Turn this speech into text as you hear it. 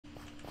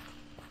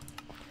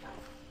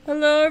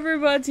Hello,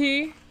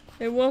 everybody,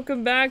 and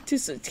welcome back to.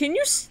 Can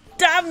you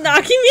stop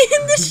knocking me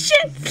in this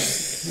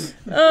shit?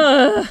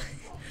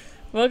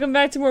 Welcome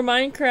back to more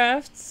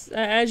Minecraft.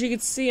 As you can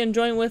see, I'm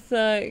joined with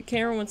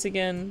Cameron once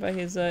again by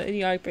his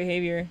idiotic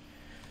behavior.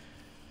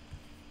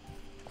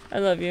 I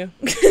love you.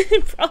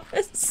 I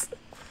promise.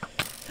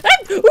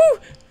 Ooh!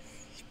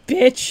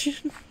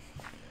 Bitch.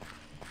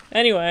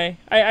 Anyway,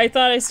 I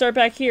thought I'd start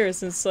back here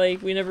since,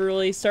 like, we never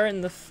really start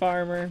in the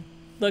farm or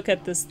look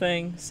at this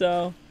thing,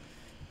 so...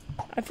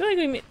 I feel like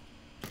we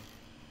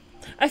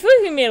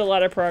made a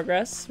lot of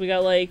progress. We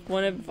got, like,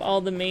 one of all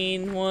the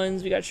main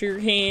ones. We got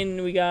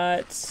sugarcane, we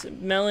got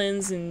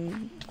melons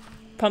and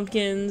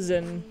pumpkins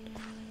and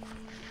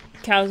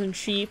cows and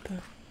sheep.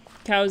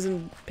 Cows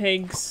and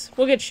pigs.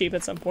 We'll get sheep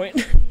at some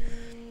point.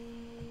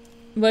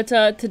 But,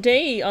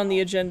 today on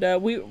the agenda,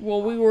 we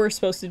were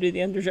supposed to do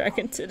the Ender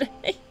Dragon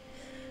today.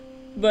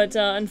 But,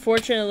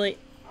 unfortunately...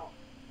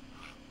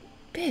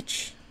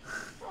 Bitch.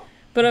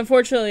 But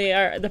unfortunately,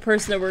 the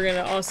person that we're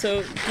gonna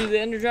also do the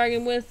Ender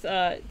Dragon with,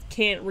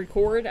 can't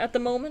record at the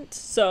moment.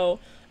 So,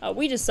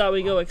 we just thought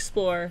we'd go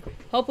explore.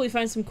 Hopefully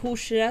find some cool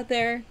shit out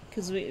there.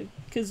 Cause we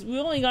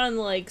only gone,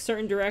 like,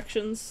 certain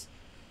directions.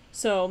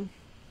 So,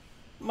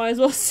 might as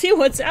well see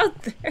what's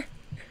out there.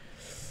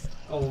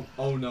 Oh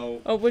no.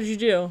 Oh, what'd you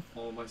do?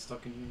 Oh, am I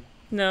stuck in here?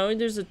 No,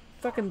 there's a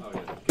fucking... Oh,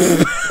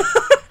 yeah.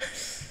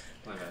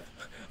 My bad.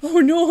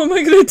 Oh no, am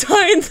I gonna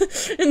die in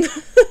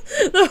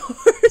the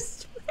horse?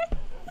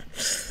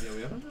 Yeah,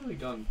 we haven't really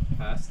gone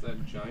past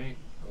that giant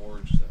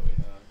gorge that we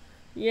have.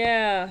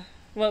 Yeah.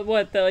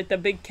 What, the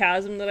big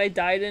chasm that I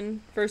died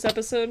in first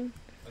episode?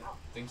 I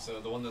think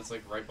so. The one that's,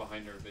 like, right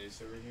behind our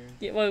base over here.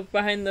 Yeah, well,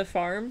 behind the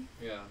farm?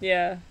 Yeah.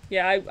 Yeah.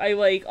 Yeah, I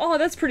like, oh,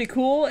 that's pretty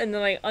cool, and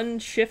then I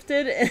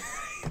unshifted and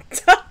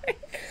died.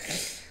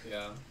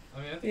 Yeah. I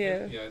mean, I think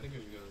Yeah. I think we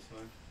should go this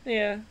way.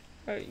 Yeah.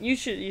 Alright, you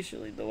should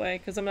lead the way,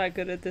 because I'm not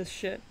good at this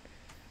shit.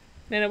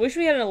 Man, I wish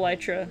we had an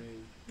elytra.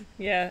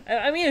 Yeah.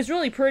 I mean, it's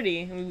really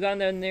pretty, and we've gone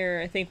down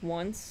there, I think,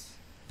 once.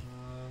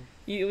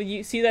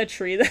 You see that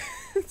tree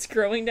that's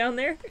growing down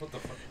there? What the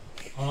fuck?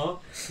 Huh?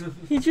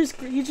 He's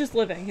just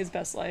living his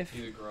best life.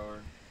 He's a grower.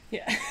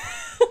 Yeah. Yeah.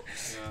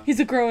 He's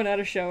a growing out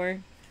of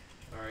shower.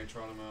 Alright,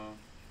 Tronimo.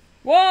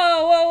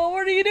 Whoa,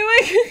 what are you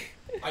doing?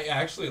 I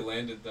actually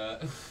landed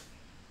that.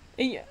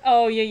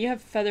 Oh yeah, you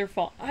have feather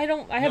fall. I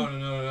have.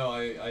 No.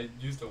 I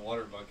used a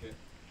water bucket.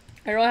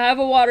 I don't have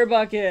a water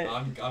bucket.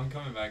 I'm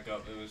coming back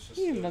up. It was just.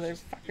 You it was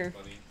motherfucker. Just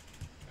funny.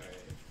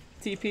 Alright.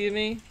 TP to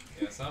me.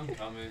 Yes, I'm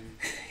coming.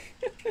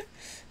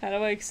 How do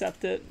I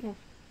accept it?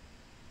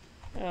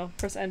 Oh,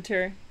 press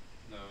enter.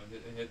 No,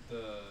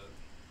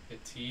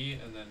 hit T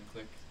and then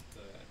click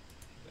the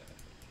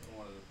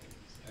one of the things.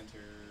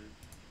 Enter.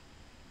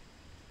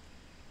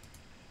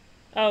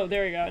 Oh,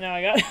 there we go. Now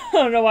I got. I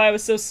don't know why I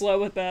was so slow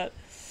with that.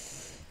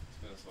 Let's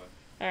go this way.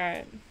 All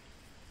right.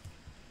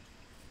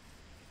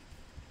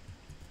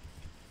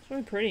 It's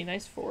really pretty.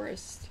 Nice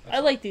forest. I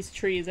like these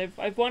trees. I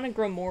want to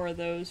grow more of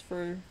those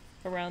for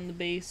around the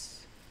base.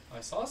 I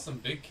saw some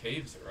big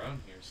caves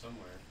around here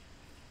somewhere.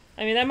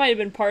 I mean, that might have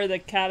been part of the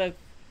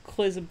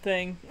cataclysm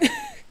thing.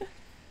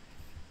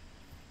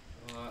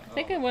 I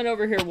think I went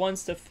over here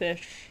once to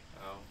fish.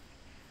 Oh.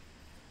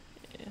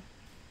 Yeah.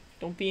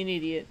 Don't be an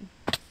idiot.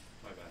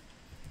 My bad.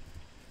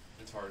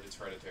 It's hard. It's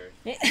hereditary.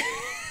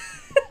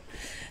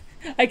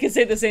 I could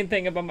say the same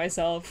thing about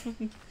myself.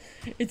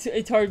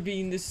 It's hard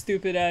being this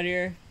stupid out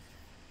here.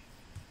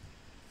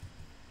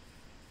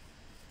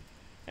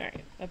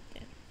 Alright, up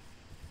there.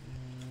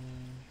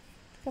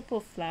 A couple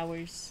of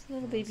flowers.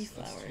 Little baby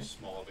flowers. That's too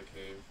small of a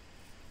cave.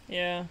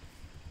 Yeah.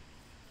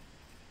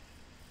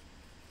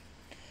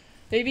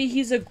 Maybe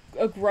he's a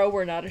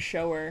grower, not a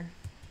shower.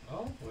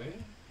 Oh, wait.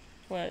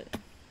 What?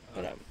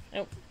 What up?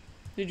 Oh.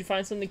 Did you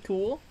find something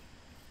cool?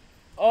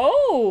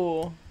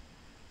 Oh!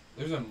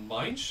 There's a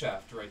mine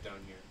shaft right down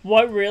here.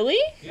 What, really?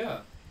 Yeah.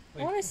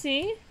 Like, what I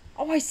see?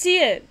 Oh, I see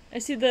it! I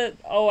see the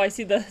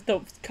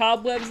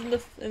cobwebs in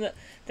the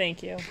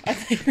thank you. I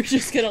thought you were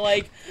just gonna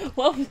like,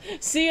 well,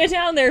 see you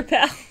down there,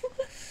 pal.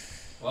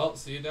 Well,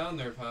 see you down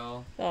there,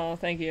 pal. Oh,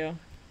 thank you.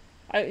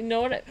 You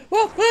know what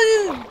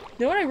you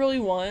know what I really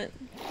want?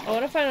 I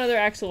want to find another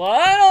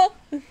axolotl.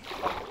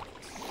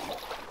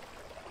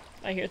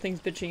 I hear things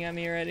bitching at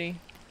me already.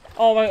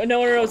 Oh my,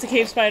 no, it's a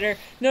cave spider.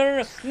 No,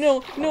 I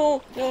don't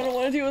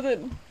want to deal with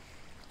it.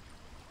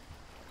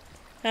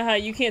 Haha,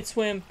 you can't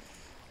swim.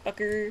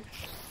 Fucker.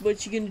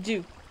 What you gonna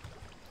do?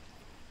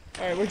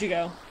 Alright, where'd you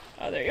go?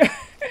 Oh, there you are.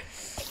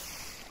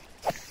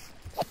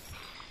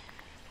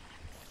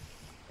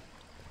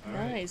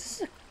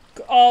 Nice.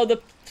 Oh,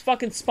 the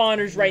fucking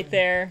spawner's right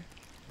there.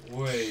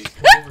 Wait,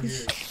 come over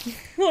here.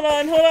 Hold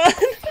on.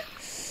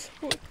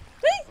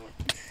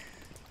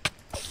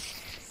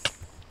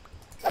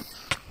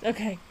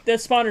 Okay, the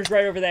spawner's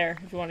right over there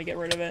if you want to get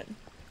rid of it.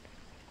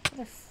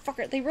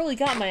 Motherfucker, they really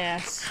got my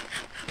ass.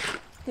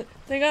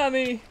 They got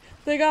me.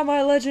 They got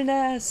my legend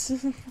ass.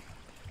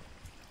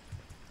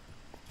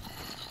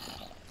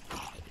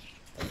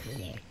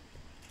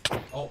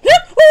 Oh.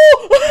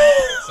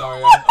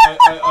 Sorry,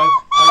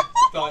 I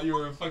thought you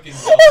were a fucking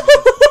zombie.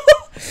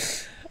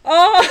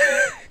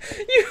 Oh,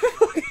 you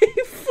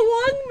fucking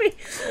flung me.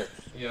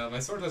 Yeah, my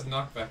sword has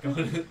knockback on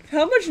it.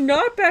 How much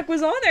knockback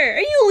was on there? Are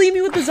you gonna leave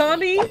me with the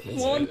zombie?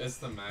 It's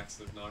the max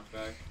of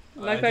knockback.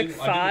 Knockback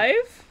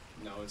 5?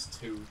 No, it's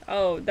 2.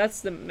 Oh,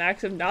 that's the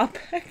max of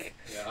knockback?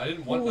 Yeah, I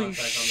didn't want Holy knockback on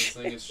this shit.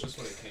 thing, it's just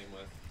what it came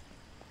with.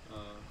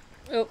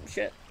 Oh,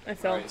 shit. I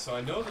fell. Alright, so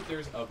I know that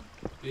there's a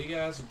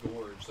big-ass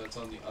gorge that's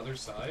on the other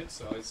side,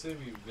 so I'd say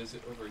we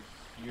visit over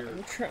here.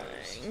 I'm first.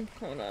 trying.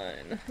 Hold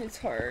on. It's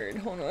hard.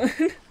 Hold on.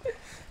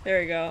 There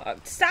we go.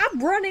 Stop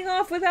running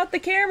off without the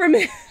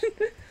cameraman!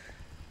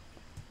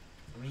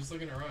 I'm just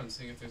looking around,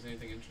 seeing if there's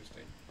anything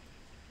interesting.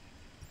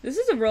 This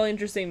is a really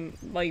interesting,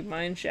 like,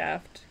 mine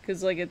shaft.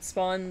 Because, like, it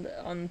spawned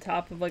on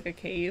top of, like, a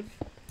cave.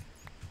 Yeah,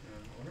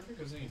 I wonder if it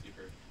goes any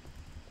deeper.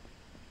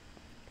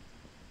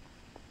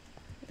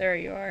 There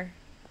you are.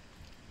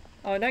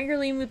 Oh, now you're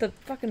leaving with the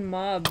fucking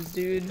mobs,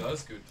 dude. It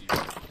does go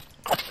deeper.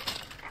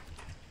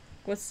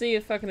 What's the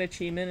fucking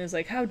achievement? Is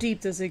like, how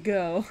deep does it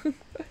go?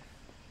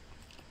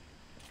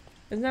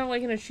 Isn't that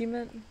like an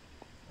achievement?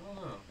 I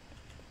don't know.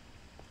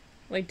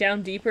 Like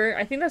down deeper?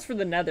 I think that's for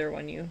the nether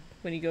when you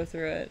go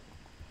through it.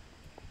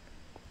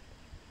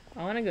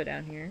 I wanna go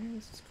down here.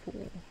 This is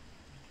cool.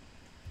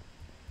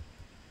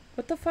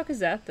 What the fuck is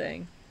that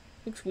thing?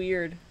 Looks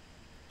weird.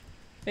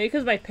 Maybe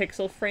because my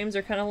pixel frames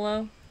are kinda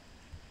low?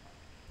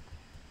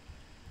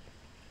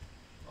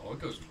 Oh, it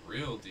goes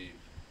real deep.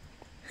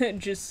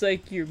 Just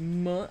like your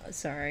mom.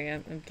 Sorry,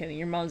 I'm kidding.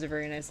 Your mom's a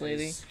very nice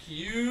lady.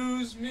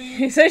 Excuse me?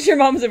 He says your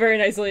mom's a very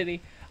nice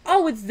lady.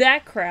 Oh, it's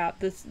that crap.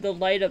 The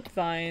light up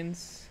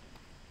vines.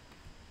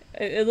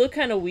 It looked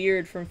kind of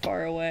weird from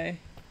far away.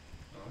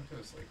 Oh, it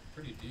goes like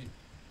pretty deep.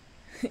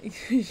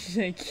 She's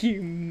like,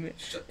 you.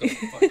 Shut the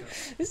fuck up.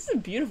 This is a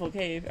beautiful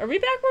cave. Are we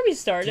back where we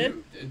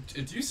started?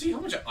 Do you see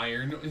how much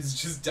iron is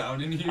just down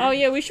in here? Oh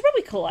yeah, we should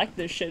probably collect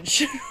this shit,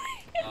 shouldn't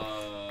we?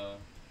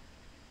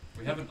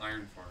 We have an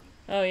iron farm.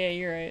 Oh yeah,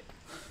 you're right.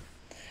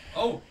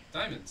 Oh,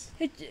 diamonds.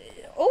 Hey,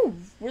 oh,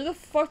 where the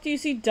fuck do you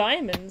see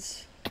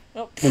diamonds?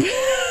 Oh.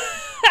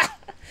 Right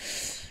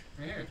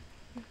here.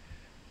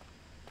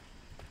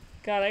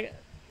 God,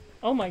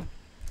 oh my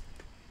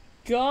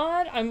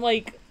God, I'm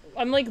like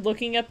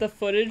looking at the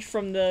footage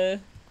from the,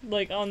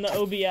 like, on the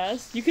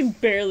OBS. You can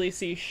barely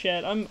see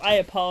shit. I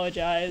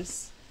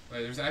apologize.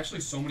 Wait, there's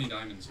actually so many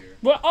diamonds here.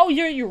 Well, oh,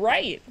 you're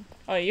right.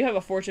 Oh, you have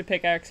a fortune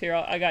pickaxe here.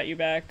 I got you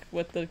back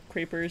with the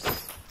creepers.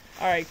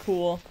 All right,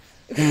 cool.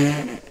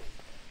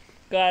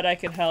 Glad I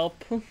could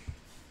help. Yeah,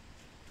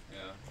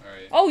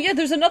 alright. Oh yeah,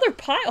 there's another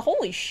pile.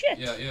 Holy shit.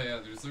 Yeah.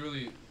 There's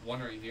literally one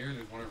right here.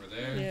 There's one over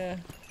there. Yeah.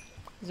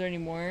 Is there any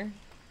more?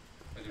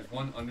 Wait, there's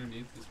one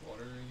underneath this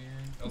water right here.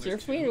 Oh, Is there a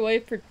there's two. weird way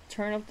for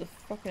turn up the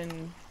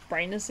fucking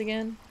brightness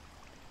again?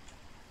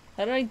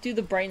 How do I do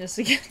the brightness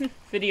again?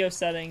 Video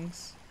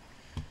settings.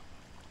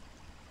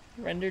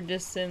 Render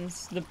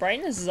distance. The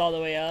brightness is all the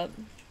way up.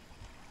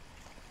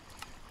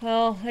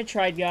 Well, I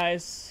tried,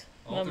 guys.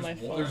 Oh, Not my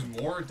fault. there's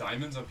more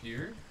diamonds up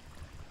here?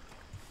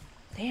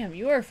 Damn,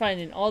 you are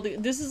finding all the.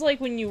 This is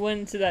like when you went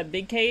into that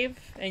big cave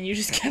and you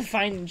just kept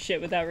finding shit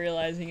without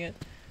realizing it.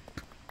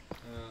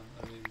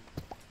 I mean...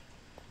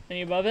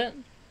 Any above it?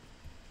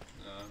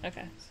 No.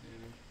 Okay. I don't see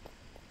any.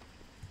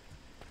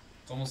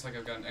 It's almost like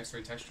I've got an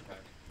X-ray texture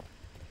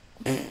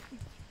pack.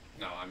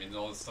 No, I mean,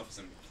 all this stuff is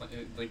in...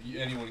 Like,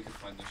 anyone could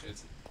find this shit.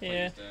 It's plain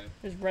Yeah. as day.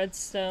 There's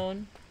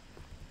redstone.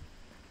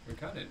 We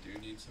kinda do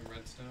need some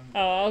redstone.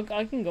 Oh,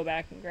 I can go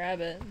back and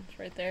grab it. It's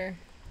right there.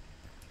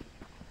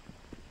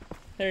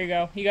 There you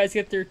go. You guys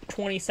get through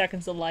 20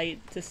 seconds of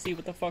light to see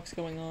what the fuck's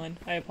going on.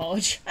 I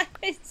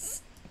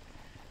apologize.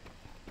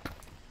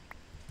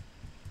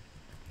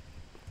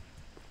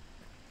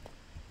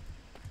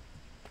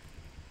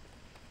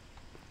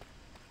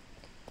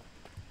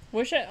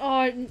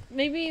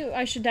 Maybe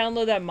I should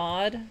download that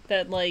mod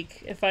that,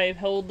 like, if I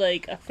hold,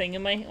 like, a thing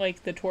in my,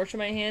 like, the torch in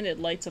my hand, it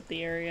lights up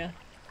the area.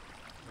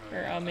 Oh,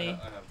 Or yeah, on me. I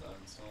have that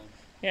installed.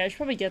 Yeah, I should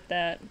probably get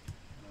that. Just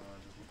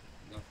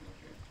nothing up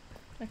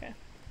here. Okay.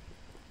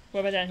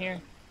 What about down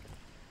here?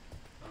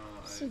 I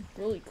This is a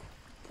really cool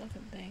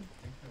fucking thing.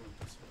 think I went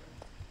this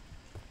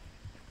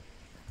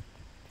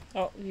way.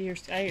 Oh,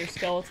 I hear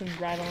skeletons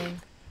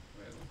rattling.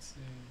 Wait, let's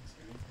see. Is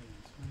there anything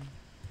this way?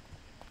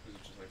 Or is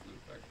it just like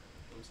loot back there?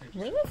 It looks like it's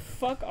Where just the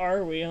fuck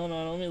are we? Hold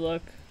on, let me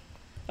look.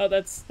 Oh,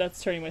 that's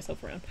turning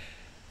myself around.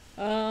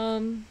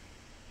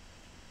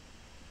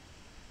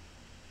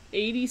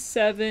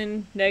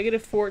 87,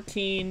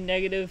 -14,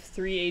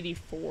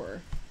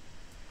 -384.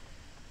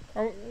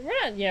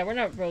 We're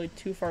not really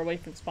too far away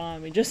from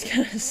spawn. We just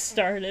kind of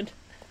started.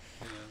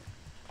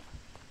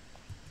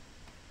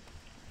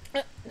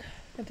 Yeah.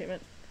 God damn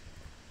it.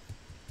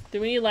 Do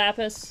we need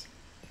lapis?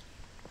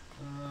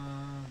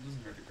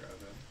 Doesn't hurt to grab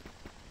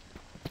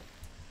it.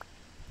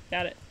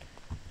 Got it.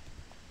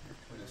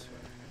 This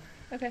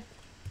way. Okay. I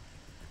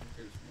think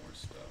there's more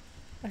stuff.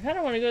 I kind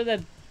of want to go to that.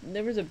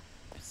 There was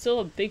still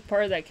a big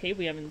part of that cave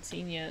we haven't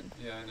seen yet.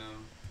 Yeah, I know.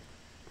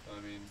 But,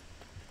 I mean,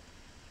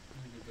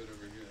 there's a good bit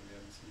over here that we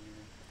haven't seen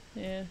either.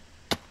 Yeah.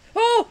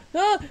 Oh!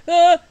 Ah!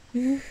 Ah!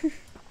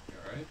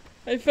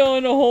 I fell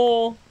in a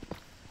hole.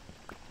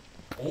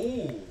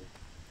 Oh!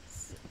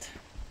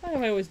 Why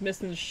am I always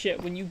missing the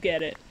shit when you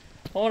get it?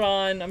 Hold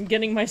on, I'm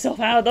getting myself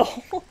out of the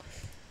hole.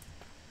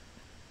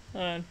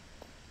 Hold on.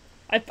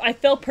 I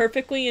fell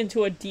perfectly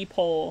into a deep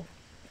hole.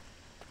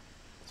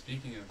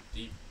 Speaking of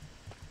deep...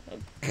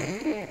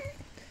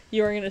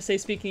 You were gonna say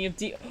speaking of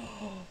deep...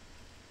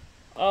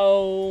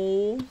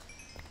 Oh...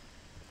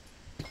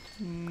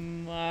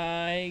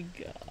 My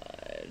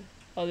god.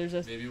 Oh, there's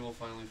a... Maybe we'll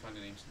finally find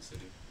an ancient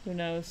city. Who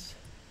knows?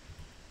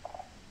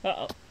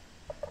 Uh-oh.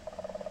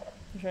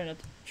 I'm trying not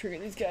to trigger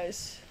these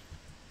guys.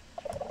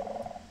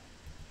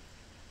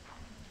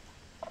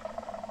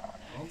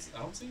 I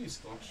don't see any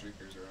stalk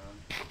streakers around.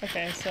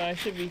 Okay, so I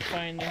should be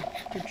fine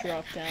to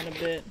drop down a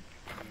bit.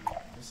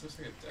 This looks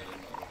like a dead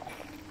end.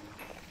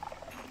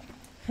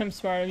 I'm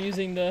smart, I'm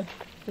using the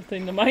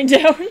thing to mine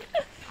down.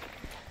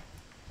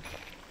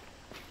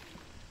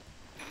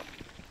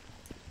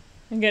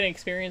 I'm getting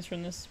experience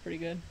from this, it's pretty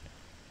good.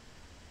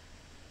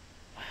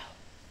 Wow.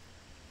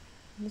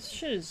 This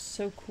shit is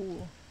so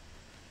cool.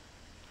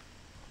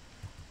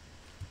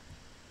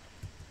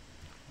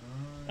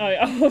 Oh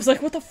yeah, I was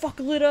like, what the fuck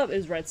lit up?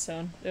 Is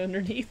redstone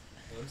underneath.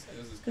 It looks like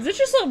this Is it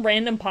just a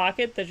random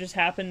pocket that just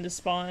happened to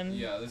spawn?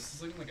 Yeah, this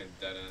is looking like a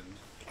dead end.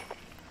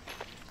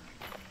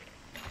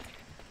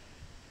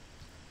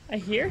 I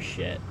hear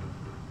shit.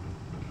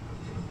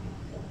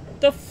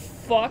 The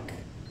fuck?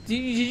 Did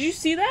you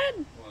see that?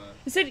 What?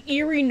 It said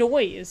eerie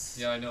noise.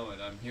 Yeah, I know it.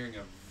 I'm hearing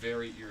a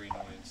very eerie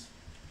noise.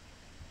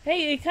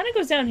 Hey, it kind of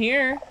goes down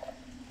here.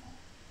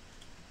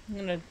 I'm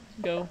gonna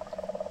go.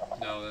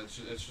 No, it's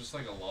just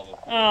like a lava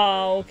pool.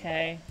 Oh,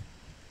 okay.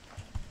 I'm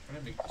trying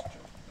to make this jump.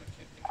 I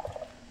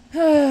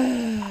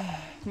can't make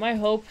it. My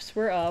hopes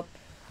were up.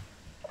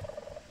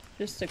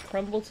 Just to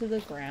crumble to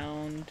the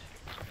ground.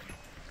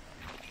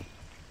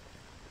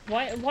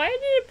 Why did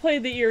it play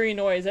the eerie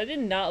noise? I did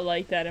not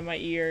like that in my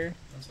ear.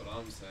 That's what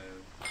I'm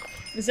saying.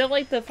 Is that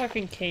like the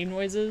fucking cave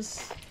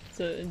noises? It's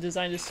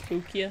designed to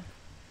spook you?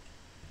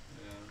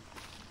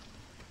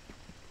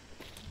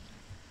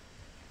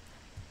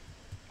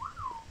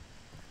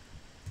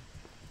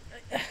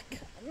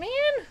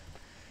 Man!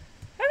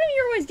 How come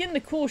you're always getting the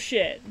cool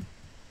shit?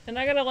 And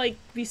I gotta, like,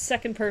 be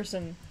second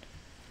person.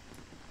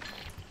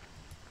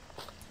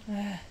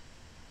 Okay.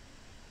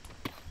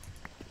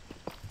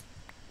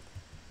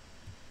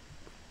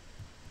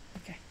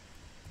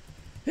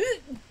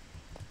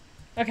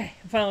 Okay,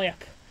 I'm finally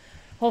up.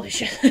 Holy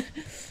shit. Here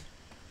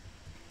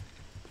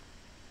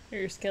are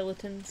your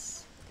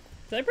skeletons.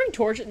 Did I bring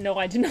torches? No,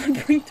 I did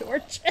not bring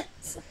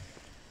torches.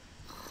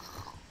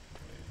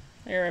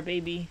 There, a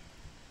baby.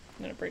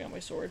 I'm gonna bring out my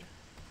sword.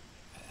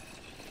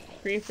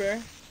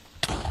 Creeper.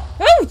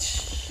 Oh,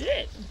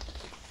 shit!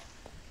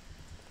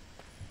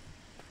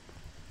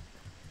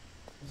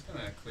 It's kind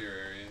of a clear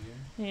area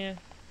here. Yeah.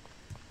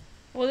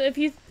 Well, if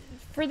you...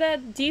 For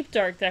that deep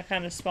dark that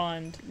kind of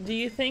spawned, do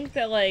you think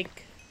that,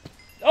 like...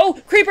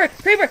 Oh! Creeper!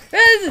 Creeper!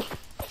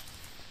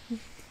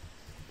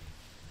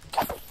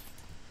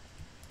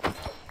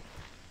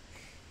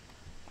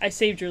 I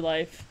saved your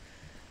life.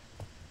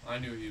 I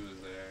knew he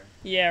was there.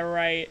 Yeah,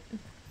 right.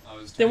 I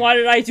was Then why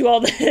did I do all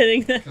the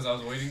hitting then? Because I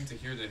was waiting to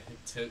hear the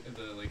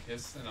like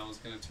hiss, and I was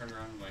gonna turn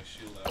around with my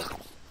shield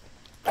out.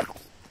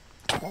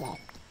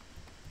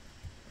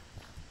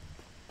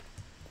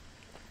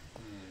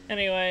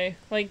 Anyway,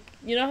 like,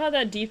 you know how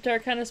that deep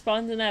dark kind of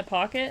spawns in that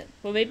pocket?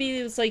 Well, maybe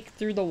it was, like,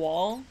 through the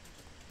wall?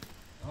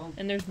 Oh.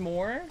 And there's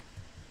more?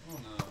 Oh, no.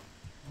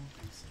 I don't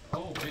think so.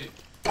 Oh, wait.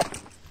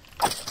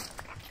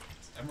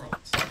 It's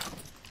emeralds. Is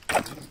it a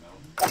mountain?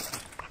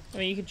 I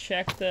mean, you could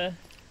check the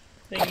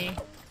thingy.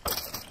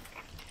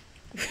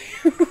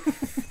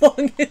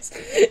 Long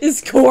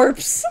his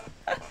corpse.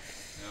 Yep.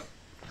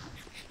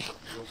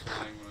 Go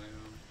flying when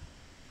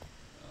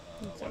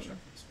I watch out for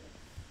this hole.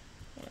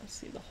 I want to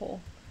see the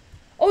hole.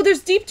 Oh,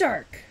 there's deep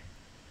dark!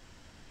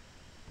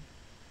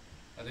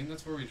 I think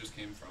that's where we just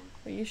came from.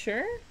 Are you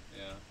sure?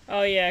 Yeah.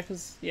 Oh, yeah,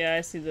 because, yeah,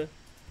 I see the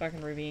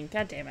fucking ravine.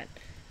 God damn it.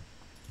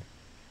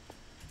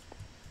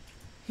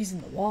 He's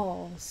in the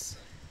walls.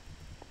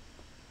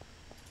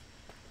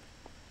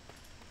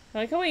 I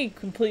like how we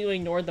completely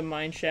ignored the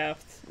mine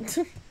shaft.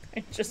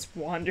 I just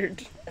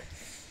wandered.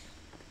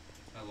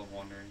 I love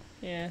wandering.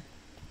 Yeah.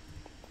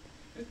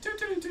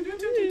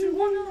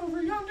 Wander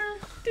over yonder.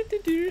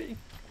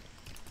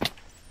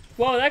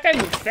 Whoa, that guy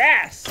moved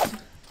fast!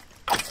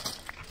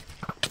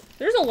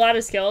 There's a lot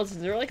of skeletons.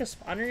 Is there like a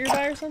spawner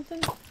nearby or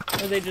something? Or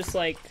are they just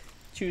like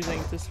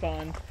choosing to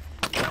spawn?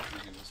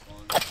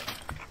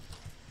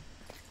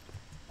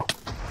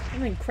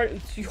 I'm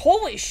incredible.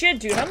 Holy shit,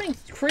 dude! How many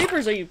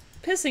creepers are you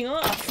pissing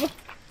off? I'm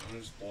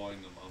just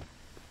blowing them up.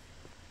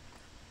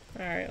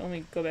 Alright, let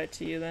me go back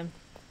to you then.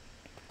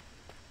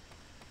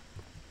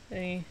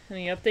 Any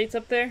updates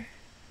up there?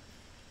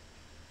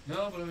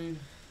 No, but I mean,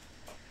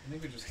 I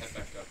think we just head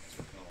back up because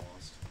we're kind of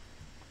lost.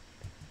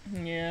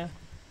 Yeah.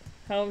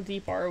 How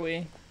deep are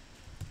we?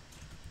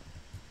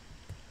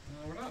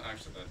 We're not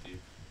actually that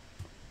deep.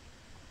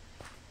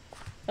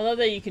 I I love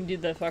that you can do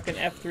the fucking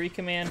F3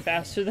 command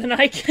faster than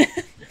I can.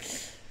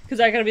 Because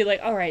I gotta be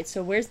like, alright,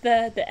 so where's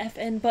the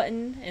FN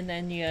button? And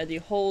then you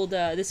hold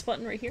this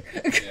button right here.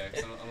 Yeah,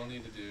 because I don't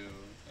need to do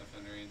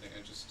FN or anything.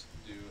 I just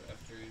do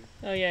F3.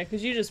 Oh yeah,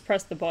 because you just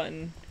press the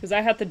button. Because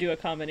I have to do a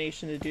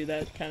combination to do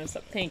that kind of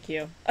stuff. Thank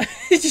you.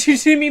 Did you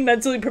see me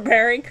mentally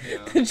preparing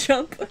the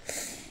jump?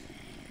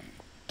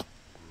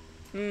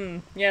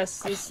 Yes,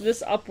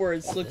 this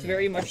upwards looks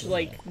very much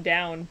like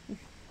down.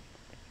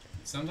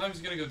 Sometimes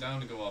you gotta go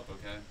down to go up,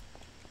 okay?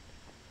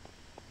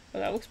 Oh,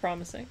 that looks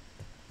promising.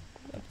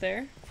 Up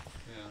there.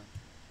 Yeah.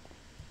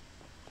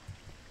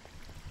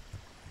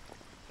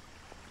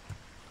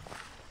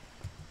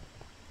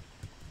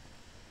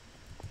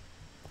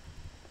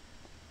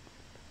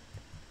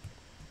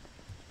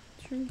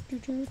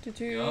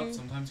 Yup,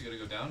 sometimes you gotta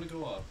go down to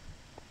go up.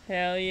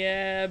 Hell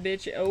yeah,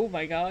 bitch. Oh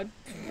my god.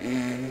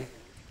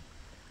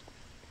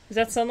 Is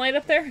that sunlight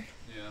up there?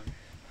 Yeah.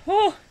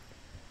 Oh!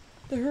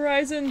 The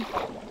horizon!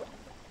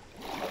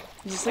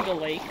 Is this like a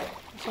lake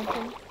or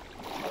something?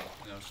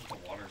 No, it's just a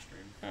water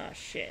stream. Oh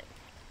shit.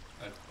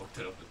 I hooked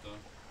it up with though.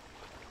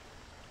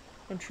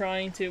 I'm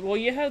trying to. Well,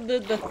 you have the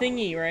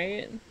thingy,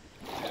 right?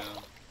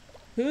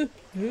 Yeah.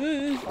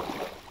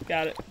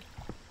 Got it.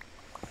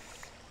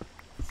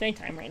 It's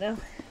nighttime right now.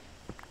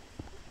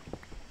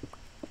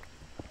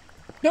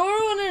 No,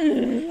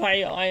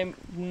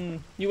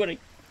 you would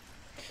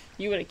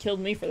have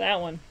killed me for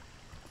that one.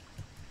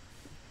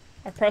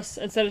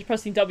 Instead of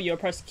pressing W, I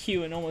pressed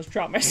Q and almost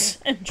dropped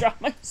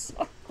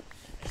myself.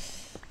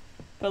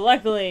 But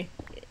luckily,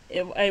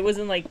 I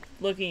wasn't like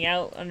looking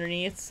out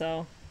underneath,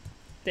 so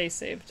they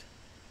saved.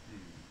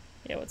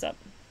 Yeah, what's up?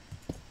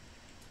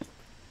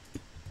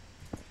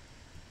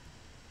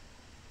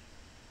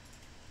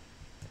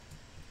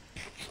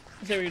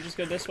 So we could just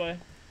go this way.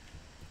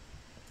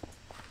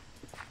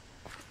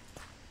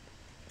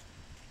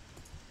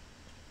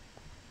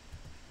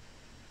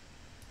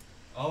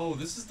 Oh,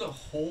 this is the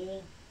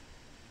whole...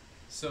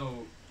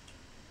 So...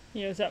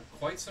 Yeah, what's up?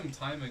 Quite some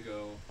time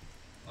ago,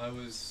 I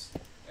was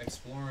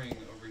exploring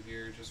over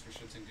here just for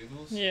shits and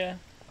giggles. Yeah.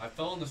 I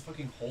fell in this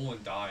fucking hole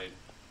and died.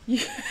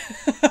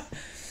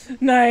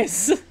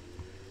 Nice!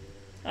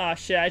 Ah,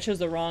 shit, I chose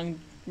the wrong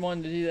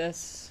one to do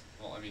this.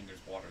 Well, I mean,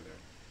 there's water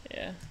there.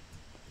 Yeah.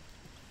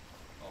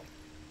 Oh.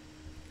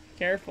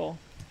 Careful.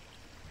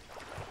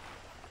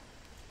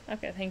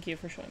 Okay, thank you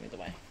for showing me the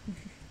way.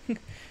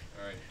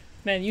 Alright.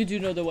 Man, you do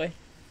know the way.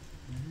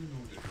 You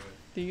know the way.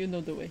 Do you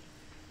know the way?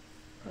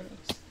 Alright,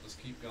 let's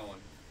keep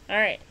going.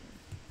 Alright.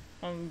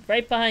 I'm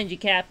right behind you,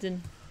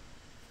 Captain.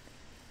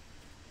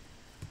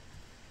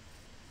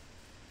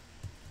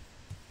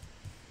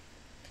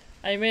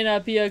 I may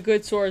not be a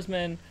good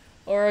swordsman,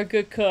 or a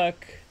good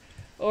cook,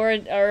 or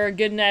a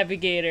good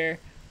navigator,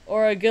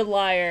 or a good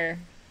liar,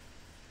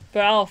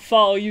 but I'll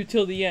follow you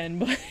till the end,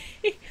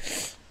 buddy.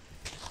 So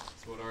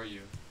what are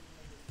you?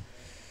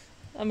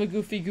 I'm a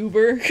goofy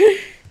goober.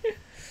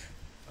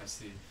 I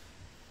see.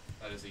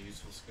 That is a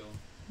useful skill.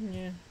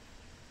 Yeah.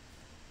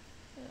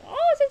 Oh,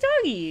 it's a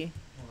doggy!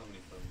 I don't have any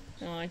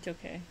phones. Oh, it's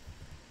okay.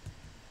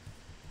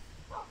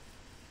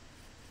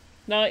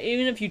 No,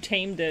 even if you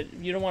tamed it,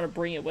 you don't want to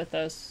bring it with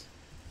us.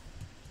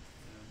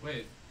 Yeah.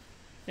 Wait,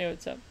 Hey,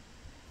 what's up?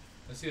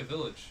 I see a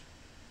village.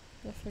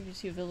 Where the fuck do you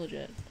see a village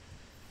at?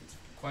 It's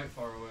quite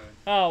far away.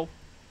 Oh.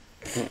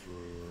 Let's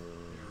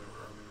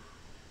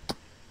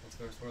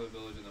go explore the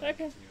village and then we'll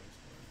Okay. continue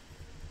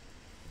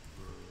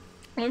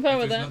exploring. I'm If fine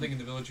with there's that. nothing in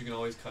the village, you can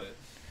always cut it.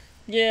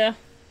 Yeah.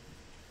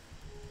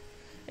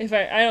 If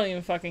I don't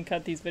even fucking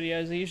cut these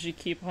videos. I usually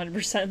keep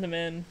 100% of them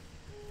in.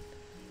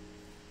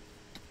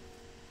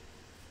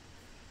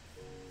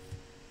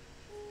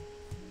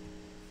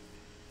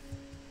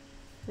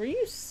 Where do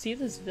you see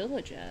this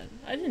village at?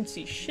 I didn't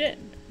see shit.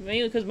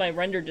 Mainly because my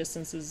render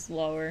distance is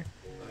lower.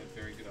 I have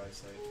very good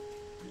eyesight.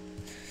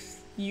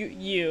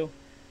 You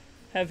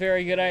have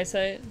very good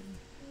eyesight.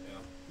 Yeah.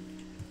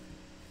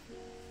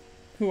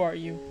 Who are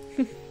you?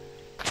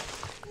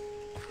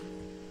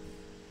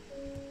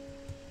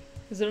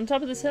 Is it on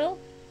top of this hill?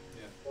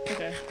 Yeah.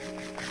 Okay.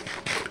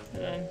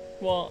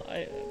 Well,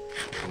 I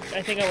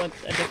think I went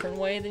a different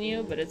way than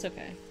you, but it's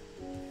okay.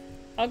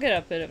 I'll get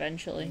up it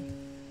eventually.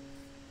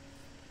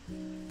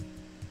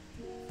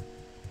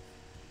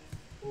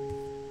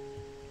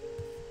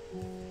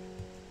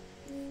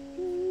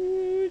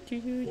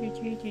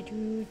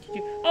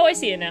 Oh, I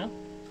see it now.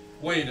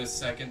 Wait a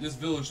second, this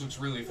village looks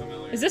really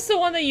familiar. Is this the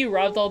one that you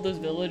robbed all those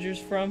villagers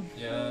from?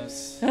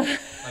 Yes. I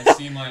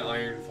see my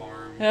iron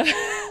farm.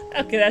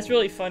 Okay, that's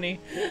really funny.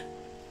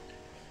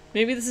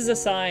 Maybe this is a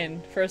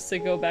sign for us to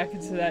go back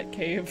into that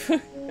cave. I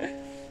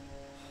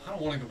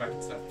don't want to go back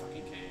into that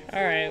fucking cave.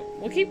 Alright,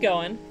 we'll keep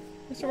going.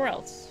 Go somewhere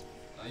else.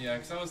 Yeah,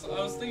 because I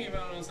was thinking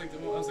about it and I was like,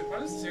 why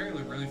does this area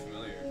look really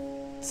familiar?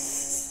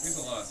 Makes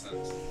a lot of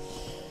sense.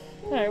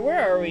 Alright, where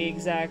are we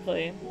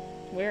exactly?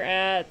 We're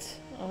at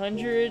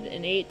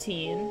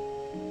 118,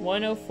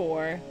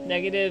 104,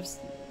 negatives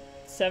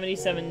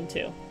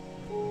 77.2.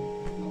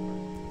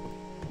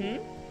 Hmm? Where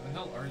the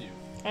hell are you?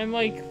 I'm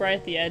like right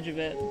at the edge of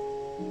it.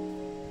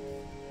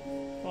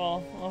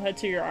 Well, I'll head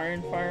to your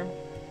iron farm.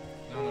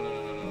 No,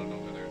 don't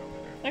go there, don't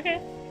go there.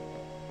 Okay.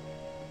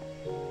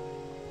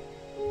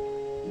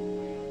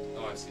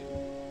 I see you.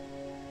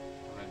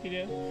 Behind You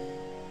you. do?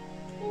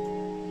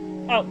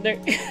 Oh, there,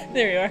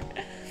 there you are.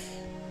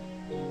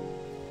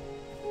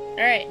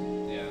 Alright.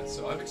 Yeah,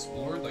 so I've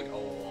explored like a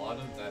lot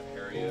of that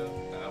area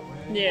that way.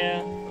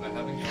 Yeah. But I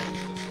haven't gone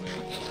this way.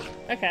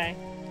 Okay.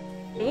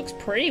 It looks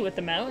pretty with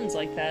the mountains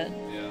like that.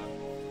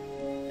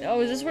 Yeah. Oh,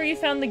 is this where you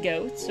found the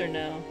goats, or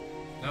no?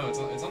 No, it's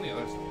on the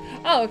other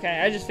side. Oh, okay.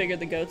 I just figured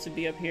the goats would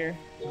be up here.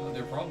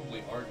 There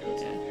probably are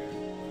goats up here.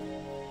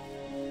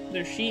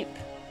 They're sheep.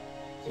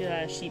 See a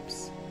lot of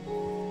sheeps.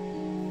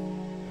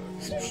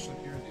 If there's goats up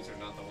here, these are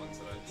not the ones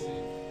that I'd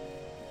see.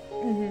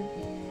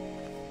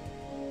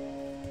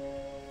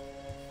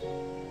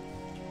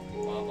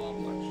 Baba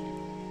black sheep.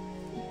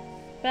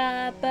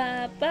 Ba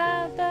ba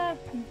ba ba.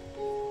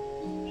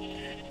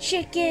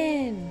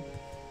 Chicken.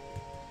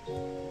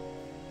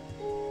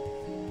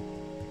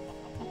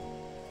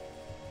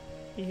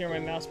 You hear my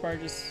mouse bar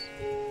just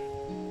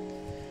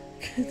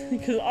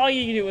because all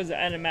you can do is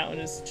at a mountain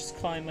is just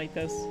climb like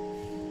this.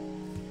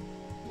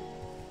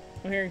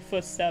 I'm hearing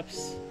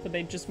footsteps, but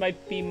they just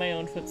might be my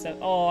own footsteps.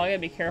 Oh, I gotta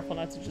be careful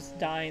not to just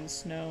die in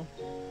snow.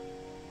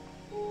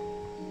 I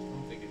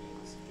don't think it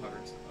is. Powdered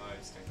I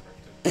stand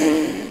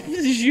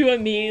corrected. You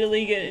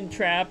immediately get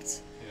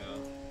entrapped.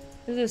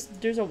 Yeah.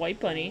 There's a white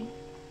bunny.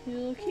 He's a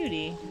little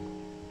cutie.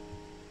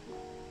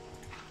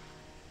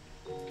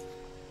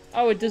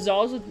 Oh, it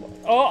dissolves with.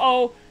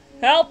 Uh-oh!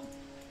 Help!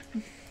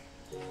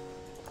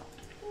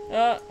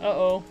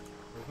 Uh-oh.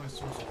 Where's my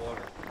source of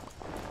water?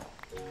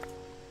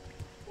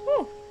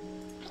 Whew.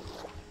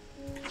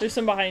 There's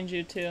some behind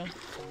you, too.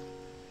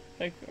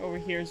 Like, over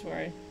here's where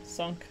I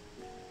sunk.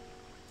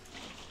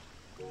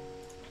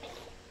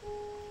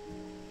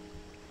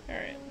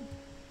 Alright.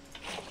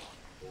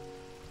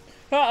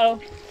 Uh-oh.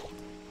 Okay,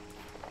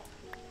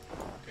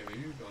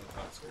 maybe we're going to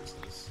outskirts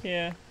of this.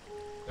 Yeah.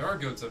 There are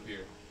goats up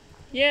here.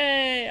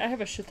 Yay! I have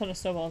a shit ton of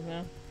snowballs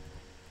now.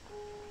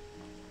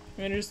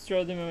 I'm gonna just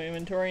throw them in my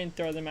inventory and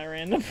throw them at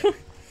random.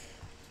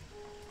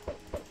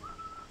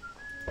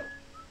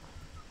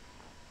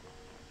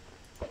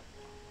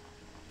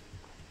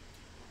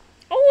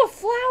 Oh, a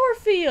flower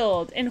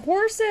field! And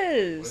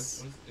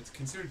horses! It's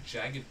considered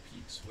jagged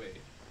peaks. Wait.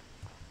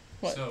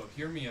 What? So,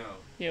 hear me out.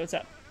 Yeah, what's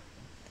up?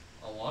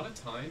 A lot of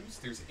times,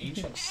 there's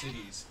ancient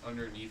cities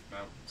underneath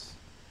mountains.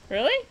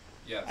 Really?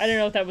 Yes. I didn't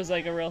know if that was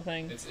like a real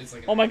thing. It's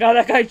like Oh my god,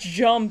 that guy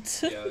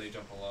jumped! Yeah, they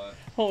jump a lot.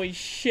 Holy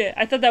shit.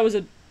 I thought that was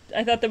a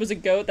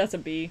goat, that's a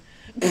bee.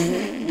 Yeah, I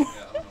don't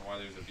know why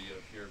there's a bee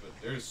up here, but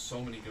there's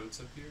so many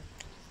goats up here.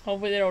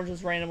 Hopefully they don't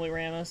just randomly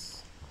ram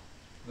us.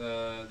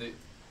 Oh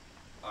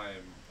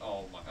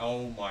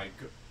my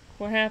god.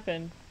 What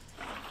happened?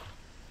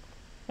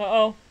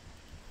 Uh-oh.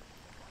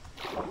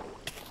 I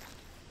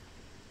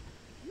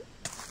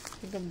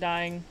think I'm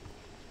dying.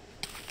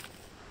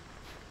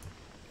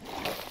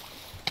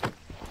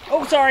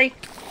 Oh, sorry!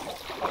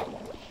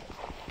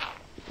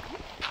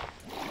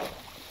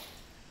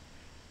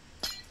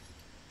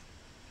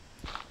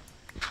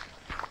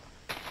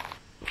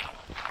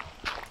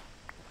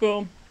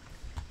 Boom.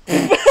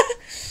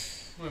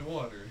 My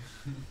water.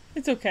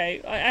 It's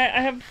okay.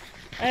 I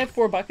have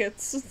 4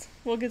 buckets.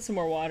 We'll get some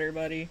more water,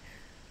 buddy.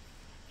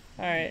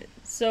 Alright,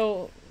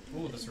 so...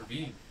 Oh, this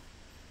ravine.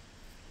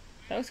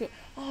 That was cool.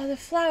 Oh, the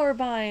flower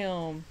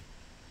biome!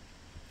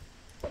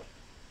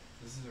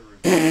 This is a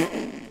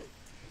ravine.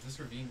 If this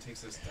ravine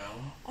takes us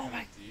down Oh kinda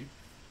my- deep.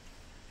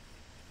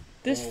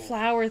 This Oh.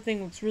 flower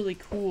thing looks really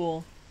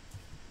cool.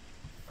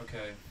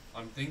 Okay,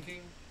 I'm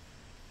thinking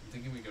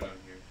we go down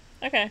here.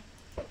 Okay.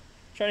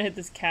 Trying to hit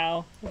this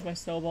cow with my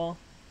snowball.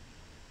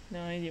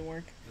 No, it didn't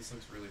work. This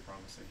looks really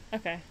promising.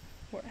 Okay.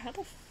 How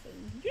the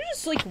you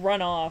just, like,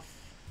 run off.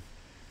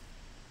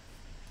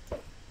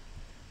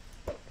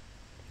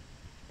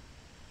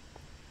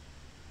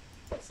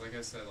 It's like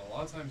I said, a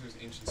lot of times there's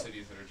ancient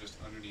cities that are just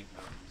underneath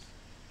mountains.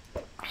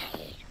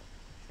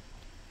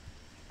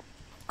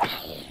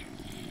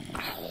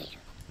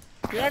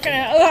 You're not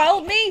gonna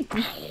help me!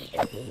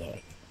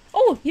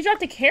 Oh, you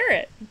dropped a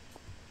carrot!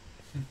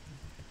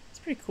 It's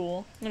pretty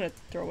cool. I'm gonna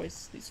throw away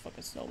these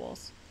fucking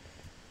snowballs.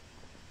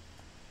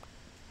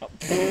 Oh.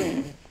 What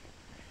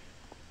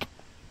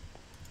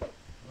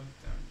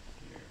down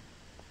here?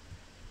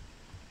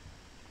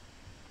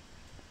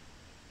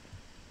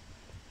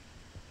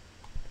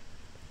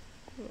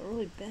 A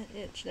really bad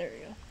itch. There we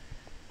go.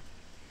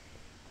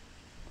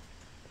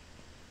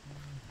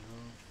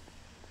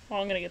 Oh,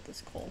 I'm gonna get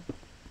this coal.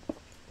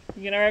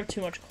 You can never have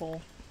too much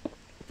coal.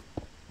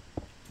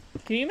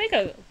 Can you make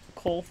a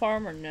coal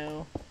farm or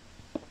no?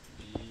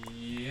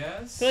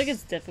 Yes. I feel like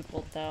it's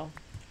difficult though.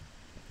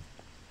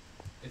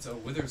 It's a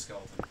wither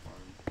skeleton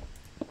farm.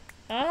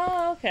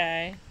 Oh,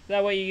 okay.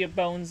 That way you get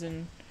bones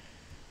and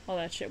all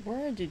that shit.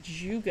 Where did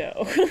you go?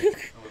 I went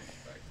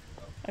back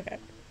up. Okay.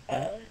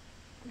 So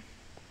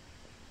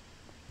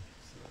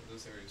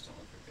those areas don't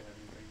look like they have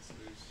anything, so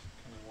there's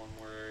kind of one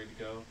more area to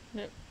go.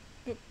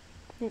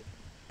 Boop,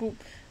 boop,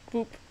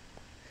 boop.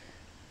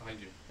 Behind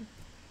you.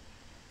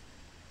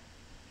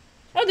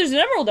 Oh, there's an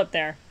emerald up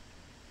there.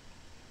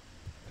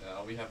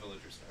 Yeah, we have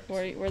villager stars.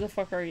 Where the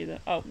fuck are you?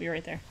 Oh, you're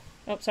right there.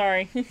 Oh,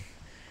 sorry.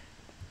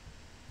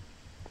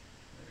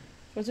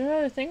 Was there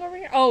another thing over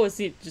here? Oh, it's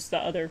just the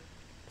other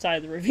side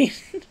of the ravine.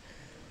 Is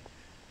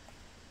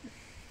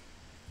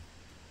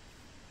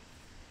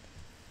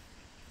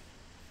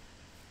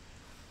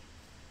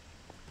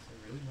there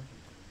really nothing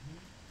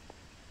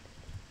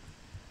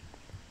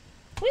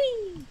down here?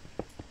 Whee!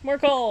 More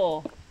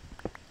coal!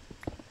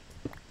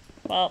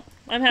 Well,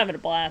 I'm having a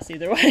blast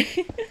either way.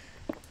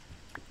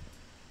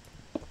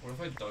 What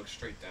if I dug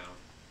straight down?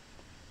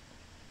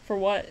 For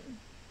what?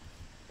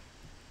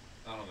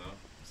 I don't know.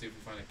 See if we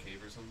find a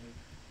cave or something.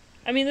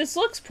 I mean, this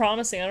looks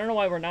promising. I don't know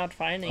why we're not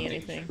finding I'm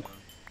digging anything.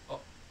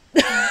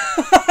 straight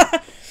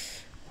down.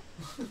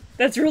 Oh,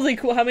 That's really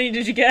cool. How many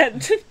did you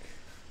get?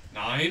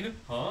 9?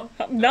 Huh?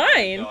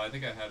 9? No, I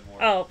think I had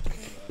more. Oh.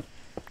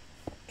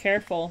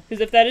 Careful.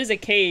 Because if that is a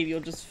cave, you'll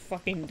just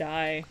fucking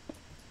die.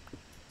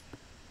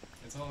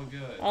 It's all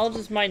good. I'll It's all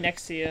just good. mine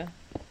next to you.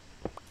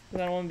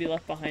 Because I don't want to be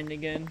left behind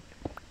again.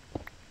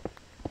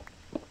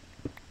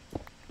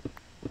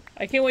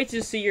 I can't wait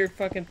to see your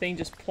fucking thing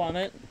just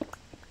plummet.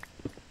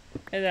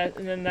 And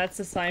then that's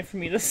a sign for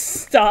me to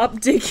stop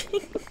digging.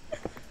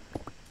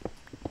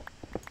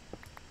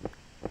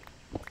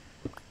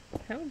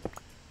 How?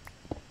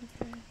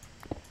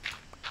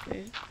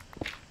 Okay.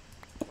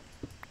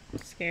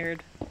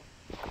 Scared.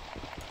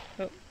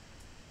 Oh.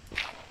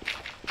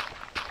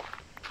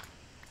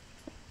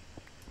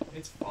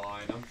 It's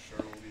fine. I'm sure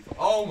we'll be fine.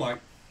 Oh my.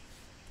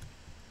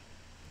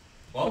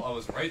 Well, I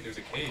was right. There's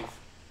a cave.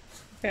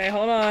 Okay,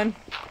 hold on.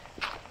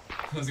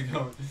 How's it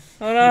going?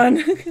 Hold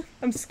on.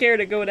 I'm scared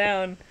to go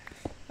down.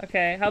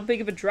 Okay, how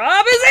big of a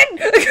drop is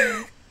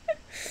it?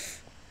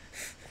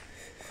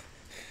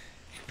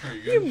 Are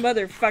you You good?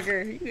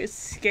 motherfucker. You is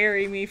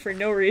scaring me for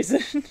no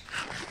reason.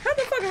 How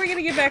the fuck are we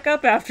gonna get back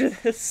up after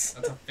this?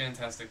 That's a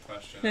fantastic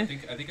question. I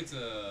think it's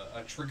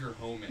a trigger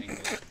home angle.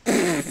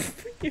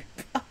 You're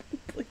probably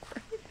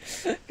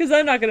right. Because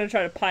I'm not gonna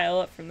try to pile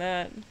up from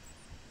that.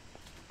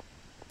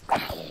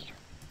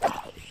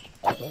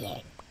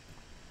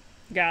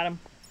 Got him.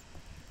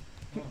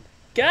 Oh,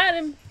 Got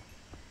him!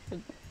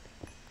 What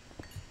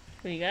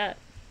do you got?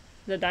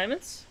 The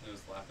diamonds? it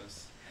was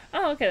lapis.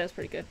 Oh, okay, that's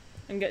pretty good.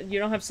 You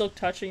don't have silk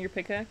touch in your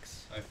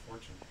pickaxe? I have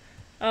fortune.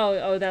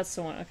 Oh, that's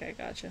the one. Okay,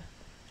 gotcha.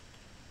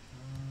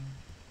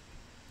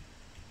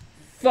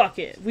 Fuck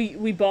it.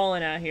 We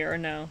balling out here, or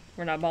no?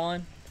 We're not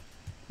balling?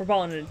 We're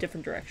balling in a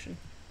different direction.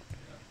 Yeah.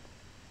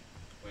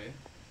 Wait.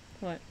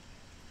 What?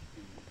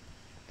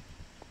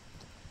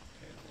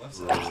 Okay, the left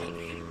side is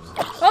computers.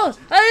 Oh!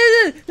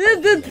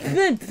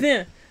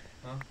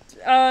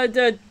 Huh?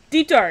 The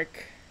Deep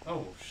Dark.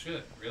 Oh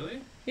shit!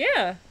 Really?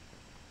 Yeah.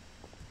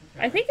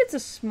 Okay. I think it's a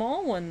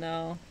small one,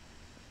 though.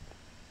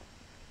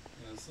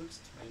 Yeah, this looks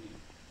tiny.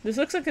 This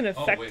looks like an Oh,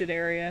 affected wait.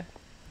 area.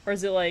 Or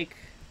is it like...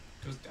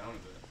 It goes down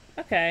a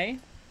bit. Okay.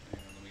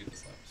 Hang on, let me get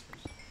this lapis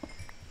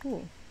first.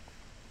 Ooh.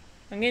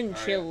 I'm getting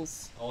Alright.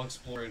 chills. I'll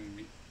explore and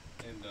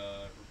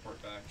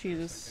report back. for a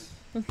Jesus.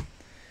 second.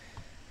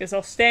 Guess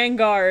I'll stand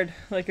guard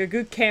like a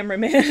good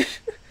cameraman.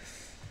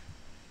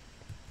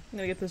 I'm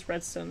gonna get this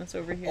redstone that's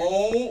over here.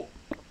 Oh!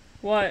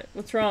 What?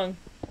 What's wrong?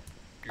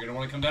 You're gonna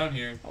want to come down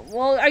here.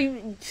 Well,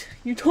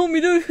 you told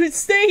me to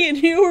stay and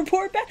you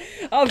report back.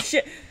 Oh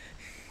shit! I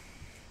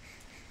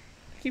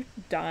keep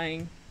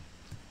dying.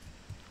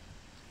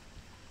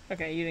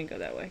 Okay, you didn't go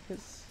that way,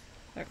 cause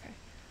okay.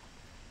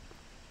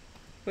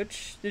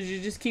 Which did you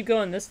just keep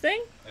going this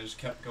thing? I just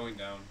kept going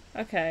down.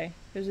 Okay,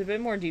 there's a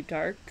bit more deep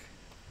dark.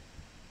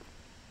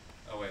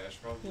 Oh wait, I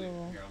should probably.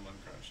 Cool. Here, I'm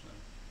uncrouched now.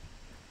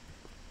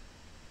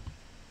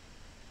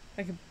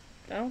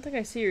 I don't think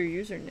I see your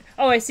username.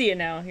 Oh, I see it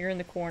now. You're in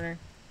the corner.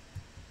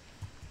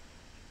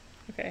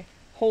 Okay.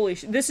 Holy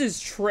sh! This is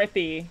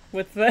trippy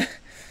with the...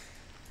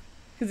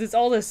 Because it's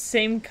all the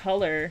same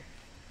color.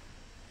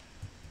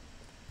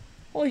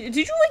 Holy...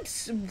 Did you, like...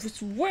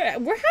 How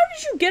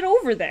did you get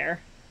over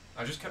there?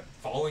 I just kept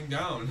falling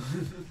down.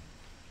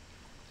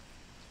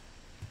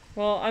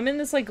 Well, I'm in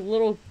this, like,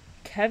 little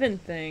Kevin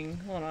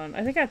thing. Hold on.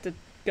 I think I have to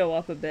go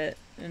up a bit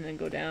and then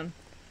go down.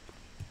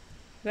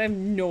 I have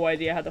no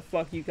idea how the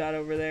fuck you got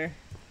over there.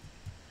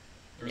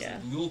 There was Yeah.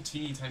 a little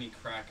teeny tiny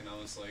crack, and I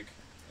was like,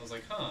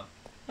 huh.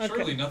 Okay.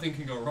 Surely nothing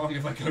can go wrong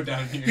if I go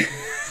down here.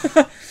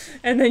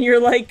 And then you're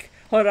like,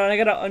 hold on, I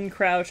gotta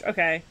uncrouch.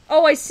 Okay.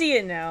 Oh, I see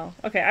it now.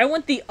 Okay, I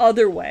went the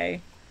other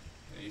way.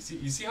 Yeah,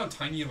 you see how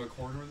tiny of a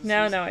corridor this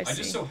Now- is? now I I see.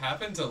 just so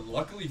happened to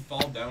luckily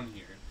fall down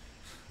here.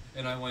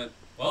 And I went,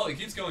 well, it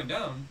keeps going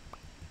down.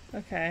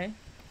 Okay.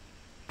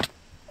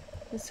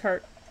 This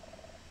hurt.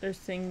 There's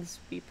things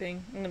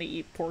beeping. I'm gonna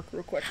eat pork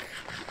real quick.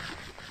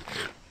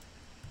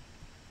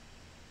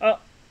 Oh.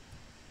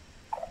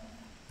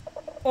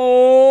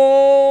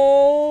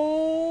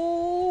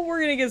 Oh,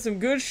 we're gonna get some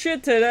good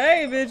shit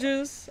today,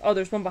 bitches. Oh,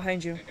 there's one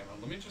behind you. Hang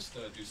on, let me just do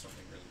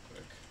something really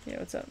quick. Yeah,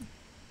 what's up?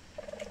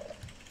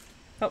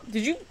 Oh,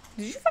 did you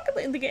fucking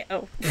let in the game?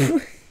 Oh.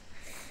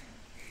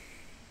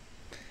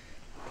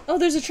 Oh,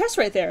 there's a chest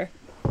right there.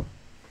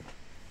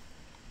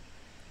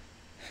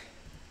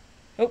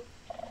 Oh.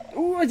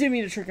 Ooh, I didn't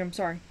mean to trick him,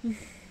 sorry.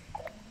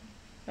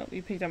 Oh.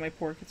 you picked up my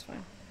pork. It's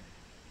fine.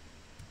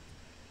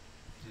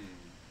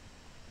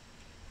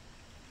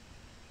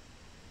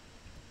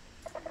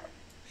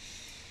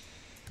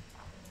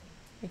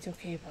 It's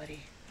okay, buddy.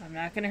 I'm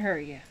not gonna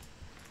hurt you.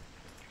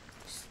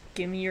 Just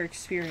give me your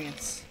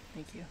experience.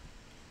 Thank you.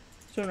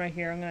 This one right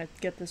here. I'm gonna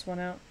get this one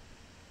out.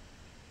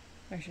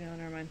 Actually, no,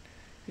 never mind.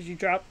 Because you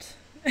dropped...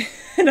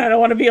 and I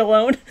don't want to be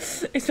alone.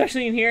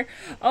 Especially in here.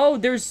 Oh,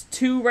 there's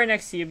 2 right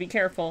next to you. Be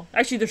careful.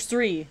 Actually, there's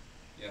 3.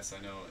 Yes,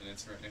 I know, and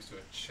it's right next to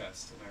a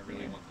chest, and I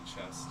really want the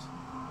chest.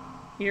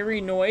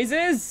 Eerie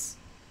noises?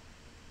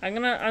 I'm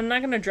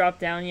not gonna drop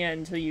down yet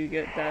until you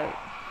get that.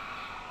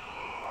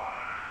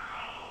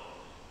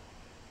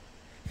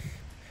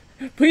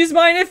 Please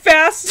mine it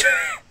faster!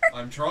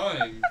 I'm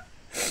trying.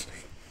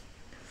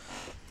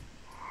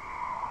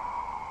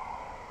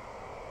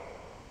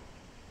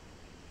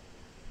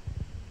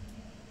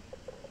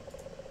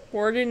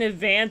 Warden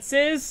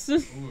advances.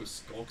 Ooh,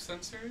 skulk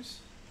sensors?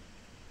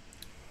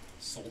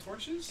 Soul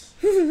torches?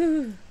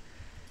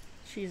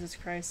 Jesus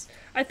Christ.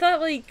 I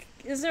thought, like,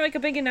 isn't there like a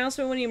big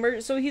announcement when he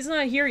emerged? So he's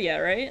not here yet,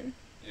 right?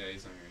 Yeah,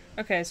 he's not here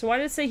yet. Okay, so why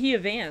did it say he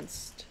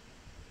advanced?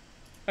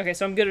 Okay,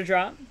 so I'm good to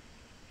drop.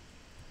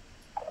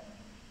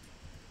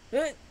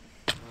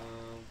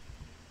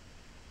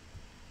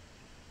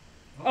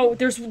 Oh,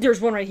 there's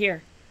one right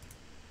here.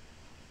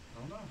 I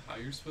don't know how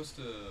you're supposed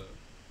to,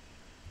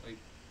 like,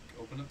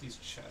 open up these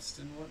chests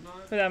and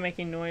whatnot. Without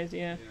making noise,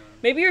 yeah. Yeah.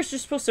 Maybe you're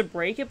just supposed to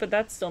break it, but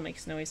that still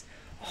makes noise.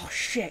 Oh,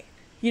 shit.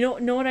 You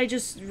know what I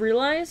just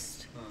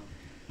realized?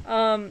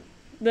 Huh.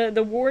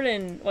 The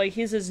warden, like,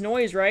 he's his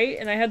noise, right?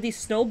 And I have these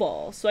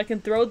snowballs, so I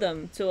can throw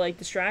them to, like,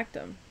 distract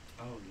him.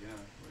 Oh, yeah,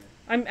 wait.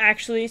 I'm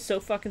actually so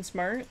fucking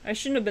smart. I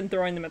shouldn't have been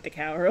throwing them at the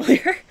cow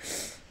earlier.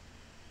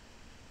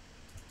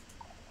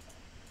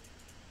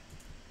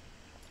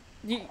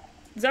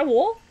 Is that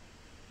wool?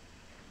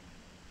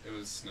 It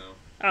was snow.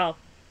 Oh.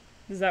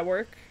 Does that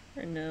work?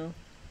 Or no?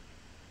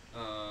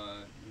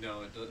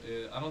 No,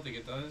 I don't think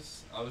it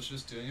does. I was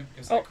just doing it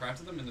because Oh. I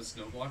crafted them into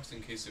snow blocks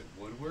in case it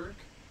would work.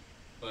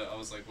 But I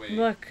was like, wait,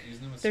 Look,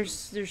 using them as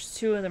there's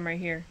 2 of them right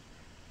here.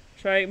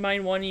 Should I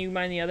mine one and you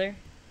mine the other?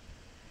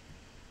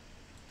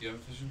 Do you have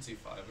efficiency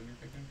 5 on your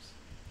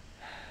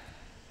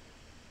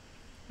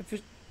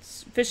pickaxe?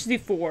 Efficiency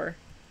 4.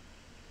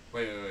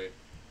 Wait.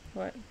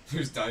 What?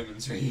 There's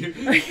diamonds right here.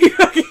 Are you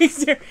fucking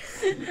serious?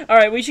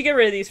 Alright, we should get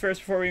rid of these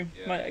first before we...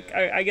 Yeah.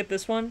 I get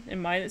this one and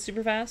mine it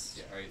super fast.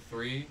 Yeah, alright,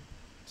 3,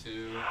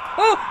 2...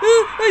 Oh!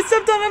 I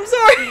stepped on, I'm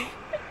sorry!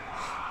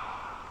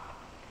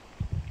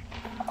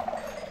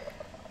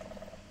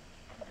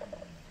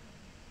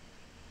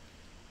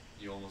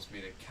 You almost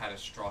made a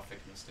catastrophic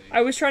mistake.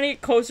 I was trying to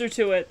get closer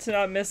to it to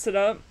not mess it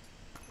up.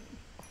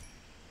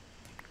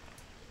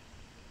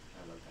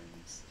 I love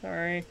diamonds.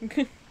 Sorry.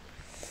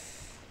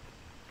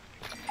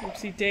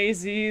 Oopsie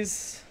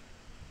daisies.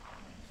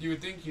 You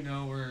would think, you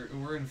know,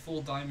 we're in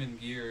full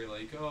diamond gear,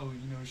 like, oh,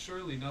 you know,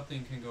 surely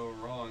nothing can go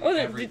wrong. Oh,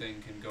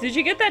 everything can go wrong. Did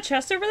you get that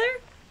chest over there?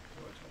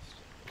 What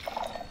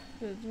chest?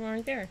 There's one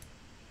right there.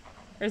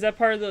 Or is that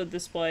part of the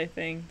display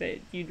thing that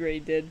you already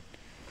did?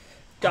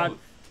 God. Oh,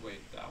 wait,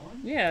 that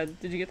one? Yeah,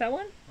 did you get that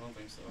one? I don't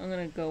think so. I'm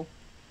gonna go.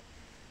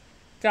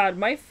 God,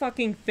 my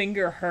fucking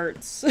finger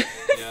hurts.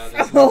 Yeah,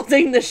 from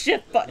holding the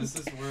shift button. This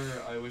is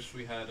where I wish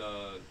we had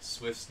a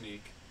swift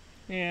sneak.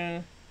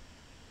 Yeah.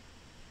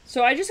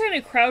 So I just kind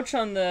of crouch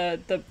on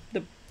the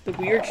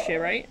weird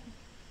shit, right?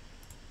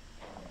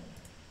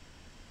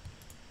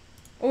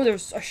 Oh,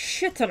 there's a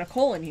shit ton of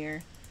coal in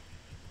here.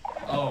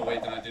 Oh,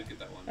 wait, then I did get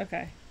that one.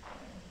 Okay.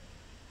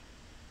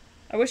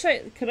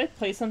 Could I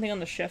place something on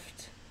the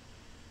shift?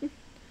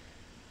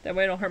 That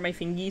way I don't hurt my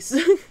fingies. I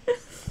feel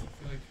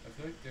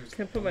like there's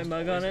Can I put my almost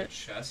mug always on a it?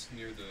 chest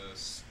near the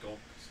skulk,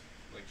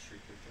 like,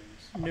 shrieker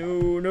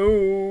things.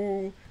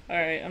 No.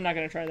 Alright, I'm not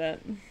gonna try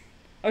that.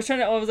 I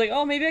was like,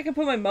 oh, maybe I can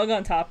put my mug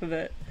on top of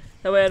it.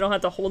 That way I don't have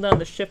to hold down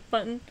the shift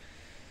button.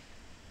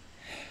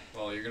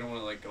 Well, you're gonna want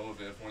to let go of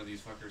it if one of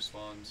these fuckers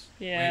spawns.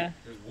 Yeah. Wait,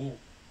 there's wool.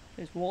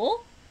 There's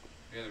wool?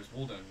 Yeah, there's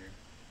wool down here.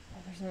 Oh,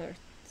 there's another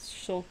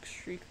Shulk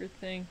Shrieker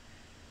thing.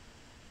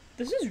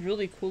 This is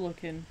really cool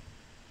looking.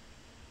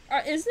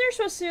 Isn't there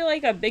supposed to be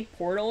like a big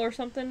portal or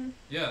something?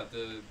 Yeah,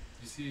 you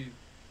see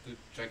the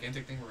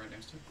gigantic thing we're right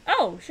next to?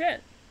 Oh,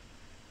 shit.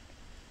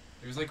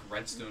 There's like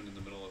redstone in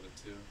the middle of it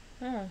too.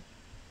 Huh.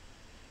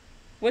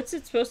 What's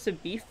it supposed to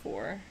be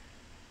for?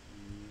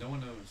 No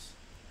one knows.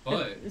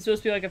 But It's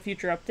supposed to be like a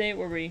future update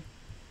where we...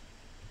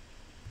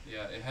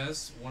 yeah, it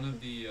has one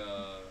of the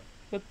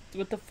What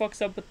the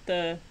fuck's up with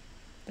the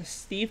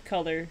Steve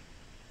color?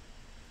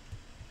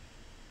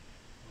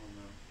 oh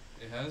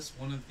no. It has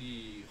one of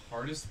the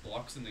hardest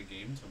blocks in the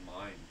game to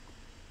mine.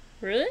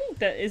 Really?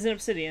 That isn't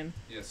obsidian.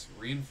 Yes,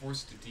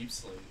 reinforced deep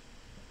slate.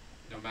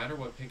 No matter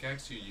what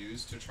pickaxe you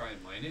use to try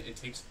and mine it, it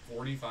takes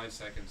 45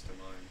 seconds to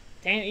mine.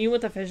 Damn, you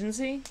with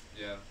efficiency?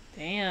 Yeah,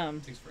 Damn.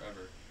 it takes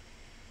forever.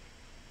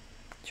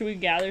 Should we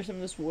gather some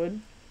of this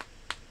wood?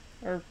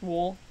 Or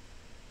wool?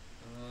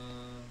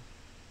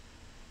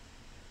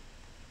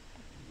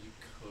 You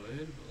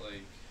could, but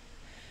like...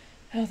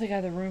 I don't think I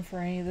have the room for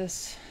any of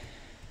this.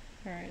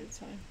 Alright, it's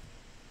fine.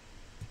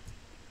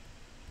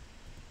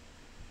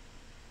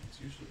 There's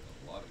usually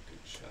a lot of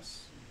good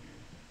chests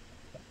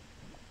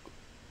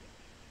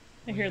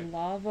in I here. hear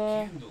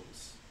lava.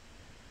 Candles.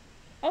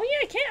 Oh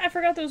yeah, I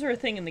forgot those were a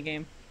thing in the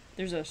game.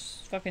 There's a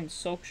fucking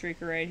Soul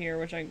Shrieker right here,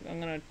 which I'm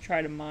gonna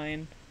try to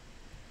mine.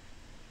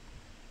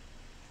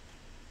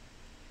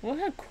 Look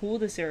how cool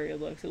this area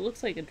looks. It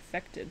looks like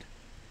infected.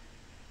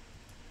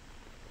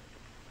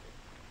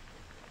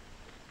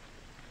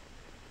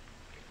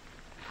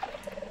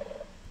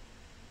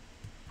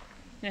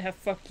 Yeah,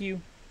 fuck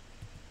you.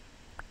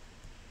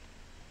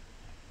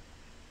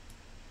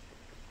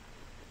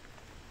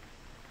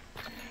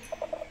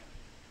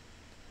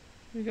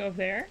 We go up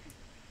there?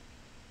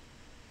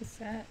 What's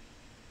that?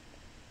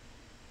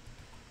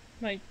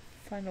 Might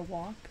find a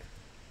walk.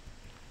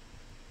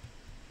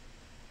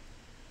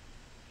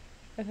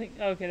 I think,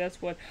 okay,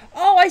 that's what.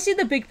 Oh, I see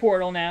the big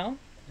portal now.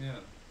 Yeah.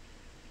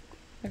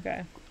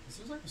 Okay. This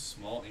is like a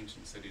small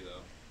ancient city,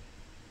 though.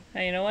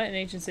 Hey, you know what? An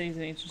ancient city's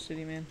an ancient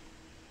city, man.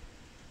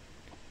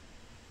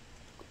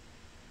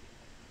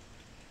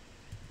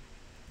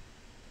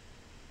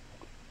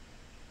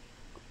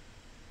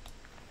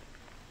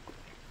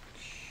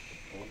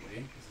 Oh,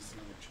 wait, is this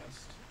another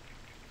chest?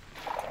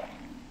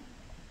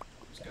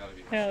 There's gotta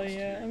be a Hell chest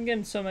yeah, here. I'm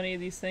getting so many of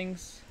these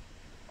things.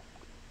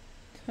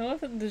 I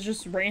love that there's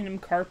just random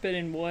carpet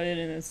and wood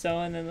and then so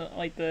on, and then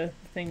like the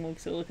thing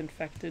looks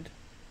infected.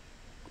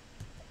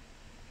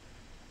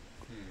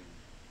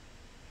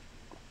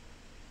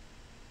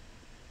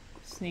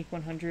 Sneak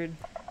 100.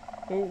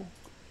 Oh.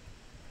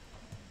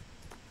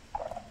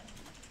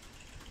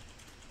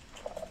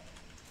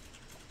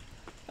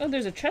 Oh,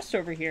 there's a chest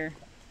over here.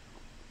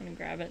 I'm gonna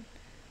grab it.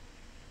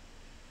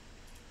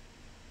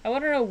 I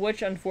want to know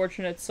which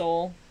unfortunate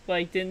soul,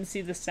 like, didn't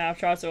see the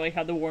snapshots or, like,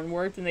 how the warden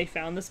worked, and they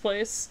found this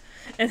place,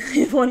 and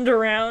they wandered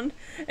around,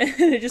 and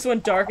it just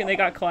went dark and they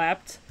got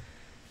clapped.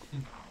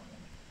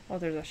 Oh,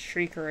 there's a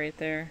shrieker right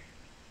there.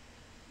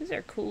 These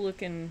are cool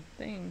looking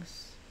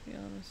things, to be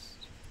honest.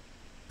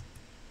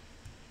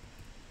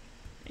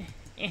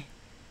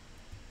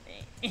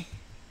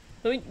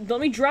 Let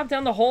me drop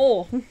down the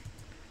hole.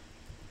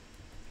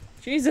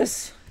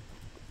 Jesus.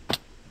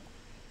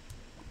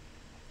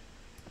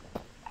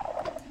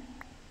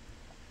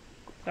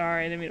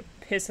 Sorry, I didn't mean to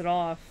piss it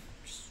off.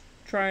 Just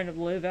trying to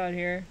live out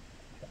here.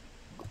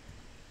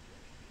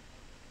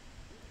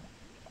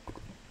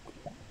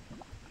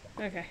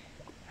 Okay.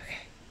 Okay.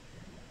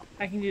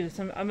 I can do this.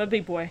 I'm a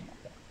big boy.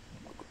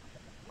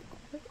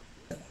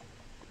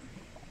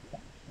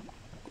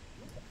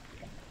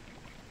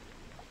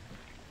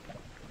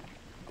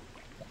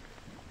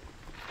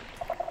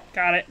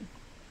 Got it.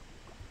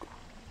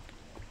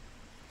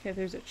 Okay,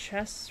 there's a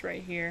chest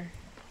right here.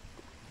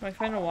 Am I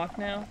finding a walk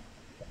now?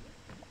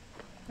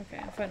 Okay,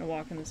 I'm finding a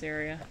walk in this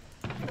area.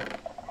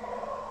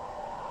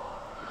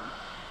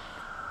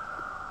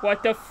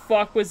 What the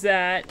fuck was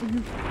that? Wait,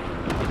 you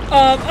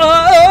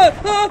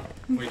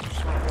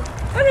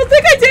I don't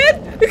think I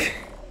did!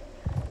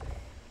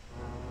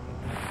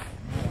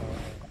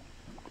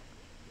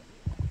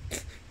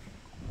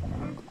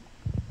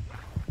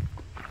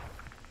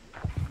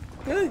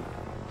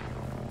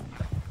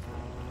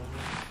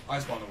 I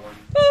spawned a warden.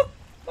 Oh,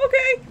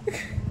 okay.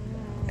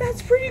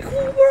 That's pretty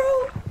cool,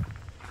 bro.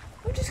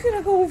 I'm just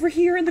gonna go over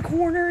here in the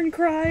corner and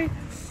cry.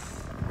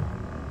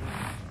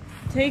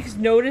 Takes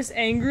notice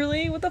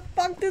angrily? What the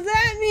fuck does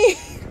that mean?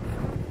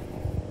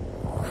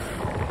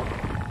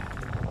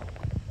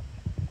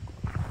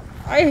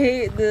 I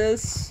hate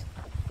this.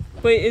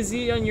 Wait, is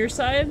he on your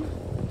side? Well,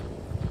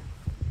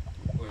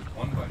 there's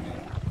one by me.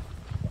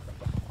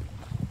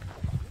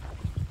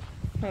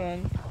 Hold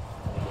on.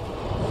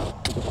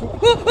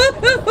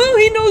 Oh,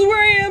 he knows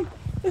where I am!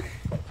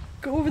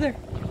 Go over there.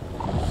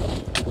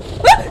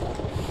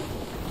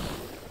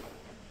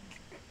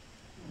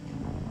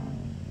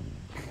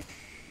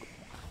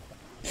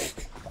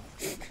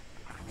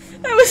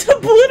 I was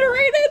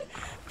obliterated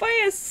by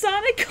a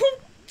sonic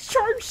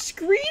charged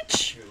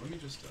screech? Here, let me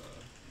just,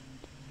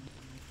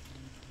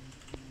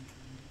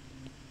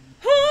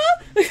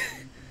 Huh?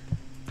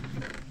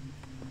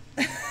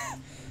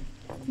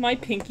 My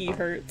pinky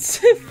hurts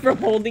from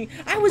holding.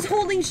 I was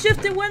holding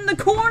shift and went in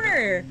the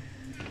corner!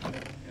 Yeah,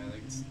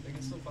 they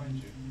can still find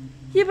you.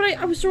 Yeah, but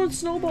I was throwing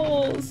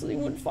snowballs so they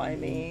wouldn't find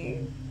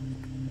me.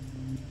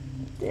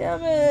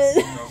 Damn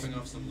it. Dropping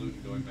off some loot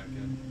and going back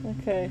in.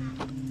 Okay.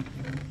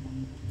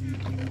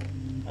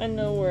 I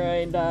know where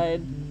I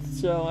died,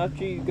 so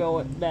after you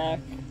go back,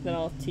 then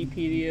I'll TP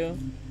to you.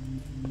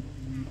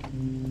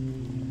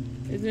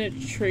 Isn't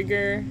it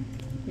trigger?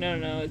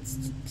 No, it's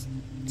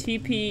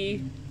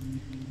TP...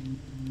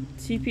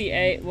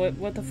 TPA...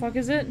 What the fuck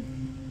is it?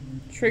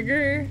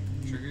 Trigger...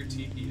 Trigger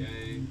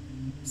TPA.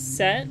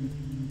 Set?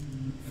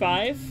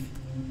 5?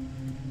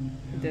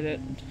 I did it.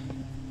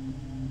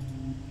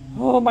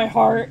 Oh, my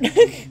heart.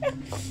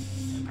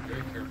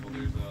 Very careful,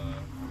 there's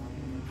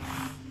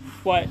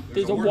What?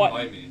 There's a warden what?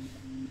 by me.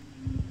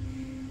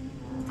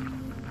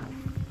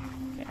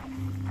 Okay.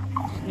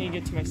 Just need to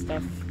get to my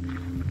stuff.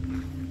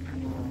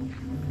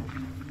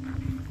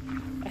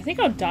 I think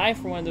I'll die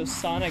for one of those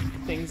Sonic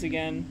things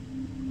again.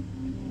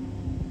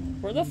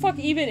 Where the fuck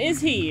even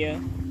is he?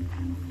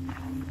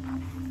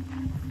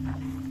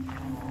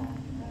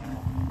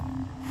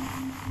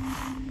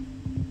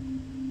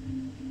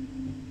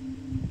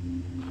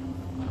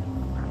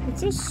 It's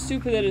so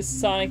stupid that his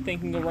Sonic thing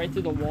can go right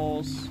through the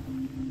walls.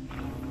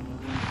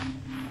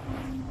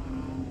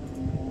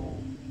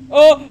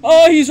 Oh!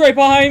 Oh, he's right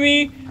behind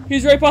me!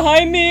 He's right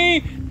behind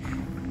me!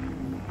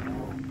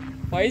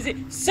 Why is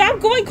he- Stop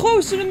going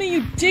closer to me,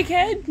 you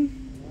dickhead!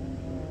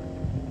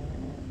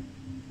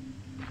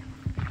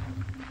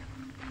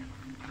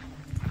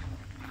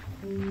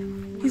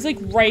 He's like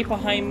right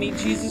behind me,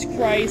 Jesus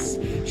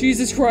Christ.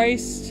 Jesus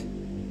Christ.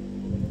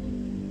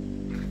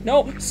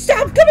 No,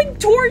 stop coming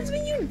towards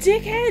me, you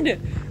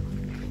dickhead!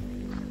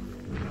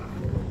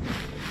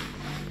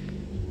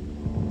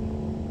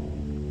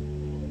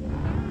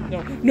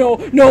 No, no,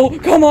 no,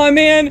 come on,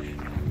 man!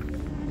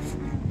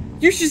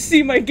 You should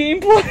see my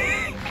gameplay!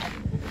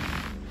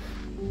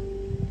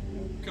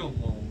 Come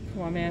on.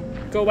 Come on,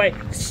 man. Go away.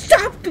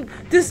 Stop!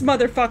 This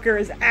motherfucker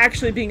is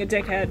actually being a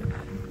dickhead.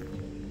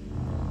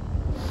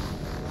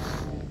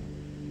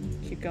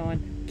 Keep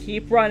going.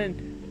 Keep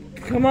running.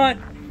 Come on.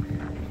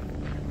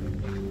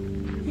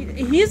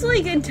 He's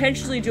like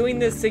intentionally doing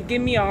this to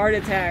give me a heart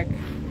attack.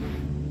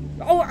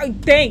 Oh,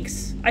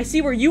 thanks. I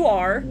see where you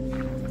are.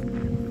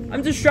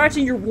 I'm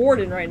distracting your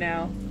warden right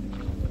now.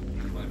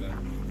 My bad.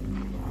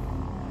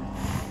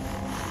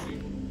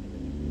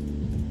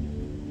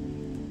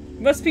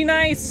 Must be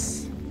nice.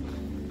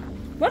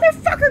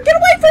 Motherfucker, get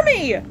away from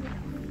me!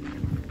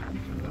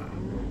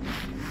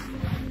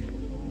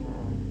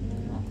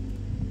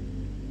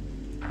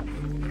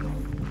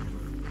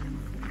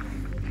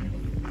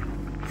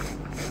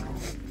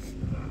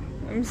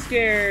 I'm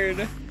scared.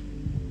 Are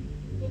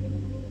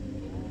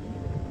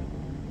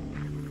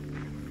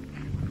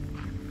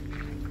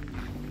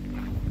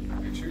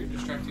you sure you're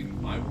distracting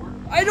my work?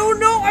 I don't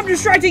know! I'm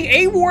distracting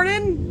a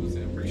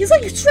warden! He's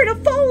like straight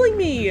up following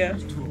me!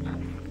 There's two of them.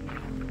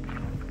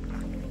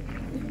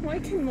 Why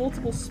can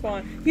multiple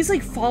spawn? He's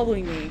like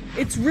following me.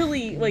 It's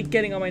really like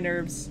getting on my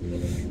nerves.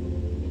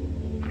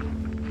 And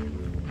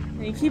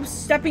he keeps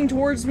stepping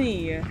towards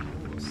me.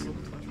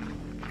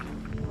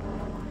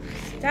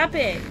 Stop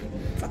it!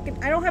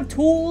 Fucking, I don't have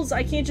tools.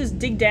 I can't just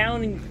dig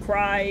down and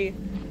cry.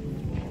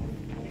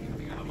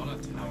 Hang on, I'm on a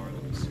tower.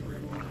 Let me see where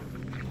you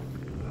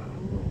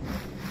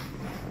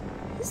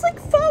are. He's like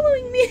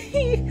following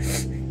me.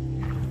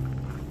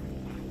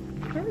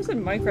 Whoever said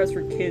Minecraft's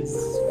for kids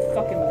is a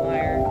fucking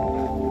liar.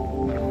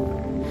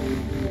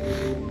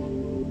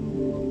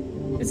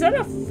 Is that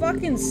a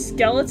fucking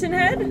skeleton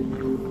head?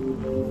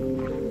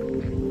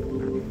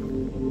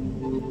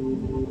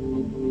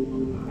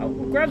 I'll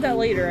grab that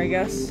later, I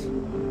guess.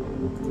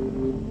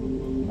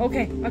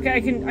 Okay,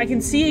 okay, I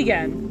can see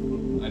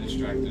again. I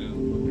distracted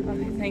him.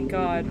 Okay, thank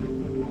God.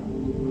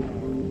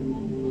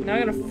 Now I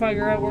gotta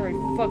figure out where I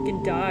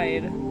fucking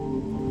died.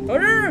 Oh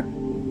no!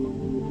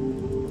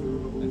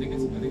 I think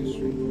it's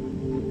straight.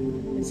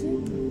 Is it?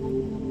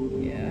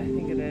 Yeah, I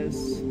think it is.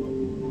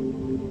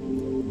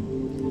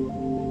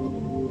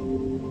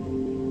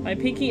 My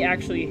pinky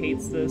actually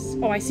hates this.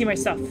 Oh, I see my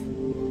stuff.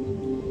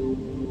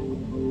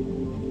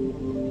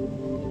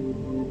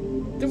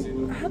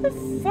 How the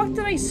fuck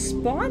did I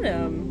spawn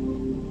him?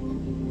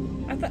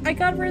 I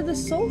got rid of the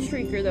Soul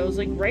Streaker that was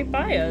like right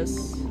by us.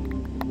 It's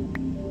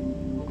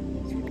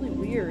really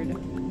weird. I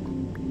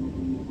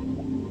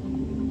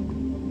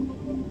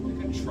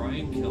could try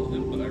and kill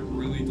him, but I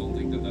really don't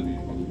think that that'd be a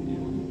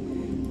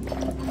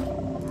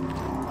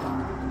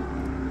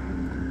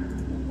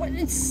What?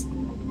 It's...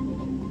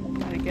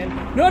 Not again.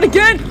 Not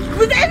again! I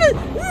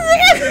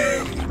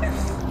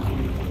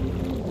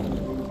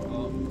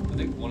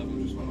think one of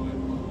them just went away.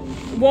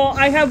 Well,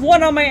 I have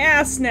one on my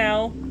ass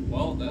now.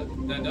 Well, that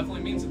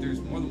definitely means that there's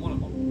more than one of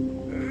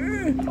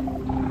them.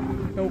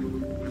 Nope.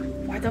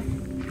 Why the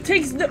f-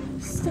 takes no-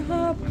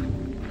 Stop.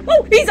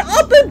 Oh, he's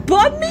up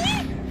above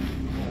me?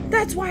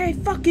 That's why I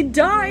fucking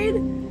died.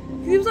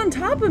 He was on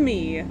top of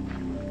me.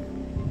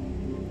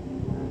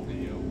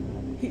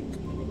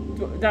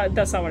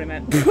 That's not what I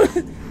meant.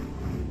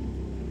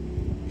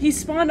 He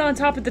spawned on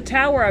top of the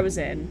tower I was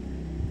in.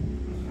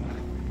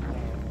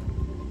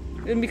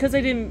 And because I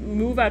didn't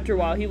move after a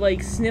while, he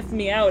like sniffed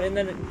me out and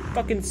then it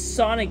fucking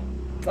Sonic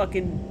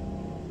fucking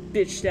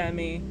bitched at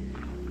me.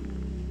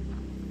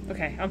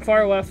 Okay, I'm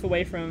far enough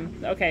away from...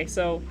 Okay,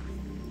 so...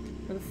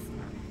 Do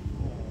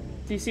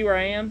you see where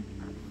I am?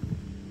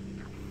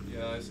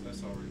 Yeah, I saw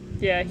where you were.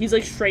 Yeah, he's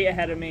like straight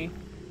ahead of me.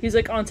 He's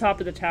like on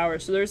top of the tower,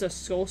 so there's a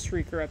Soul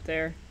Streaker up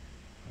there.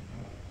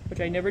 Which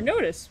I never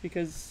noticed,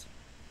 because...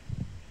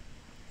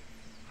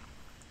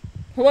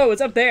 Hello,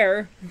 it's up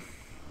there!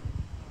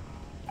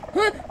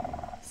 Huh?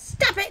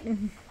 Stop it!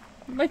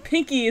 My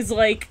pinky is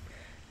like...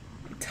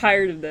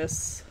 tired of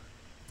this.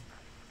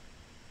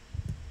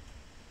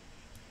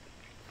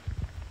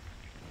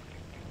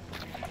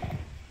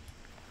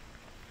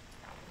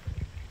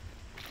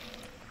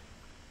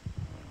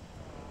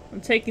 I'm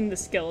taking the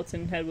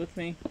skeleton head with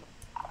me.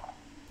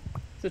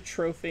 It's a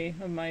trophy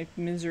of my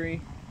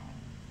misery.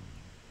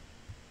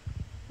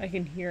 I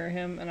can hear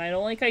him, and I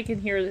don't like I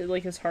can hear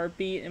like his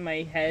heartbeat in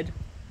my head.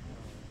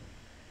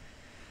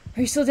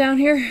 Are you still down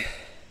here?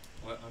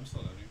 What? I'm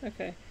still down here.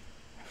 Okay.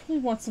 I really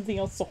want something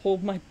else to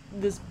hold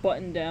this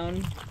button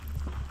down.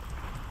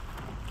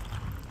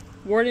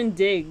 Warden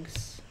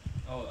digs.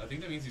 Oh, I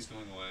think that means he's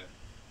going away.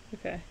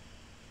 Okay.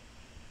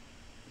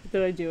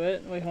 Did I do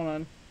it? Wait, hold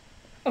on.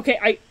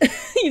 Okay,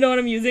 you know what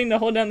I'm using to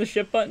hold down the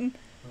shift button?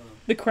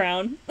 The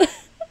crown. I'm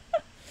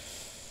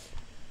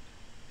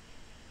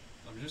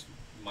just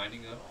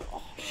mining up.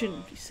 Oh, I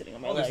shouldn't be sitting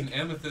on my there's leg. an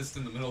amethyst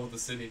in the middle of the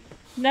city.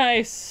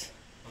 Nice.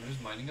 I'm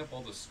just mining up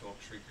all the sculk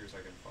shriekers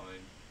I can find.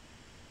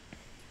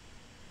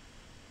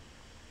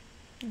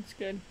 That's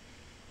good.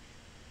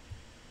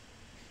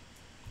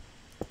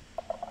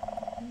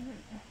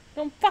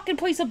 Don't fucking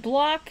place a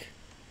block!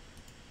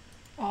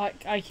 Oh,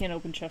 I can't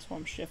open chests while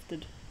I'm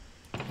shifted.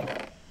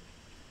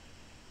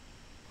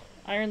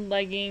 Iron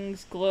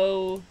leggings,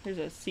 glow, there's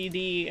a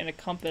CD, and a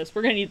compass.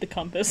 We're gonna need the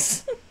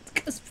compass.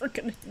 Because we're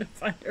gonna need to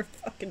find our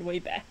fucking way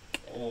back.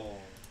 Oh,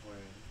 wait.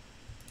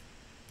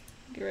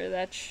 Get rid of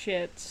that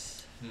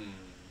shit. Hmm.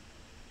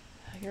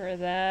 Get rid of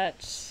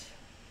that.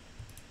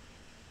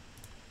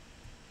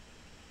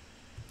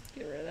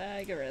 Get rid of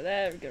that, get rid of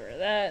that, get rid of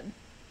that.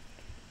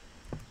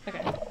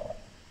 Okay.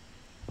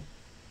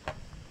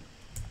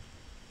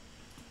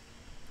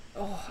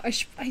 Oh,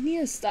 I need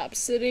to stop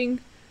sitting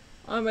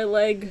on my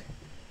leg,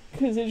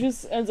 because it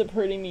just ends up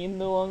hurting me in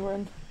the long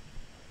run.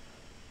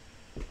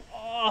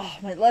 Oh,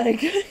 my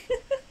leg.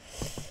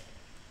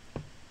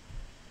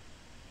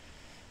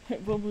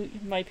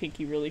 My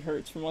pinky really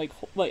hurts from like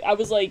I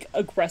was like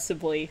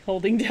aggressively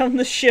holding down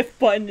the shift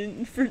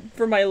button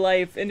for my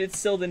life, and it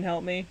still didn't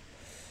help me.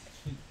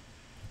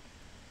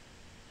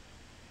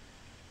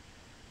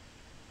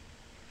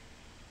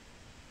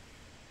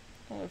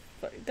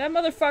 That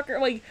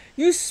motherfucker, like,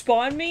 you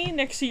spawned me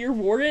next to your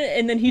warden,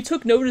 and then he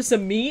took notice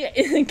of me,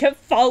 and then kept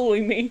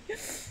following me.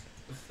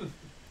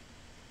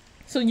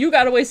 So you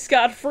got away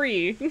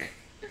scot-free.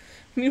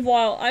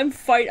 Meanwhile, I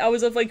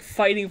was, like,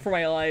 fighting for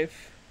my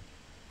life.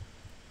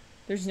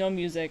 There's no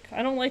music.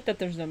 I don't like that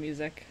there's no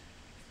music.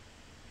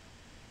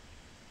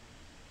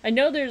 I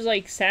know there's,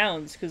 like,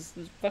 sounds, because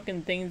the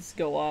fucking things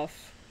go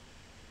off.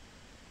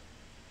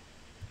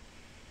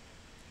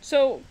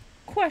 So,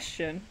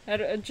 question,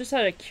 just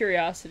out of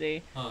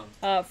curiosity,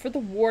 for the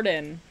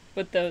warden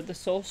with the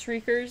soul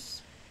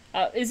shriekers,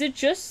 is it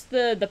just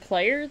the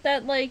player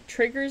that like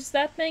triggers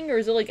that thing, or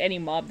is it like any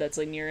mob that's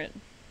like near it?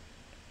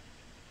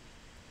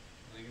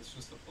 I think it's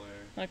just the player.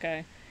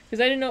 Okay, because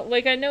I didn't know.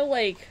 Like I know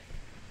like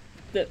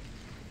the.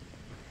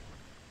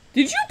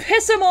 Did you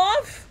piss him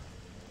off?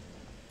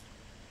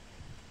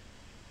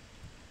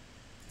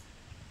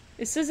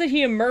 It says that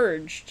he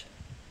emerged.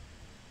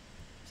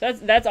 So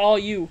that's all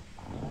you.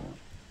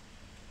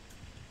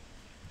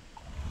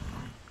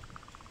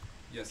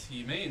 Yes,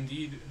 he may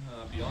indeed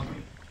be on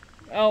me.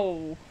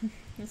 Oh,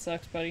 that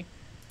sucks, buddy.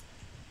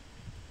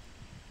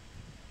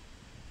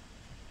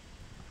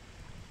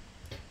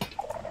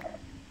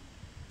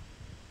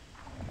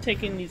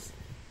 Taking these...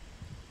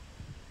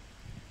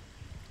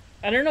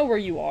 I don't know where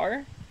you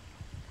are.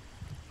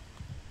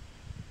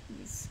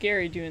 It's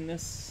scary doing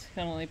this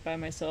kind of like by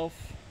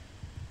myself.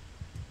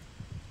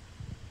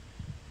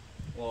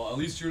 Well, at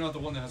least you're not the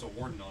one that has a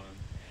warden on him.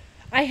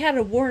 I had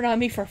a warden on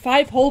me for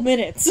 5 whole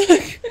minutes.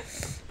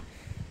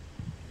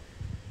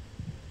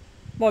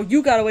 Well,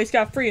 you got away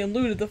scot-free and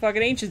looted the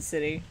fucking ancient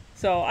city.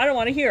 So, I don't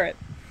want to hear it.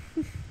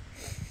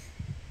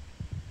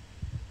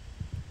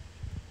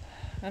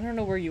 I don't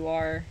know where you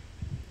are.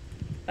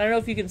 I don't know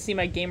if you can see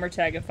my gamer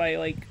tag if I,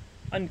 like,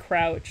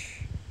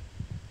 uncrouch.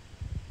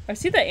 I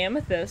see the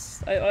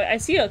amethyst. I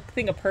see a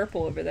thing of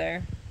purple over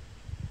there.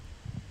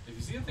 If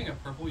you see a thing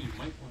of purple, you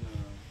might want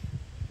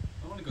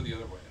to... I want to go the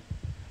other way.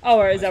 Oh,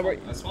 or is that where...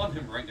 I spawned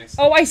him right next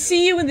to Oh, I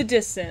see you in the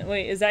distance.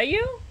 Wait, is that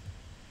you?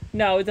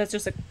 No, that's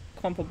just a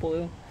clump of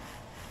blue.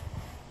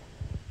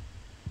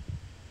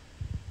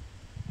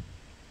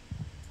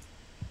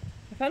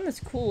 I found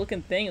this cool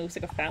looking thing. It looks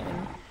like a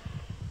fountain.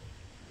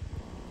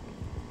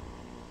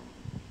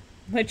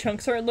 My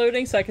chunks aren't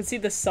loading, so I can see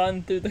the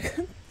sun through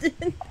the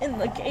in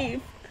the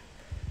cave.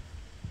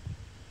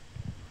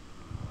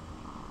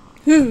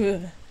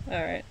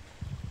 Alright.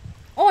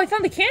 Oh, I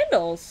found the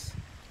candles!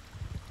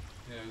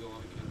 Yeah, I got a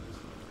lot of candles.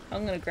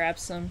 I'm gonna grab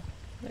some.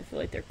 I feel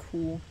like they're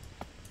cool.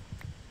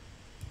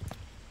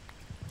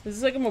 Is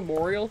this like a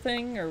memorial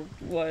thing, or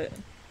what?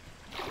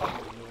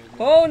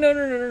 Oh, no,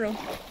 no, no, no, no.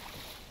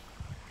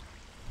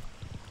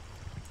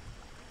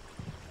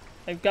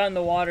 I've gotten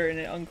the water and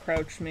it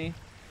uncrouched me.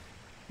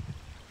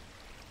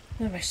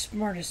 Not my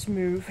smartest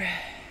move.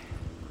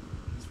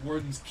 This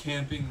warden's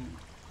camping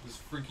this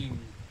freaking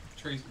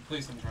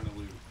place I'm trying to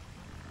loot.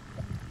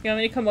 You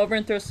want me to come over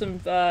and throw some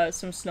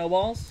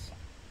snowballs?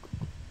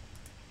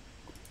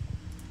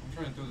 I'm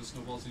trying to throw the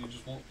snowballs and you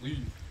just won't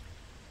leave.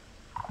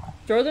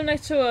 Throw them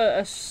next to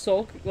a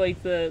sulk,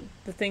 like the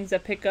things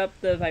that pick up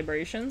the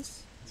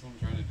vibrations. That's what I'm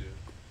trying to do.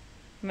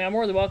 I mean, I'm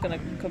more than welcome to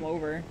come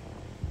over.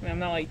 I'm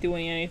not like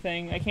doing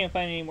anything. I can't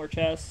find any more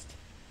chests.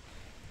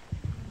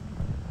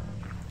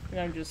 And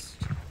I'm just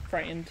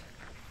frightened.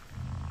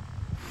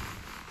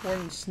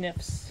 Warden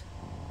sniffs.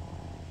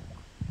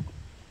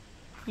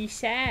 He's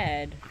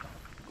sad.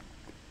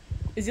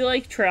 Is he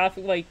like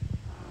traffic, like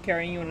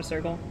carrying you in a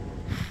circle?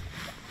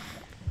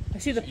 I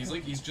see the.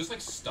 He's just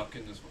like stuck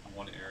in this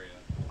one area.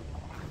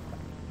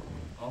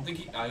 I don't think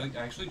he. I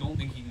actually don't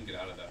think he can get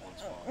out of that one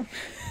spot.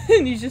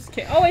 And he's just.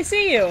 Oh, I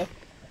see you.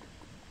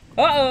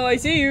 Uh-oh, I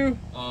see you.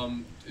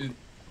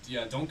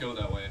 Yeah, don't go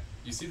that way.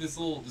 You see this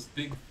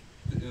big,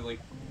 like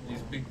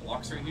these big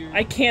blocks right here?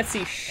 I can't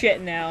see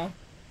shit now.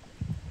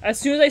 As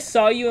soon as I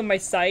saw you in my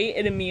sight,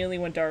 it immediately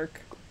went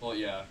dark. Well,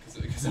 yeah,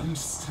 because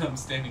I'm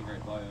standing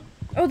right by him.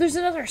 Oh, there's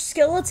another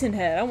skeleton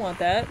head. I want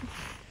that.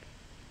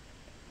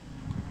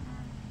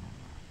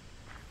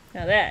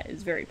 Now that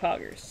is very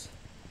poggers.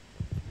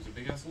 There's a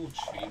big ass little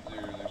chamber.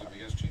 There's a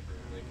big ass chamber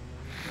like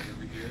right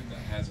over here that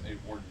has a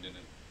warden in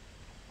it.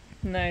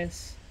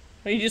 Nice.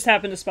 Oh, you just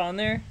happened to spawn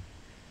there?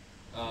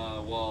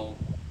 Well.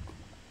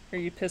 Or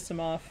you pissed him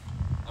off?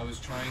 I was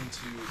trying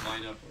to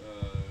line up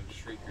a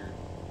shrieker.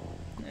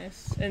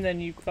 Nice. And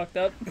then you fucked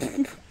up?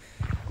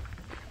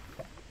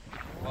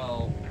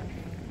 Well,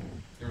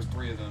 there was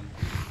 3 of them.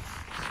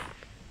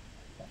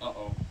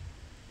 Uh-oh.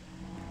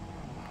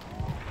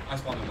 I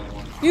spawned another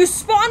one. You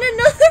spawned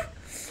another?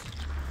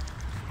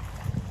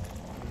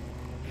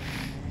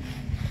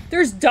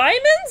 There's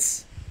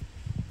diamonds?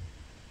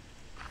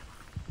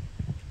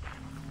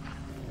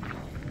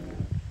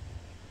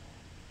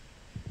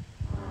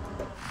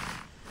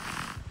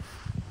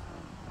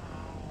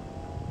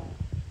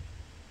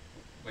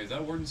 Wait, is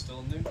that warden still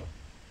in there?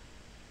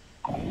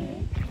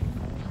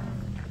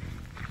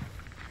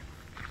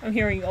 I'm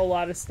hearing a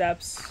lot of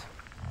steps.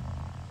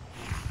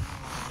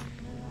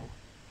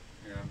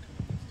 Here, I'm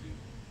coming next to you.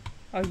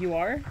 Oh, you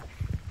are?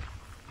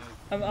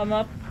 Yeah. I'm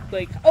up,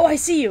 like... Oh, I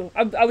see you!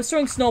 I was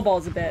throwing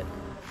snowballs a bit.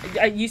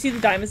 You see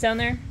the diamonds down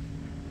there?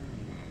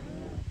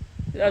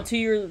 To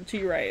your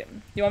right.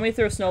 You want me to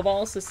throw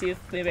snowballs to see if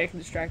maybe I can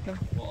distract them?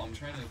 Well, I'm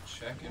trying to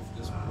check if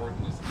this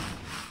warden is in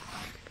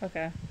there.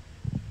 Okay.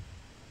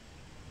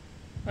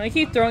 I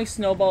keep throwing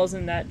snowballs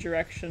in that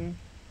direction.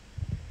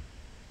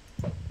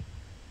 I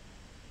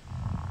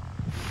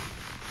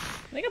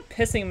think I'm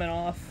pissing him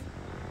off.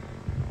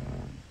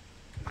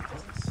 It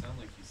doesn't sound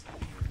like he's in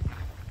here.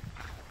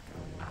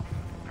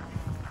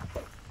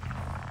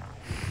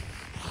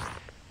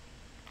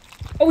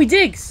 Oh, he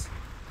digs!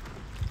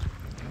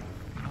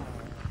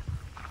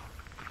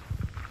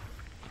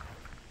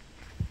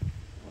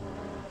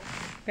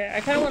 Okay, I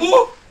kinda want-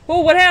 Oh!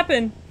 Whoa, what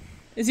happened?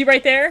 Is he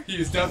right there? He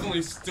is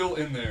definitely still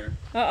in there.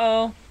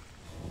 Uh-oh.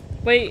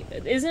 Wait,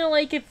 isn't it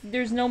like if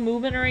there's no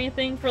movement or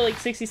anything for like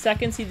 60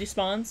 seconds he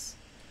despawns?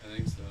 I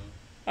think so.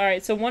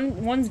 Alright, so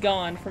one's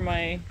gone from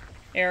my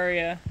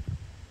area.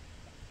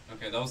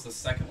 Okay, that was the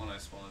second one I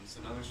spawned, so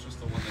now there's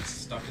just the one that's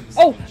stuck in the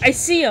Oh, cement I chamber.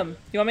 see him!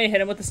 You want me to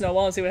hit him with the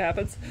snowball and see what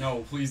happens?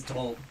 No, please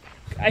don't.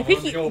 I think want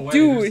him he- to go away.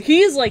 Dude, There's-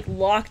 he is like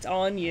locked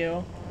on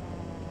you.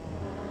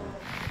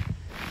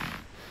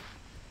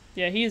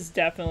 Yeah, he's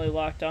definitely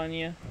locked on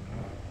you.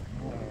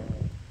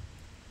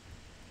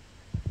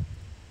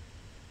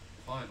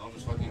 Fine, I'll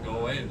just fucking go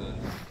away then.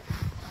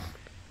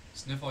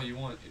 Sniff all you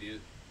want,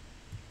 idiot.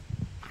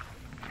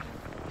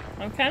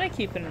 I'm kind of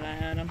keeping an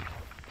eye on him.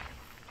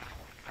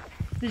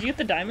 Did you get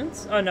the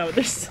diamonds? Oh no,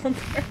 they're still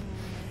there.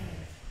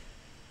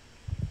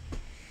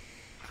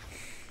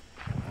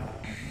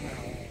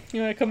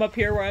 You wanna come up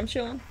here where I'm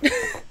chilling? That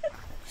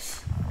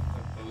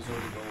bozo to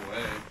go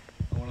away.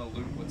 I wanna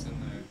loot what's in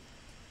there.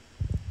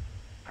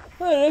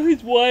 I don't know,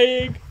 he's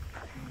whining.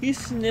 He's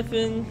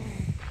sniffing.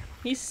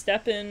 He's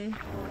stepping.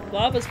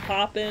 Lava's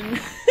popping.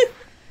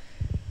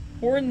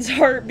 Warden's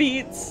heart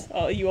beats.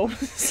 Oh, you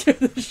almost scared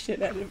the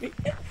shit out of me.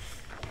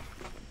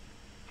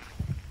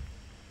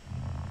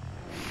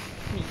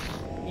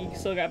 You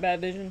still got bad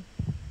vision?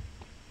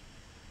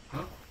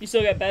 Huh? You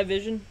still got bad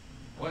vision?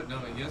 What? No,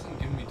 he hasn't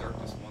given me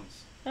darkness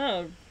once.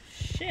 Oh,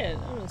 shit.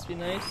 That must be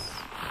nice.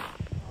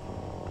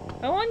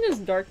 How long does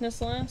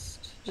darkness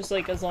last? Just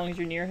like as long as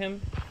you're near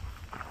him?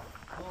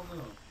 Oh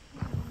no.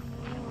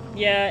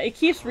 Yeah, it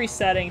keeps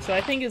resetting, so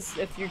I think it's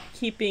if you're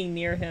keeping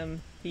near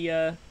him, he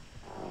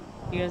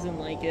doesn't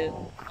like it.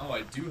 Oh,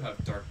 I do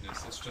have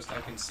darkness. It's just I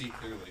can see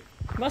clearly.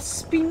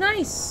 Must be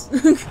nice!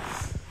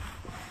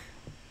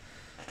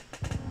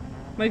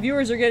 My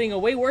viewers are getting a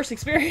way worse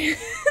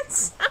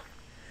experience.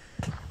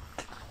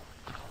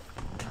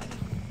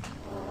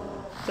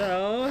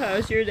 So,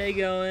 how's your day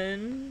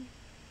going?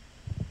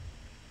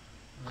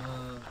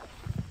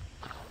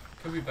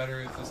 Could be better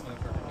if this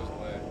motherfucker goes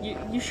away.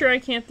 You sure I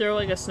can't throw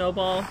like a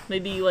snowball?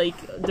 Maybe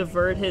like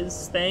divert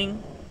his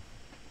thing?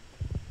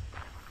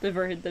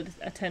 Divert the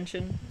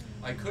attention?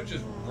 I could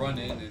just run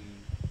in and...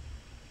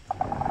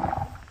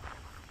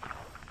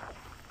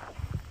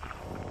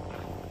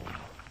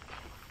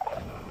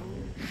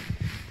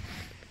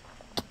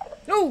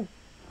 Oh!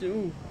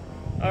 Ooh.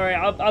 Alright,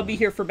 I'll be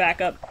here for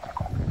backup.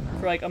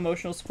 For like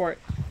emotional support.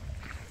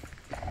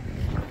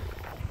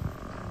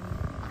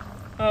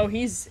 Oh,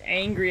 he's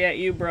angry at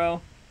you, bro.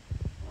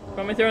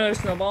 Want me to throw another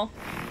snowball?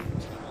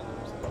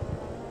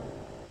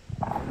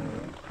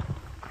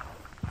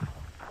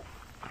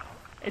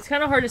 It's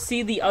kind of hard to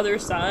see the other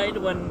side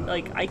when,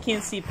 like, I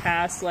can't see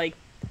past, like...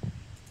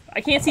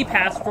 I can't see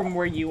past from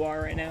where you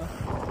are right now.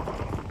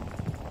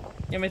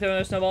 You want me to throw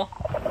another snowball?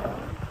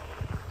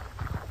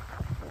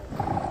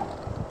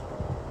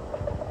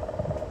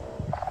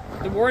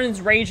 The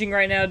warden's raging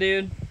right now,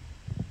 dude.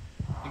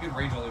 He can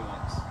rage all he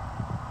wants.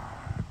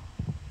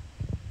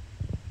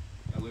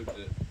 I looted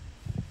it.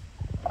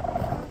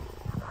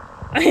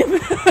 I'm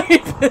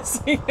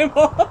pissing him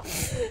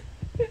off.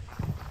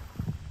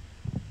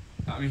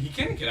 I mean, he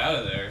can't get out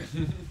of there.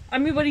 I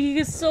mean, but he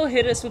can still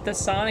hit us with the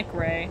sonic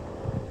ray.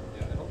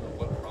 Yeah, I don't know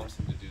what prompts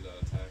him to do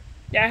that attack.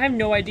 Yeah, I have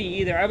no idea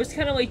either. I was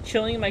kind of like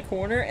chilling in my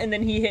corner, and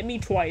then he hit me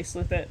twice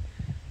with it.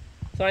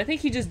 So I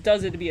think he just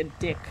does it to be a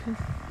dick.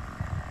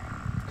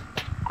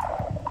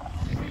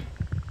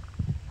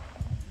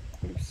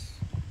 Oops.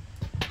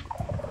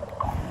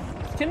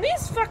 Can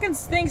these fucking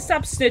things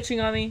stop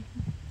snitching on me?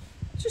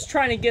 Just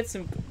trying to get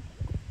some...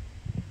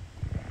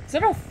 Is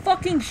that a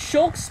fucking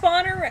shulk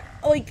spawner?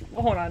 Like,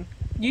 hold on.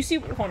 You see...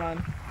 Hold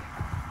on.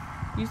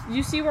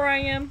 You see where I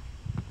am?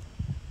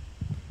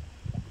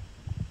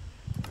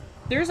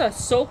 There's a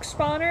soak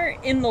spawner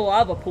in the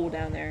lava pool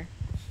down there.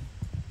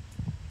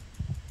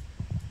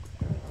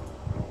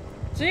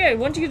 So yeah,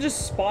 why don't you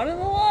just spawn in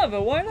the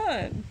lava? Why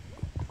not?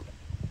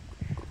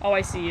 Oh,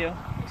 I see you.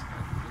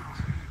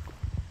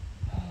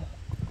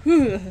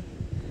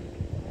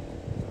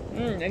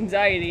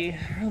 Anxiety.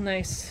 Real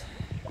nice.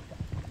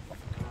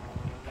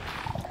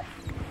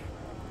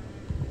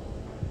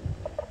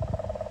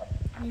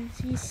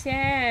 He's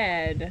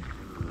sad.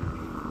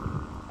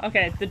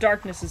 Okay, the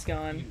darkness is You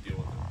gone. can deal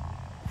with it.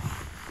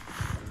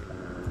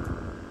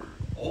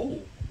 Oh!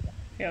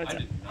 Yeah, what's I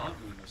up? did not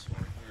win this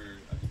one. Or,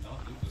 I did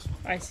not loot this one.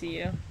 I see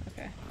you.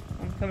 Okay.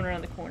 I'm coming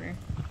around the corner.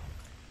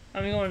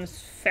 I'm going as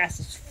fast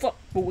as fuck,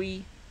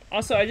 boy.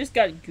 Also, I just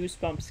got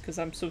goosebumps because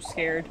I'm so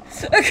scared.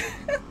 I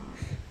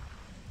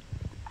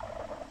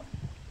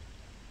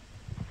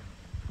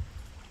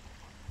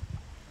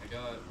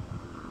got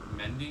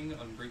Mending,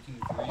 Unbreaking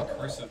 3,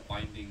 Cursive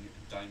Binding,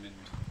 Diamond,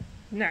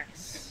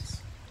 Nice.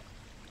 Hints.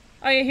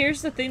 Oh yeah,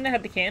 here's the thing that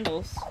had the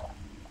candles.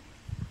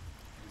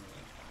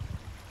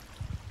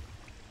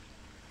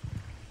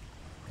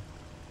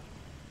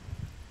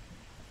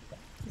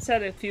 It's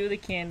had a few of the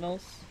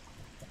candles.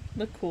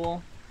 Look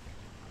cool.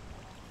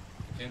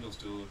 The candles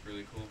do look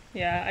really cool.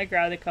 Yeah, I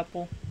grabbed a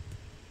couple.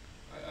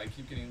 I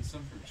keep getting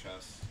some from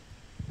chests.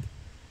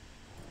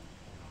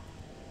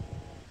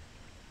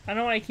 I don't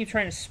know why I keep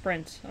trying to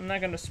sprint. I'm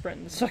not gonna sprint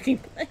in this fucking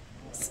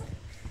place.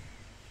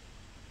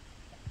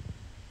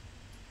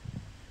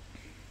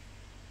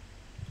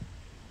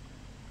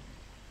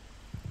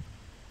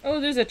 Oh,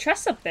 there's a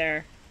chest up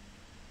there.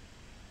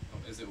 Oh,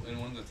 is it in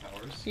one of the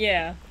towers?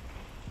 Yeah.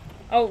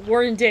 Oh,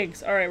 we're in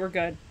digs. Alright, we're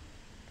good.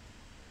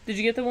 Did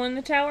you get the one in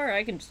the tower?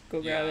 I can just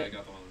go grab Yeah, it. I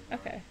got the one in the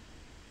tower.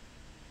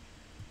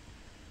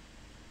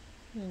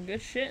 Okay.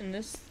 Good shit in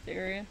this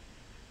area.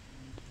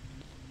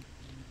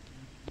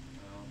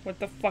 Oh. What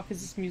the fuck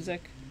is this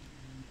music?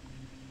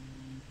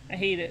 I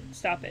hate it.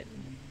 Stop it.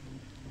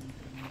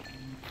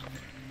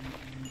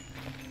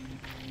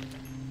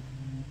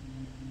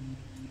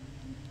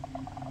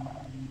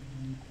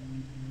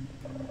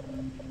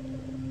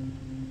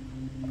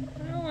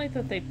 I don't like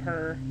that they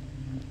purr.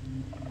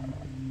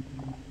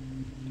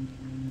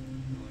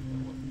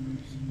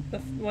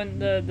 When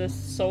the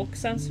sulk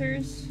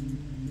sensors.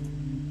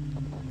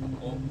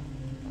 Oh,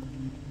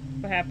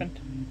 What happened?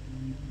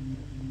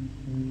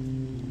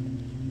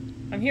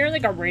 I'm hearing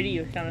like a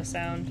radio kind of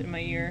sound in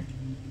my ear.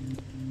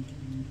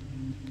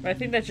 But I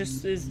think that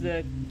just is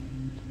the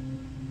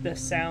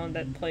sound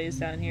that plays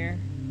down here.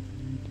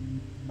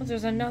 Oh,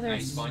 there's another. I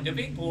spawned a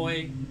big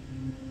boy.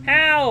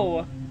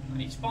 How?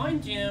 I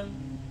spawned him.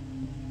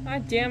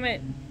 God damn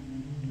it!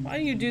 Why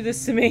do you do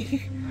this to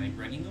me? I'm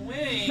running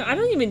away. I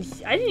didn't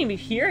even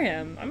hear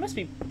him. I must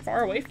be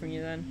far away from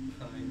you then.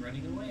 I'm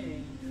running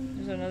away.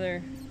 There's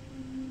another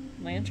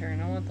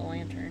lantern. I want the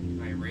lantern.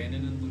 I ran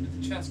in and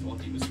looted the chest while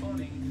he was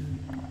spawning.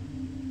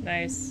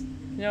 Nice.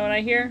 You know what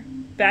I hear?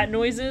 Bat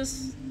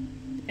noises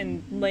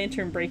and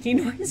lantern breaking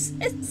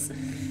noises.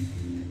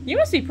 You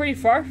must be pretty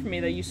far from me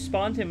that you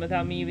spawned him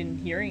without me even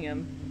hearing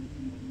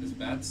him. His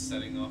bat's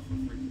setting off a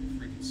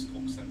freaking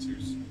skulk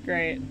sensors.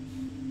 Great.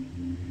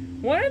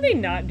 Why are they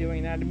not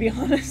doing that, to be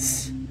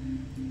honest?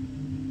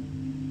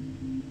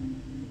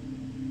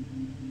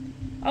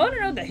 I want to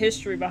know the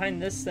history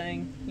behind this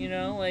thing, you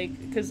know? Like,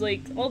 because,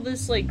 like, all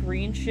this, like,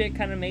 green shit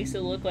kind of makes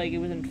it look like it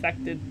was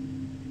infected.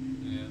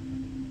 Yeah.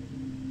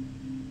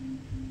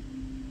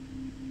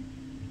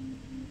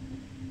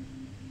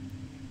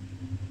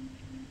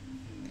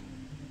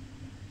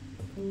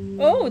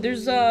 Oh,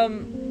 there's,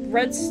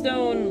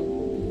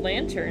 redstone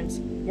lanterns.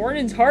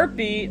 Warden's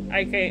heartbeat.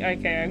 Okay,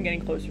 I'm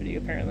getting closer to you,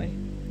 apparently.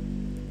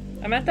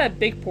 I'm at that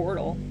big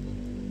portal.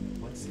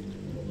 What's in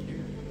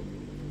here?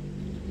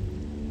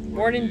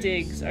 Warden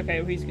digs.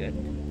 Okay, well, he's good.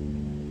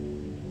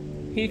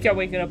 He kept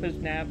waking up his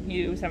nap.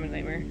 He was having a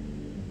nightmare.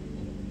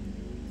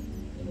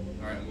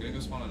 Alright, I'm gonna go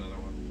spawn another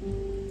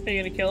one. Are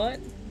you gonna kill it?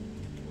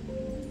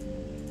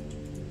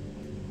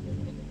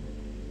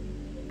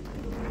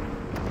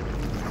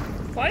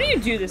 Why do you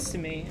do this to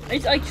me?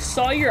 I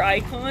saw your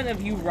icon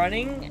of you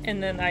running,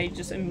 and then I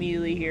just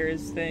immediately hear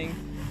his thing.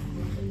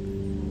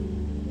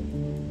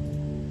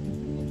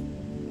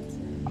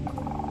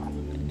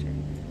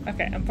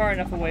 Okay, I'm far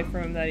enough away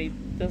from him that he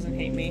doesn't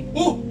hate me.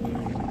 Oh!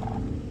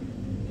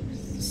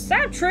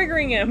 Stop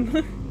triggering him!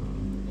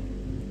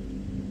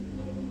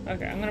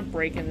 Okay, I'm gonna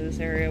break into this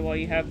area while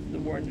you have the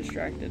warden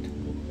distracted.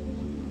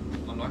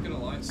 I'm not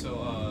gonna lie,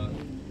 so,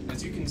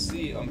 as you can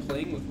see, I'm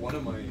playing with one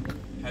of my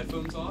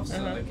headphones off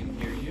so that I can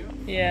hear you.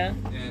 Yeah.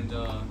 And,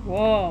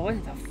 whoa,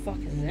 what the fuck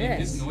is this? and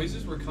his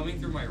noises were coming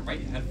through my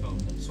right headphone,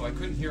 so I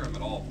couldn't hear him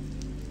at all.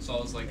 So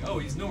I was like, oh,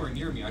 he's nowhere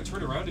near me. I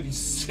turn around and he's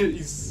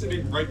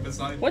sitting right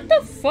beside me. What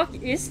the fuck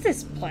is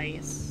this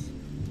place?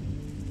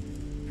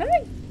 How did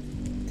I...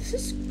 This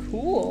is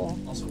cool.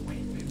 Also, wait.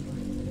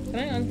 Can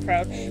I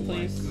uncrouch, Oh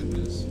please? my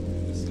goodness.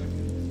 Wait a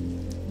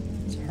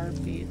second. It's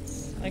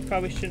heartbeats. I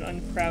probably should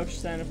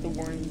uncrouch then if the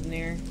warden's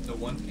near. The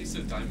one piece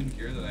of diamond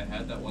gear that I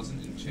had that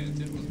wasn't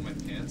enchanted was my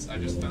pants. I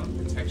just found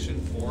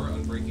protection 4,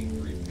 unbreaking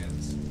 3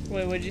 pants.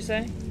 Wait, what'd you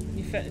say?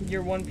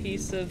 Your one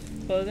piece of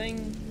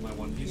clothing? My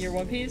one piece. Your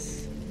one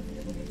piece?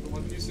 The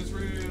one piece is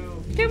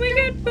real. Can we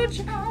get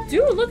butch?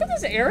 Dude, look at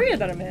this area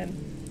that I'm in.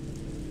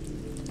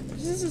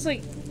 This is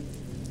like...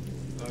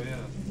 Oh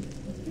yeah.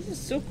 This is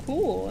so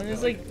cool. And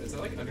it's like... Is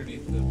that like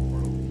underneath the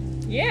portal?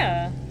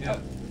 Yeah. Yeah.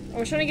 I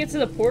was trying to get to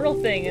the portal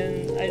thing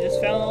and I just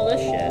found all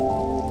this shit.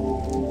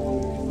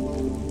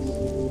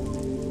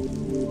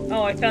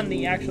 Oh, I found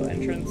the actual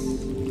entrance.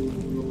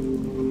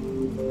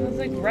 I was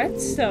like,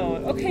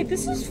 redstone. Okay,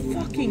 this is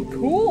fucking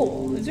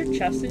cool. Is there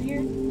chests in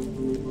here?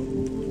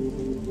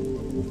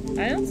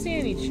 I don't see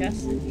any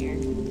chests in here.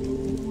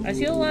 I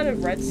see a lot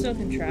of redstone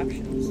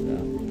contraptions,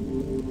 though.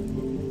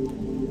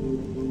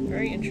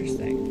 Very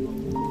interesting.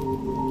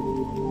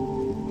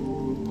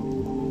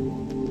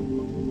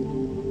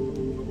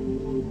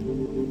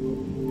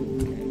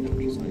 And I'm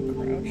just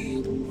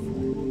uncrouched.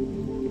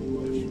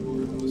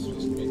 I was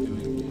supposed to be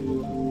doing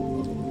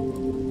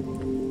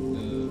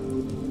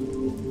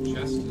the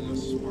chest and a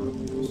spark. I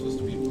was supposed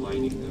to be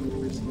mining them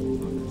for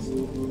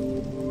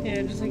something.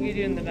 Yeah, just like you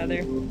do in the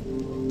nether.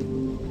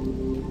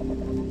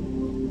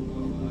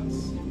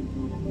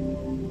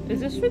 Is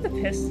this for the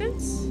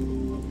pistons?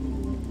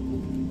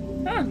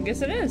 Huh, I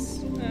guess it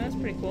is. Yeah, that's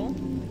pretty cool.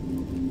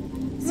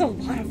 There's a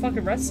lot of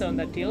fucking redstone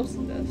that deals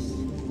with this.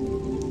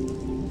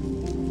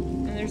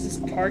 And there's this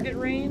target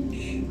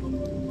range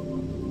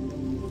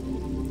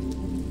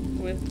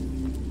with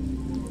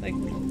like I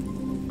don't know.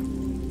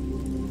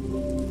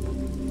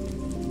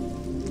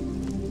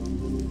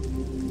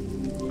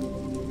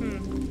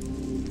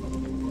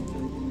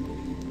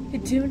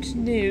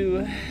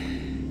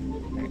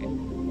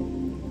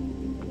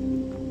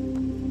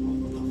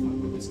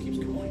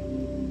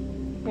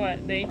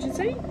 What, the ancient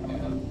city?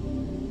 Yeah.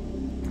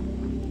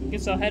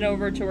 Guess I'll head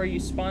over to where you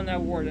spawn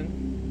that warden.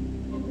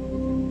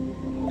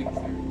 Okay.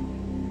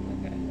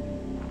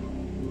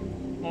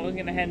 Well, we're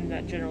gonna head in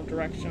that general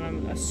direction.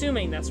 I'm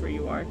assuming that's where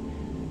you are. Don't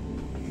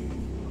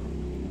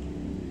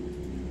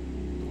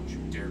you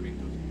dare make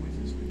those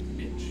noises,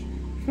 bitch.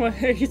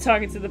 What, are you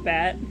talking to the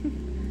bat?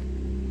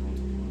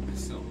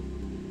 So,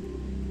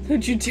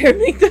 Don't you dare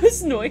make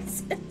those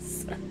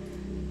noises.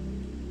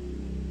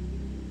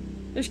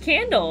 There's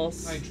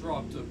candles. I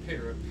dropped a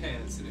pair of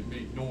pants and it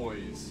made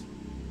noise.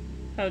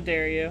 How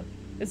dare you?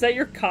 Is that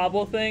your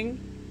cobble thing?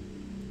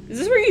 Is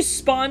this where you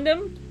spawned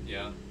him?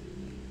 Yeah.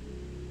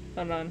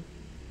 Hold on.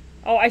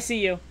 Oh, I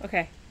see you.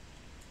 Okay.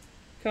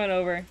 Coming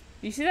over.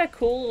 You see that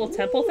cool little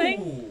temple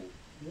thing? Ooh,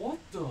 what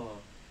the?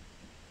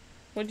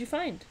 What'd you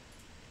find?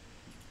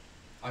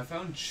 I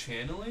found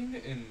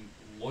channeling and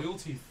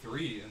loyalty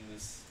 3 in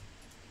this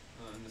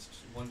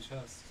one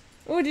chest.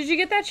 Oh, did you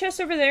get that chest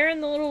over there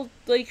in the little,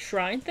 like,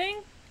 shrine thing?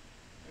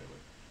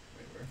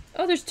 Wait, where?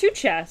 Oh, there's 2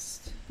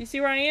 chests. You see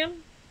where I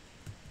am?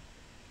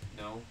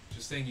 No,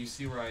 just saying you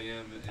see where I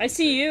am. And I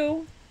see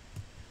you.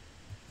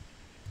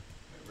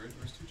 Wait,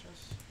 where's 2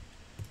 chests?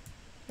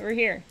 Over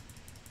here.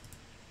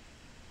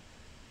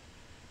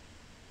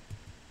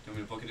 Do you want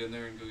me to book it in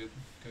there and go get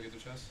the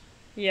chest?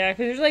 Yeah,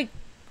 because there's, like,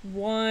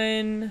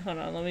 1... Hold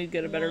on, let me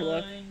get a better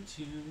look. 1,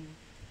 2,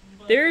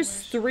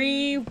 There's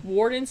 3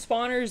 warden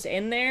spawners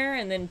in there,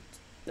 and then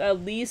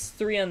at least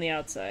 3 on the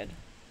outside.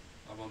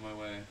 I'm on my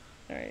way.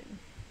 Alright.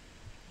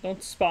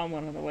 Don't spawn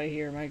one on the way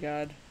here, my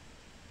god.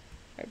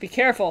 Alright, be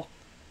careful.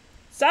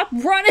 Stop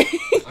running!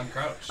 I'm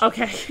crouched.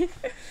 Okay.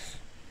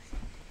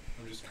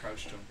 I'm just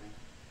crouch jumping.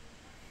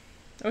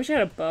 I wish I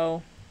had a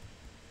bow.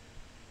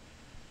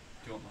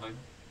 Do you want mine?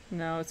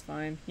 No, it's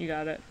fine. You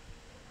got it.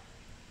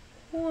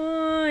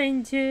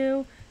 1,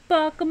 2,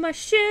 buckle my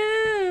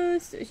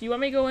shoes. You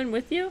want me to go in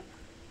with you?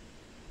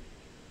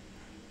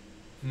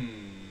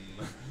 Hmm.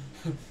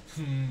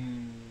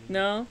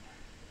 No?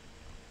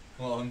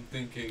 Well, I'm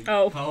thinking,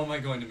 Oh. how am I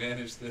going to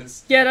manage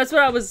this? Yeah, that's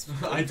what I was...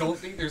 I don't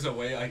think there's a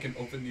way I can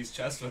open these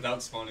chests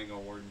without spawning a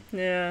warden.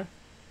 Yeah.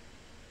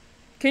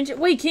 Can't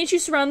you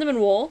surround them in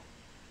wool?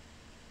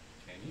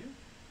 Can you?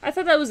 I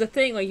thought that was a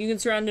thing, like you can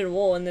surround it in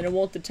wool and then it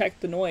won't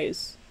detect the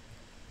noise.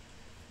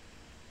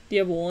 Do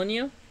you have wool on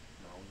you?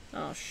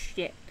 No. Oh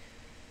shit.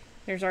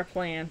 There's our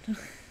plan. It Hang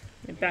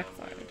on,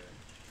 backfired. wait.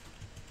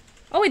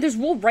 Oh wait, there's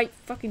wool right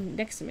fucking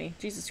next to me.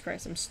 Jesus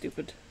Christ, I'm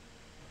stupid.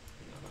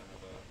 Hang on,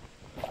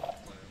 I have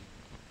a plan.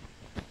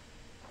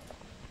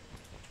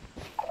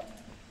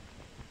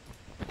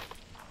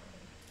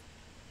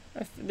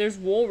 There's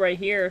wool right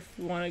here if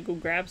you want to go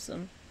grab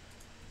some.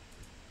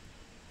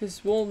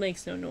 Because wool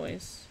makes no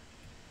noise.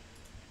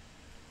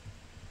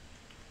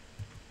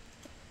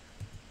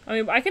 I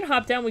mean, I can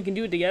hop down, we can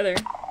do it together.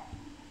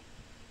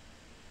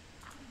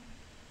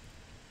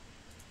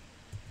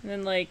 And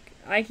then, like,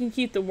 I can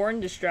keep the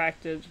warden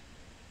distracted.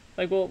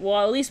 Like, well,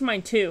 at least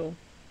mine too.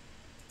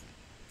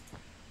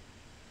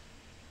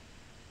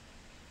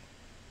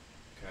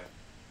 Okay.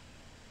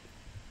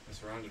 I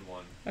surrounded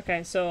one.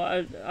 Okay,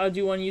 so I'll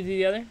do one, you do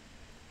the other?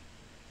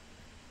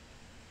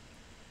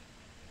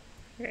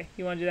 Okay,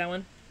 you want to do that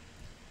one?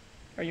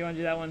 Or you want to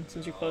do that one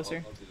since you're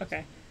closer? I'll do this Okay.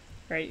 one.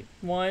 Right.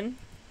 1,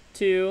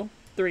 2,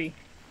 3.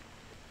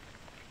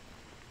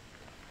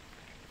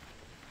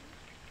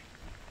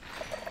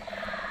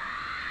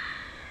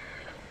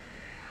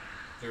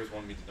 There was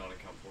one we did not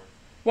account for.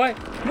 What?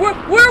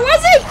 Where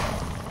was it?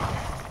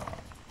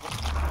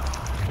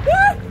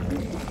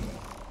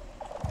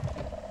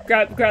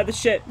 Grab the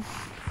shit.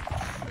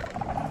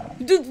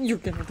 You're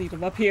gonna leave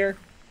him up here.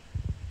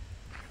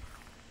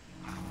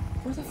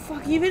 Where the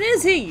fuck even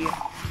is he?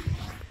 Ah!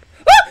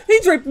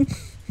 He's right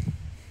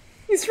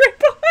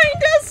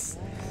behind us!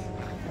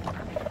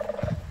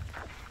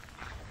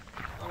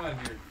 I'm out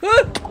of here.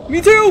 Ah!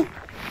 Me too!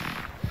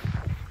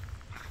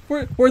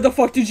 Where the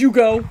fuck did you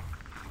go?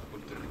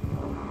 What did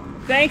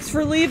it? Thanks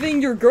for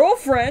leaving your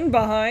girlfriend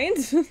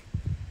behind.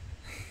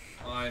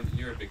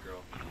 You're a big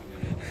girl.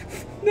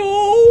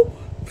 No!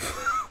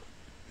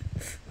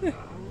 Their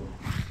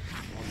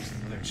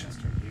chest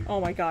right here. Oh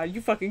my god,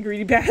 you fucking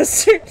greedy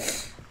bastard.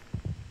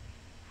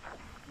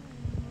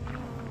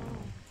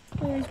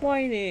 Oh, he's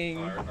whining.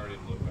 Oh, I already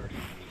looked.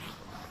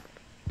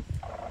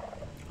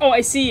 Oh, I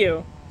see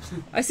you.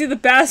 I see the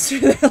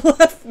bastard that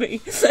left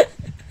me.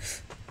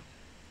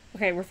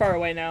 Okay, we're far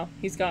away now.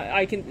 He's gone.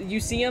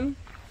 You see him?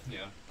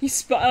 Yeah.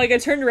 Like, I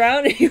turned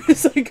around and he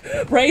was, like,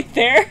 right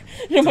there.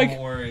 And I'm like,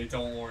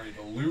 Don't worry.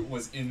 The loot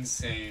was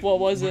insane. What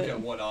was Look it?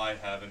 at what I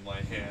have in my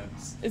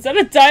hands. is that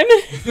a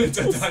diamond? It's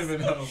a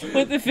diamond hoe.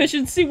 With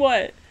efficiency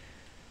what?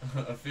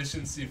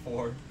 Efficiency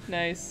 4.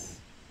 Nice.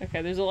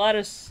 Okay, there's a lot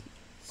of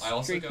I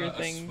also streaker got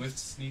things. a Swift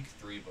Sneak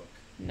 3 book.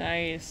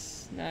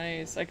 Nice,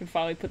 nice. I can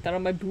finally put that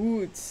on my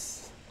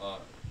boots.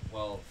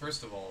 Well,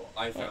 first of all,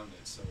 I found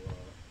it, so,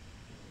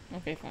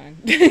 Okay, fine.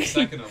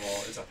 second of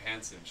all, it's a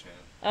pants enchant.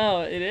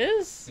 Oh, it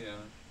is? Yeah.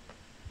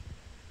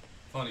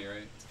 Funny,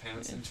 right? It's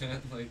pants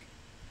enchant, like...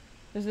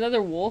 There's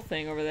another wool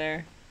thing over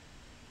there.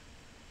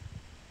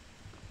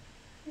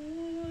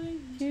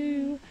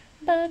 You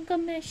buckle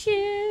my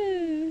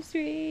shoes,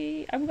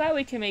 3. I'm glad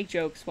we can make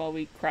jokes while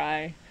we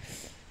cry.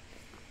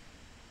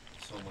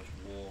 So much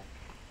wool.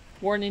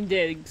 Warning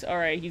digs.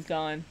 Alright, he's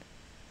gone.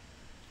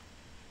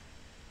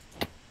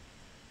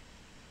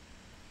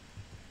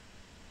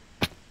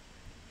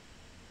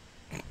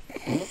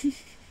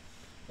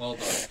 Well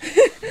done.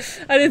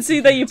 I didn't see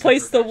that you To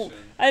placed the... perfection.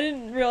 I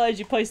didn't realize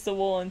you placed the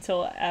wool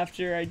until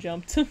after I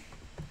jumped.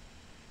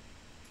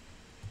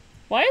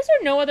 Why is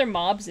there no other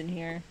mobs in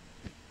here?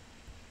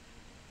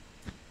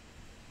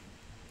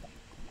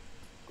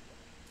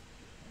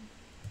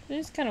 It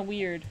is kind of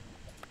weird.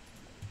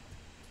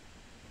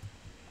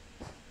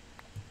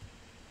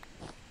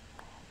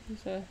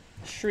 There's a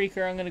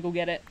shrieker. I'm gonna go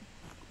get it.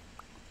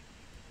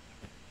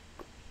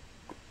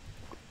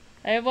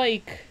 I have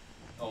like...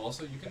 Oh,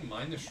 also, you can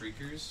mine the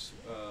shriekers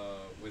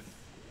with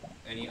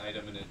any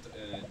item, and it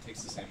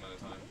takes the same amount of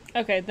time.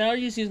 Okay, then I'll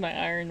just use my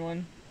iron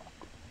one.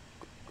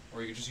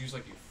 Or you could just use,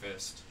 like, your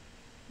fist.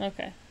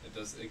 Okay. It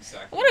does I'm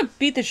exactly... gonna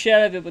beat the shit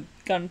out of it with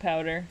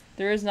gunpowder.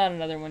 There is not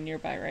another one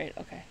nearby, right?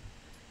 Okay.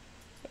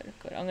 Good,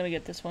 good. I'm gonna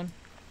get this one.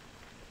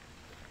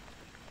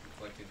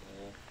 Collecting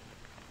wool.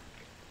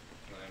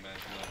 Can I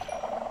imagine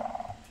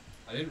that?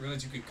 I didn't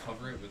realize you could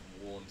cover it with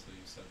wool until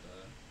you said that.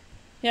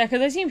 Yeah,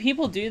 because I've seen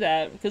people do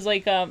that. Because,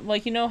 like,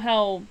 you know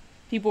how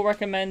people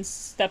recommend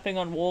stepping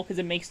on wool because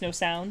it makes no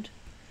sound?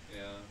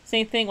 Yeah.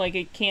 Same thing, like,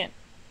 it can't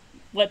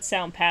let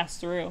sound pass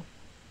through.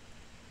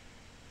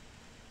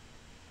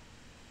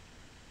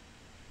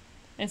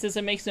 And since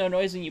it makes no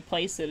noise when you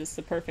place it, it's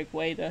the perfect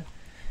way to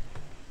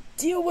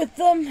deal with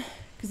them.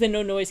 Because then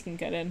no noise can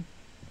get in.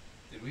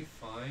 Did we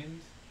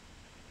find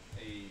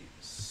a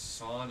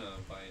sauna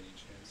by any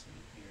chance in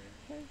here?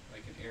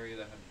 Like an area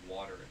that had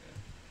water in it?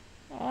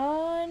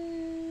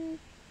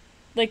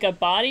 Like a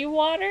body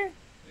water?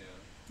 Yeah.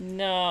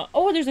 No.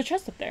 Oh, there's a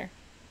chest up there.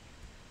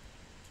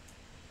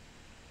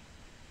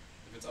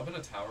 If it's up in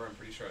a tower, I'm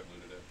pretty sure I've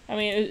looted it. I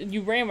mean,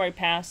 you ran right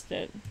past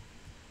it.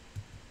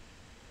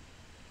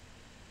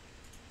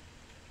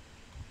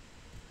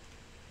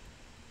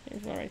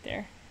 There's one right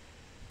there.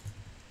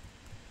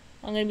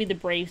 I'm gonna be the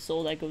brave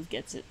soul that goes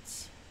gets it.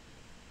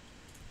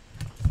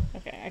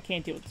 Okay, I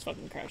can't deal with this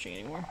fucking crouching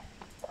anymore.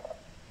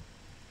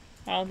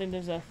 I don't think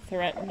there's a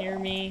threat near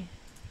me.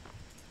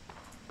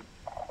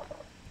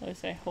 At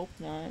least I hope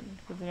not,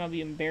 because then that'd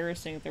be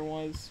embarrassing if there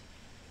was.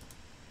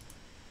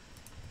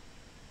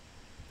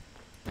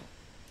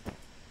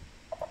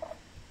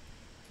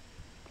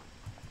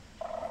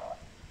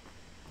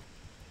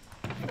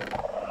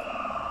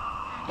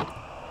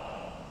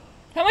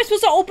 How am I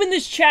supposed to open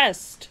this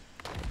chest?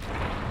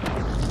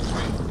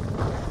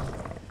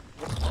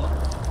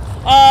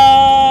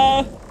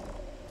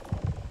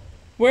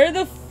 Where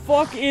the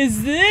fuck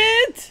is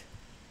it?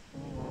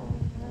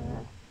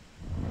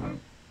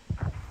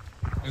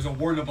 There's a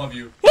warden above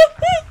you.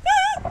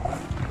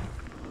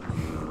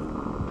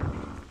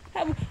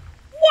 Why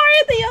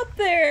are they up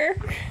there?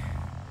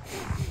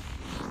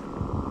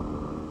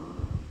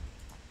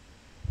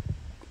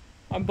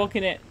 I'm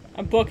booking it.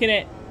 I'm booking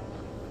it.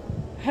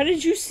 How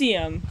did you see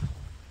him?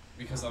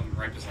 Because I'm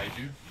right beside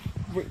you.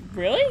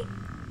 Really?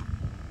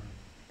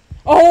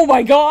 Oh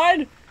my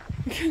god!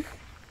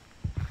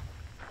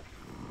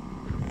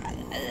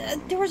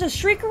 There was a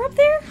shrieker up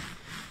there?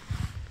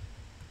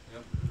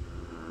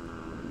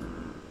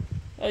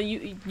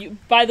 Yep. You.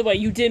 By the way,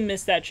 you did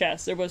miss that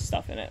chest. There was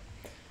stuff in it.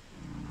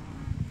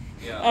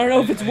 Yeah. I don't know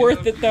if it's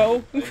worth it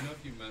though. I don't know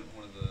if you meant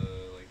one of the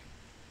like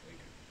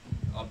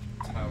up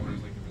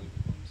towers, like the really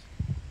big ones.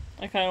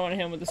 I kind of want to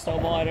hit him with the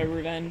snowball out of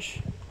revenge.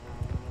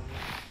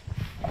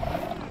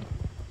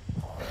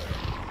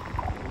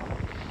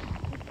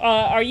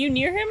 Are you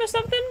near him or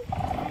something?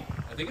 I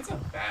think it's a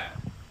bat.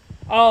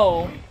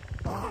 Oh.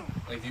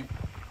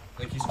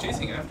 Like he's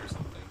chasing after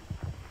something.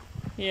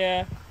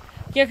 Yeah.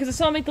 Yeah, because I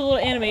saw him make the little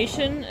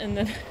animation, and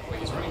then... Like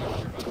he's running over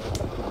here, by the way.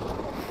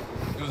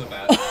 It was a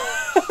bat.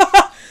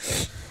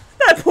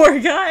 That poor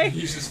guy!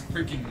 He's just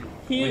freaking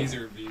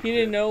laser beam. He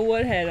didn't know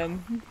what hit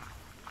him. I'm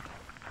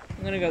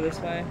gonna go this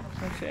way.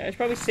 Actually, I should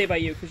probably stay by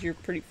you, because you're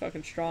pretty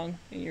fucking strong,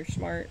 and you're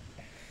smart.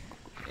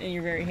 And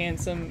you're very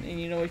handsome,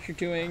 and you know what you're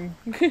doing.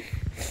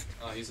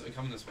 He's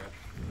coming this way.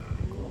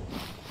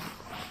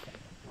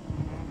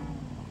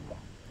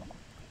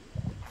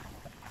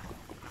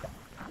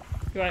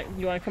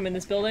 You want to come in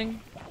this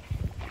building?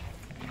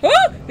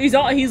 Oh! He's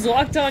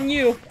locked on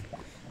you.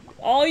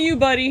 All you,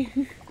 buddy.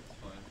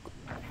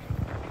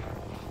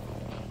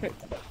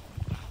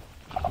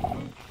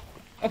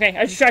 Okay,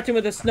 I distracted him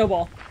with a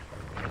snowball.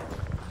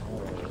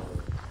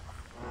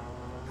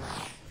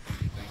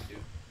 Thank you.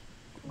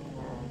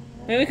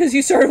 Maybe because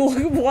you started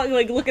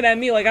looking at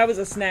me like I was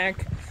a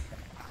snack.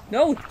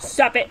 No,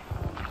 stop it.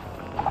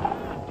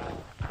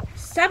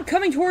 Stop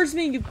coming towards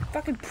me, you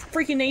fucking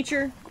freaking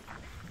nature.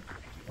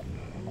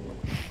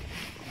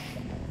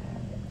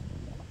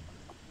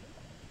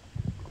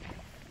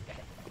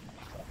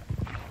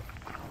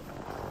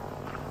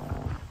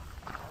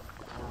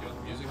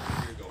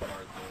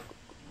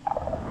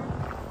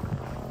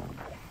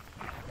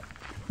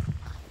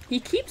 He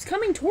keeps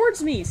coming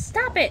towards me.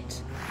 Stop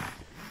it.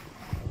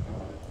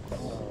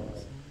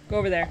 Go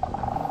over there.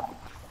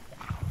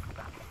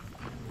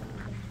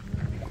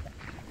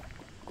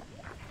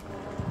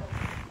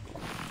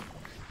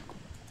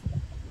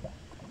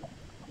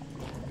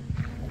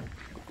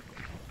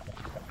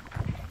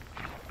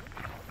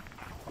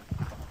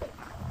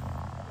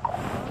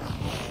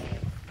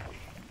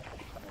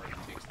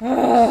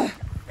 Ugh.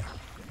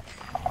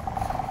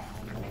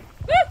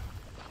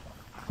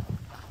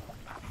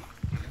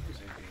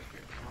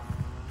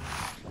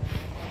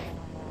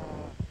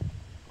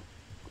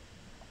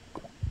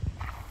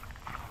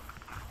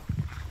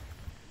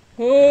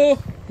 Oh,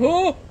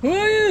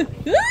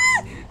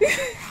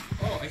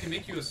 I can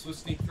make you a Swift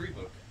Sneak 3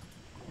 book.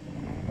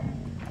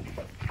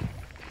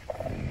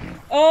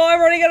 Oh, I'm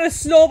running out of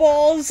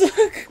snowballs.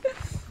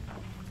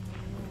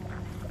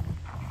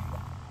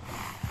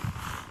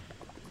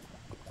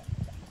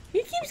 He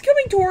keeps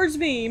coming towards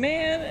me,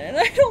 man, and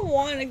I don't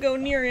want to go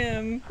near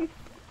him. Alright,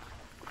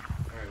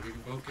 we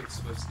can both get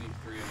Swift Sneak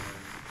 3 and then...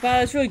 Wow,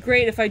 that's really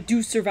great if I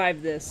do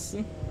survive this.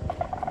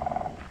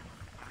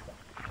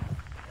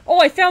 Oh,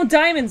 I found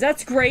diamonds!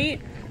 That's great!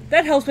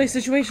 That helps my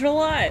situation a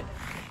lot!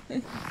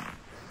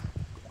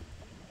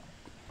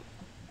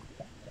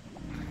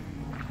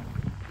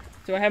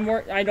 Do I have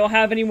more? I don't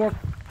have any more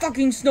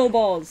fucking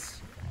snowballs!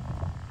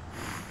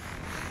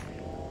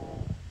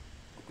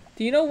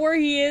 Do you know where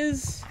he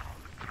is?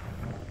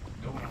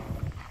 Nope.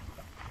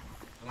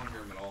 I don't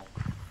hear him at all.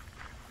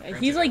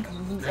 He's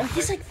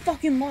like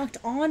fucking locked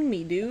on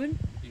me, dude.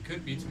 He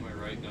could be to my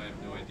right, and I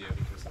have no idea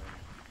because I...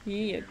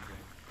 Yeah.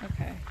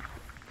 Okay.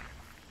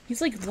 He's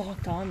like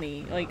locked on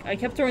me. Like, I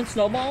kept throwing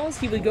snowballs,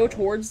 he would go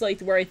towards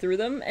like where I threw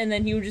them, and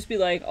then he would just be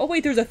like, oh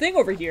wait, there's a thing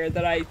over here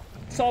that I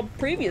saw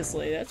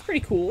previously. That's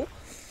pretty cool.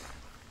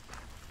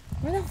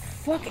 Where the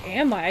fuck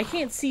am I? I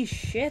can't see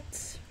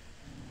shit.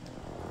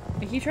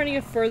 I keep trying to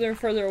get further and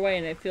further away,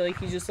 and I feel like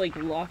he's just like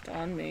locked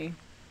on me.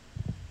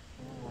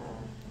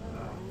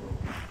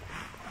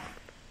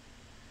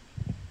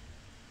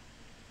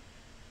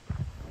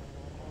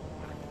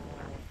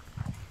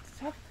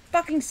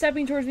 fucking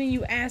stepping towards me,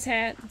 you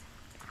asshat.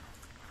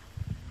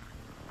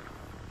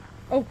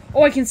 Oh,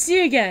 I can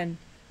see again.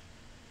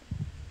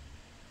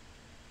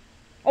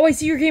 Oh, I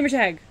see your gamer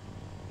tag.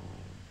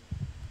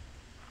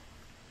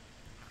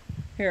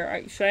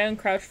 Here, should I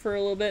uncrouch for a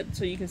little bit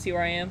so you can see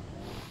where I am?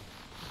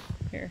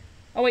 Here.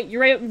 Oh wait,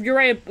 you're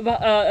right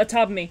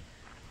atop of me.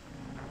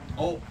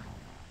 Oh.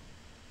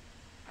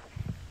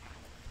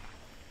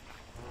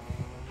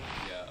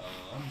 Yeah,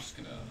 I'm just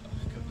gonna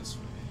go this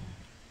way.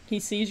 He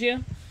sees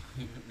you?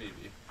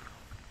 Maybe.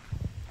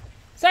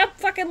 Stop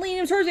fucking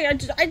leaning towards me! I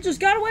just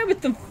got away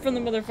with them from the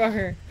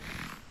motherfucker.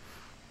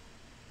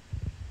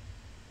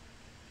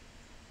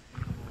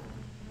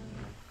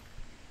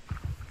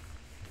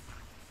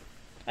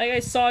 I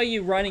saw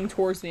you running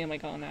towards me. I'm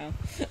like, oh no.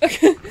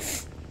 Okay.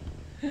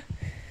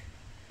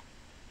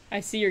 I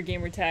see your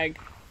gamer tag.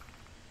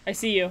 I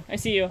see you. I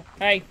see you.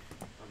 Hi.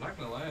 I'm not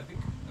gonna lie. I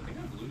think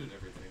I've looted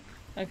everything.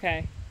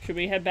 Okay. Should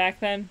we head back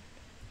then?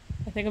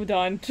 I think I'm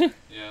done. Yeah,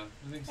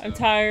 I think so. I'm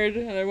tired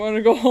and I want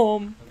to go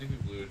home. I think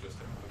we've looted just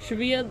about.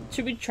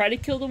 Should we try to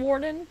kill the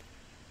warden?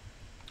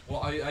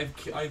 Well, I've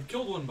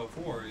killed one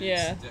before.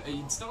 Yeah.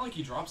 It's not like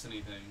he drops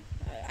anything.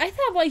 I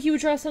thought like he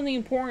would drop something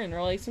important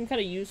or like some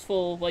kind of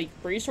useful like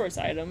resource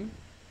item.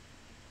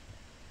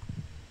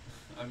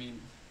 I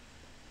mean,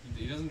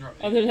 he doesn't drop.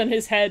 Other than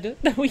his head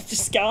that we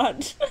just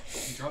got.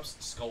 He drops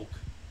Skulk.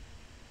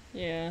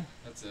 Yeah.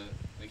 That's it.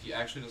 Like he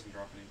actually doesn't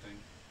drop anything.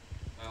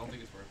 I don't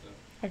think it's worth it.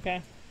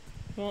 Okay.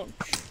 Well.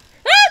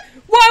 Ah!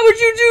 Why would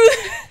you do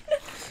that?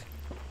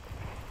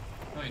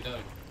 No, he dug.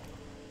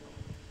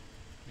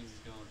 Means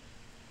he's gone.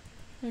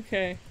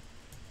 Okay.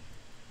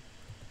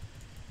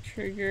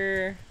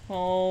 Trigger.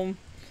 Home.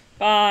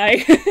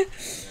 Bye.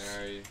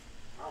 Sorry.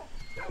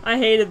 I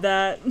hated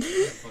that.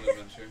 Fun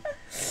adventure.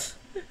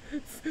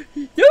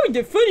 No,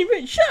 the funny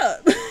bit. Shut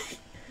up.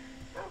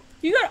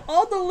 You got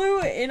all the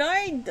loot, and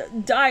I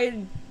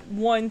died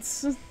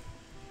once. Here,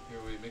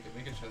 wait. Make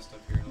a chest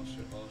up here, and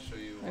I'll show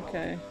you.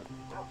 Okay.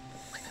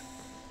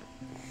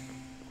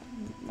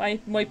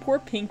 My poor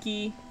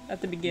Pinky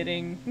at the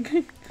beginning.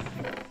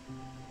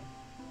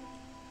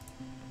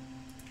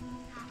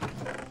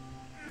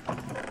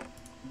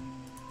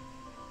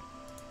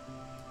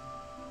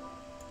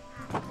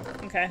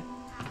 Okay.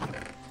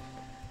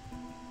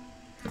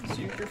 Let's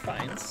use your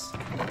finds.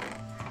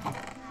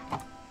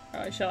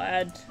 I shall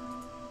add.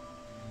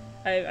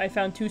 I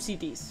found 2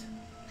 CDs,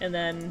 and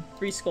then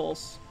 3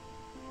 skulls.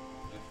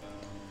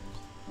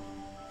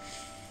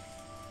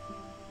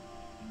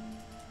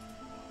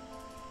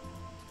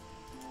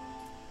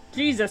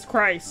 Jesus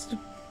Christ.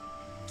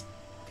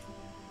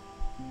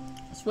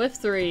 Swift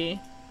 3,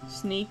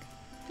 Sneak,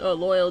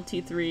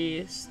 Loyalty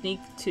 3, Sneak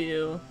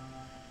 2,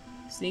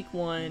 Sneak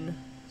 1,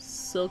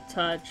 Silk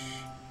Touch,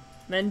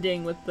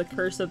 Mending with the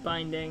Curse of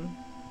Binding,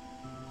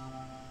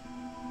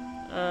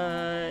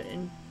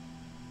 and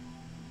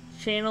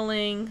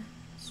Channeling,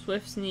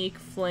 Swift Sneak,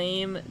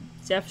 Flame,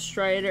 Death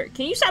Strider.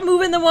 Can you stop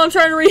moving them while I'm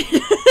trying to read?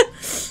 There.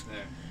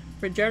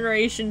 For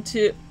Generation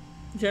 2,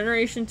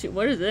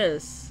 what is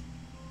this?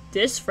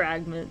 Disc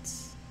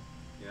Fragments.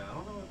 Yeah, I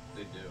don't know what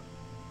they do.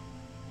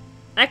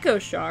 Echo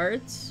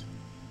Shards.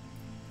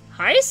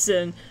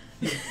 Hyson.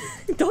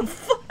 The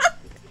fuck?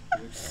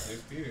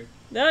 There's Peter.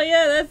 No,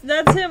 yeah,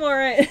 that's him,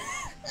 alright.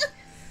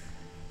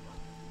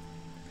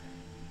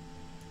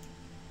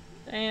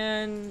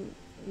 And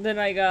then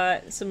I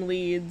got some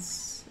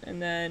leads,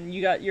 and then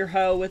you got your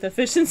hoe with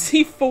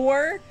Efficiency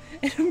 4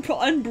 and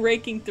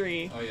Unbreaking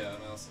 3. Oh yeah,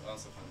 and I also found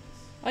this.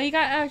 Oh, you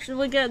got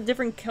actually got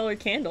different color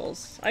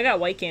candles. I got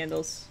white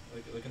candles.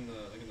 Like in the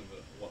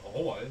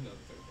oh, I didn't know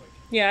that they were like.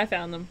 Yeah, I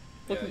found them.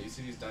 Yeah, you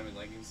see these diamond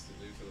leggings?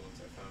 These are the ones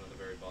I found at the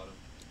very bottom.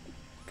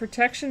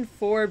 Protection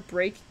 4,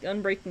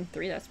 Unbreaking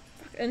 3. That's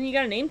and you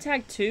got a name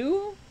tag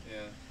too?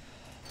 Yeah.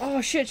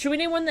 Oh shit! Should we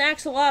name one of the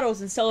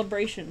axolotls in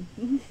celebration?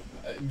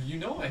 You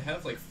know I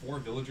have like 4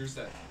 villagers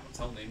that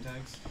sell name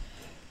tags.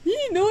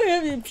 You know I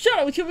have. Shut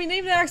up! Should we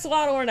name the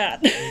axolotl or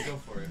not? Yeah, go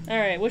for it. All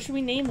right. What should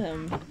we name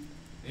him?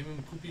 Name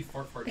him Poopy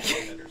Fart Fart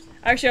Head or something.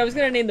 Actually, I was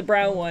gonna name the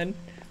brown one.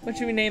 What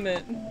should we name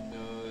it?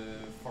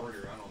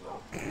 Farter. I don't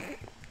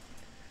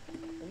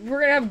know.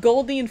 We're gonna have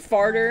Goldie and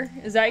Farter.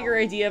 Is that your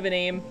idea of a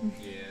name?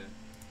 Yeah.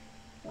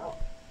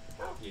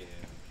 Yeah.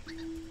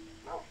 I'm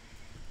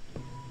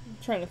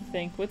trying to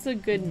think. What's a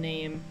good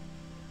name?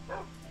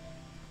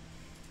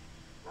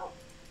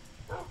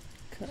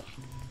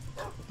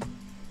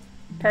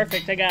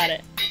 Perfect. I got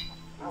it.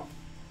 Oh,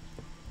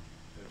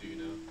 do you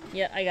know?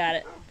 Yeah, I got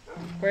it.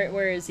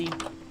 Where is he?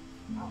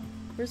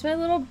 Where's my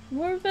little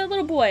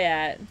boy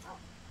at?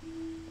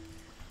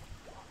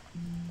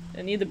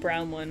 I need the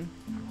brown one.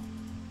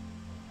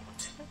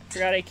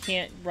 Forgot I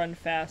can't run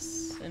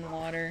fast in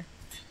water.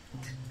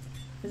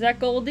 Is that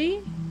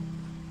Goldie?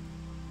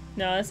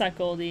 No, that's not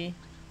Goldie.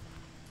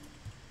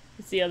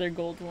 It's the other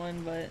gold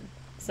one, but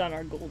it's not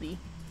our Goldie.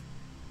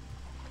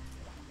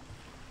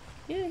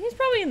 Yeah, he's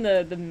probably in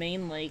the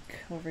main lake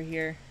over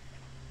here.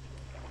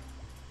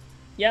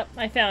 Yep,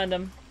 I found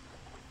him.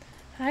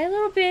 Hi,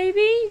 little baby.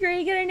 You ready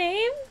to get a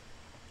name?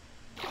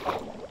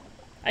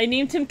 I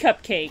named him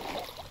Cupcake.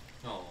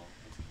 Oh,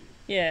 that's cute.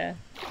 Yeah.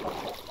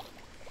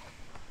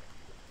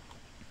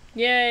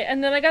 Yay,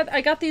 and then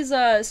I got these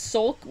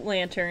Sulk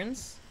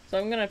lanterns, so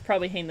I'm gonna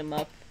probably hang them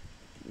up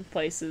in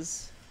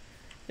places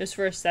just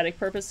for aesthetic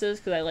purposes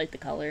because I like the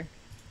color.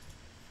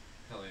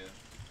 Hell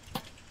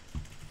yeah.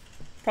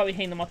 Probably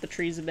hang them off the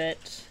trees a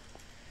bit.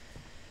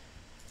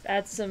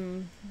 Add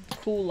some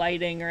cool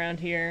lighting around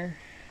here,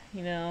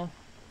 you know.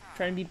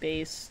 Trying to be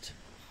based.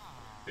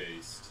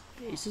 Based.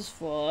 Base as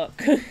fuck.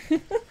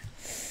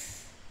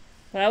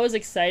 That was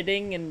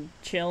exciting and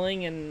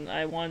chilling, and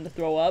I wanted to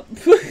throw up.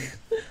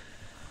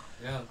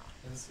 Yeah,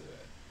 that's,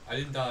 I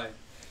didn't die.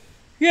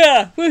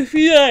 Yeah,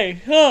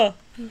 yay, huh?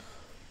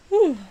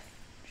 Whew.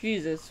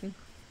 Jesus.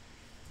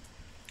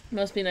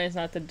 Must be nice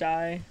not to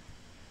die.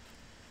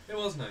 It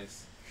was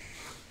nice.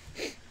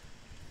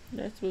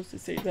 You're not supposed to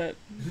say that.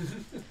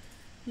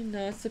 You're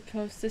not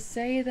supposed to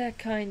say that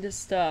kind of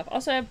stuff.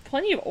 Also, I have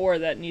plenty of ore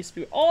that needs to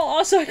be. Oh,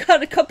 also, I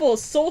got a couple of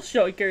soul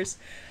shakers.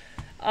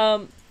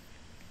 Can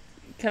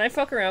I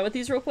fuck around with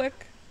these real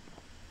quick?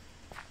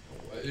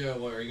 Yeah,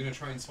 what, are you gonna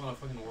try and spawn a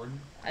fucking warden?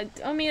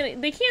 I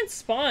mean, they can't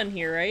spawn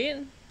here,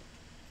 right?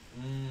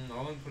 I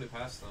wouldn't put it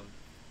past them.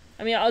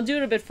 I mean, I'll do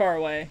it a bit far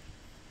away.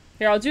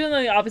 Here, I'll do it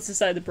on the opposite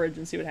side of the bridge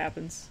and see what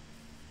happens.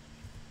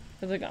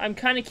 I was like, I'm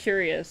kind of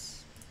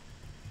curious.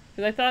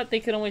 Because I thought they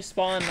could only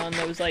spawn on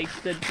those, like,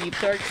 the deep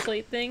dark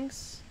slate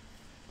things.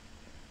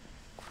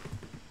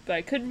 But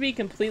I could be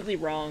completely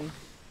wrong.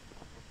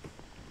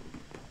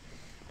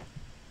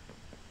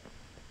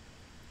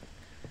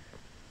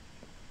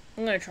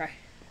 I'm gonna try.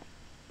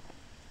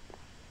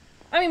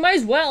 I mean, might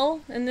as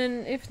well. And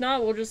then, if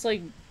not, we'll just,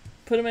 like,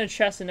 put them in a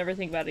chest and never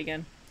think about it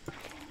again. Oh,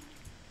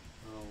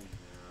 man.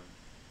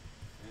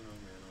 Man, oh,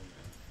 man, oh,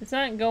 man. It's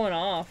not going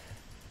off.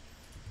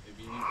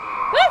 Maybe you need to...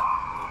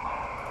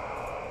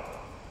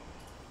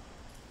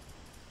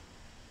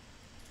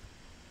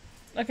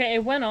 Okay,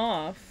 it went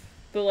off.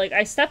 But, like,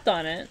 I stepped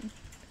on it.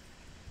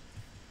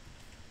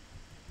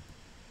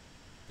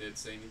 Did it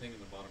say anything in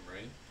the bottom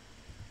right?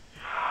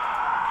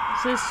 It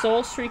says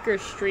Soul Streaker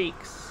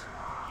Streaks.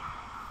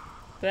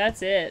 But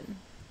that's it.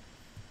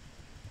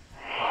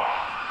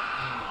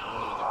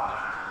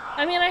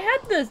 I mean, I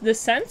had the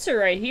sensor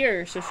right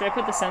here, so should I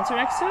put the sensor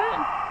next to it? Sure,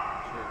 go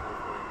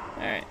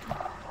for it. Alright.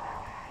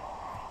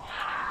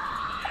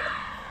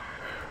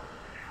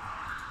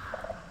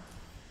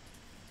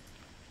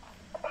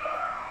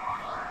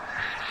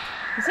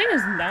 This thing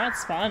is not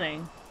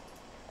spawning.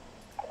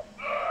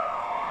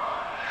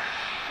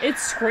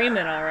 It's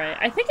screaming alright.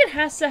 I think it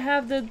has to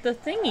have the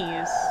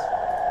thingies.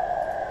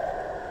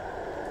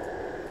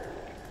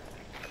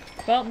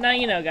 Well, now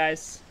you know,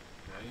 guys.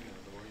 Now you know,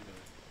 the more you know.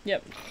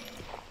 Yep.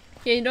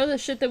 Yeah, you know the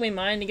shit that we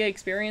mine to get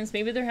experience?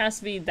 Maybe there has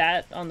to be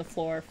that on the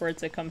floor for it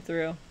to come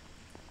through.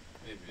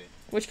 Maybe.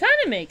 Which kind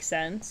of makes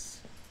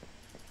sense.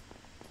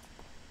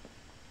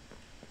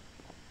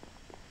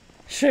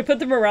 Should I put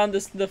them around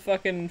the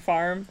fucking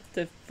farm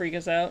to freak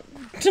us out?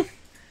 It's up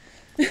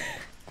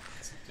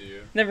to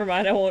you. Never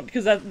mind, I won't,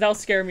 because that'll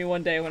scare me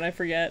one day when I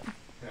forget.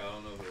 Yeah, I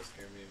don't know if it'll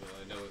scare me, but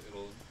I know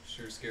it'll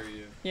sure scare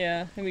you.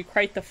 Yeah, and we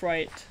quite the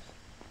fright.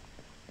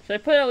 Should I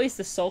put at least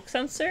the sulk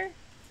sensor?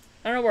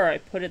 I don't know where I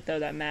put it though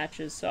that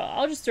matches, so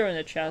I'll just throw it in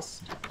the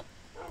chest.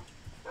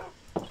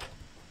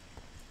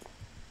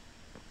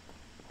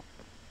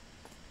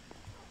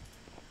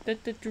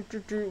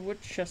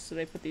 What chest did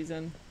I put these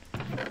in?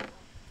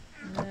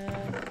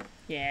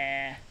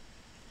 Yeah.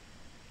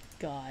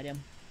 Got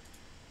him.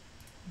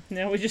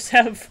 Now we just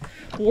have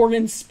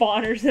Warden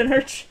spawners in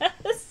our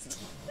chest.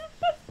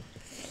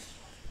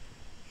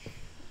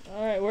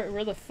 Alright,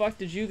 where the fuck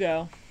did you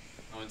go?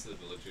 I went to the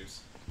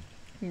villagers.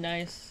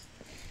 Nice.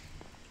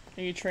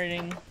 Are you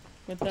trading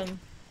with them?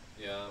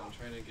 Yeah, I'm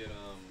trying to get,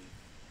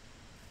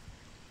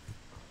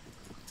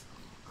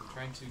 I'm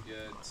trying to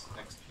get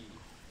XP.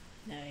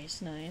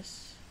 Nice,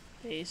 nice.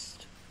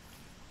 Based.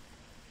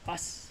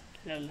 Us.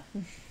 Lol.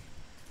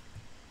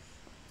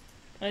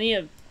 I need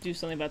to do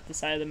something about the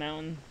side of the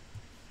mountain.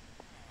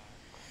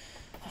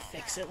 I'll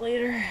fix it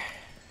later.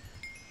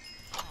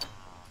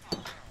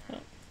 Oh,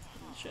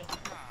 shit.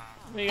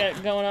 What you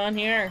got going on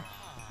here?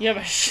 You have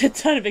a shit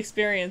ton of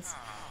experience.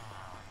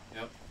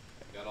 Yep.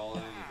 Got all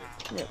I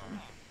needed. Yep.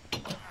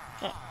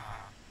 Oh.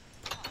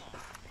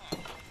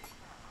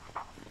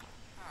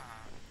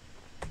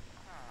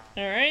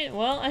 Alright,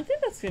 well, I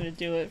think that's gonna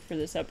do it for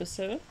this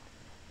episode.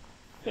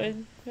 Yeah, But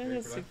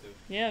very productive.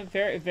 yeah,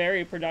 very,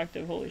 very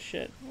productive. Holy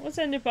shit. Let's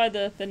end it by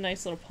the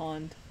nice little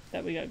pond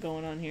that we got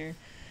going on here.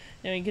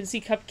 Now you can see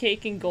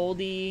Cupcake and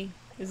Goldie.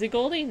 Is it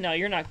Goldie? No,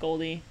 you're not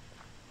Goldie.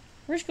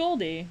 Where's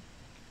Goldie?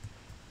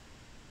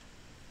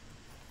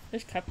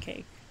 There's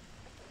Cupcake.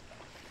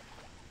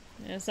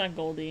 Yeah, it's not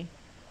Goldie.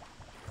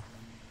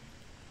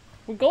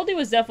 Well, Goldie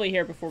was definitely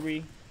here before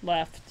we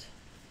left.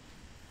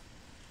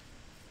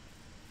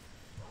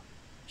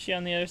 Is she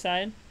on the other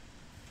side?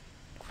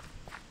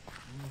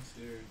 It's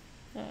here.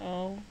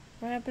 Uh-oh.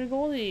 What happened to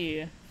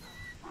Goldie?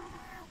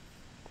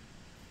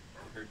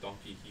 Her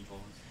donkey key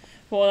calls.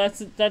 Well,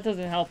 that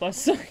doesn't help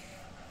us.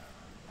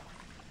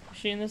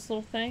 she in this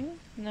little thing?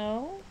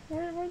 No?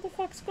 Where the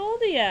fuck's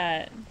Goldie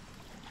at?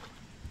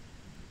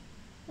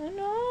 Oh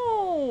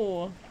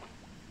no!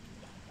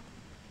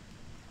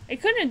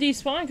 It couldn't have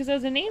despawned because that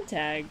was a name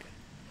tag.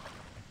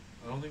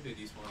 I don't think they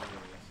despawn anyways.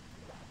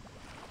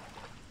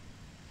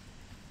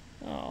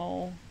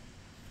 Oh.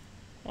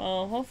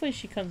 Well, hopefully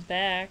she comes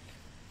back.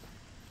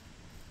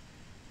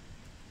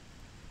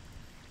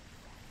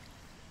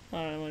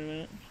 Hold on, wait a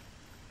minute.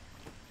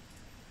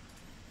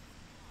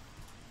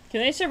 Can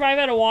they survive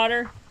out of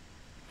water?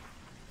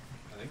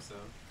 I think so.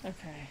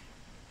 Okay.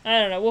 I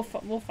don't know.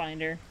 We'll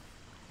find her.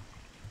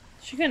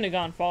 She couldn't have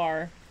gone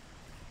far.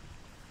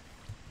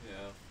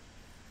 Yeah.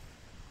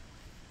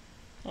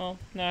 Oh,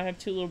 now I have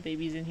two little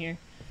babies in here.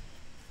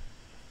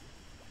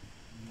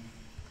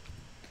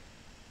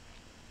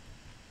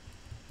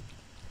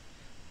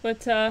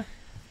 But, I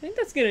think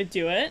that's gonna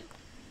do it.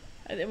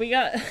 We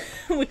got...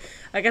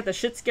 I got the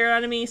shit scared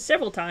out of me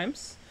several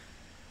times.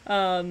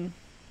 Cameron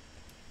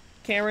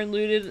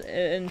looted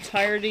an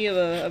entirety of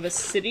a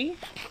city.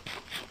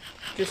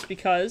 Just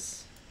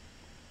because.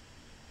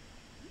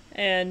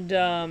 And,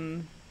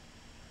 the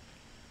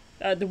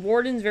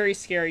warden's very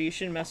scary. You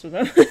shouldn't mess with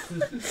him.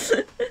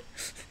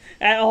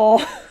 At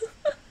all.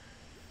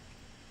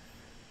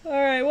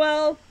 Alright,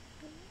 well...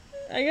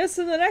 I guess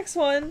in the next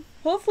one,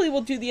 hopefully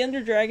we'll do the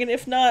Ender Dragon.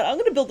 If not, I'm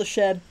gonna build a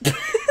shed.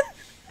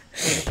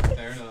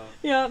 Fair enough.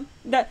 Yeah,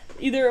 that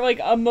either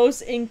like a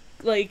most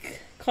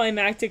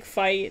climactic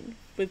fight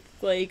with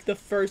like the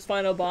first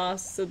final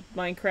boss of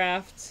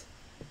Minecraft,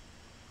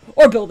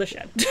 or build a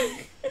shed.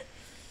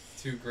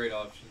 Two great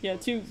options. Yeah,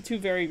 two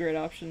very great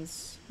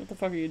options. What the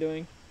fuck are you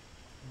doing?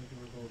 I'm looking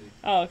for Goldie.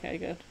 Oh, okay,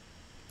 good.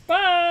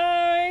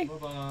 Bye.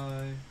 Bye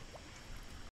bye.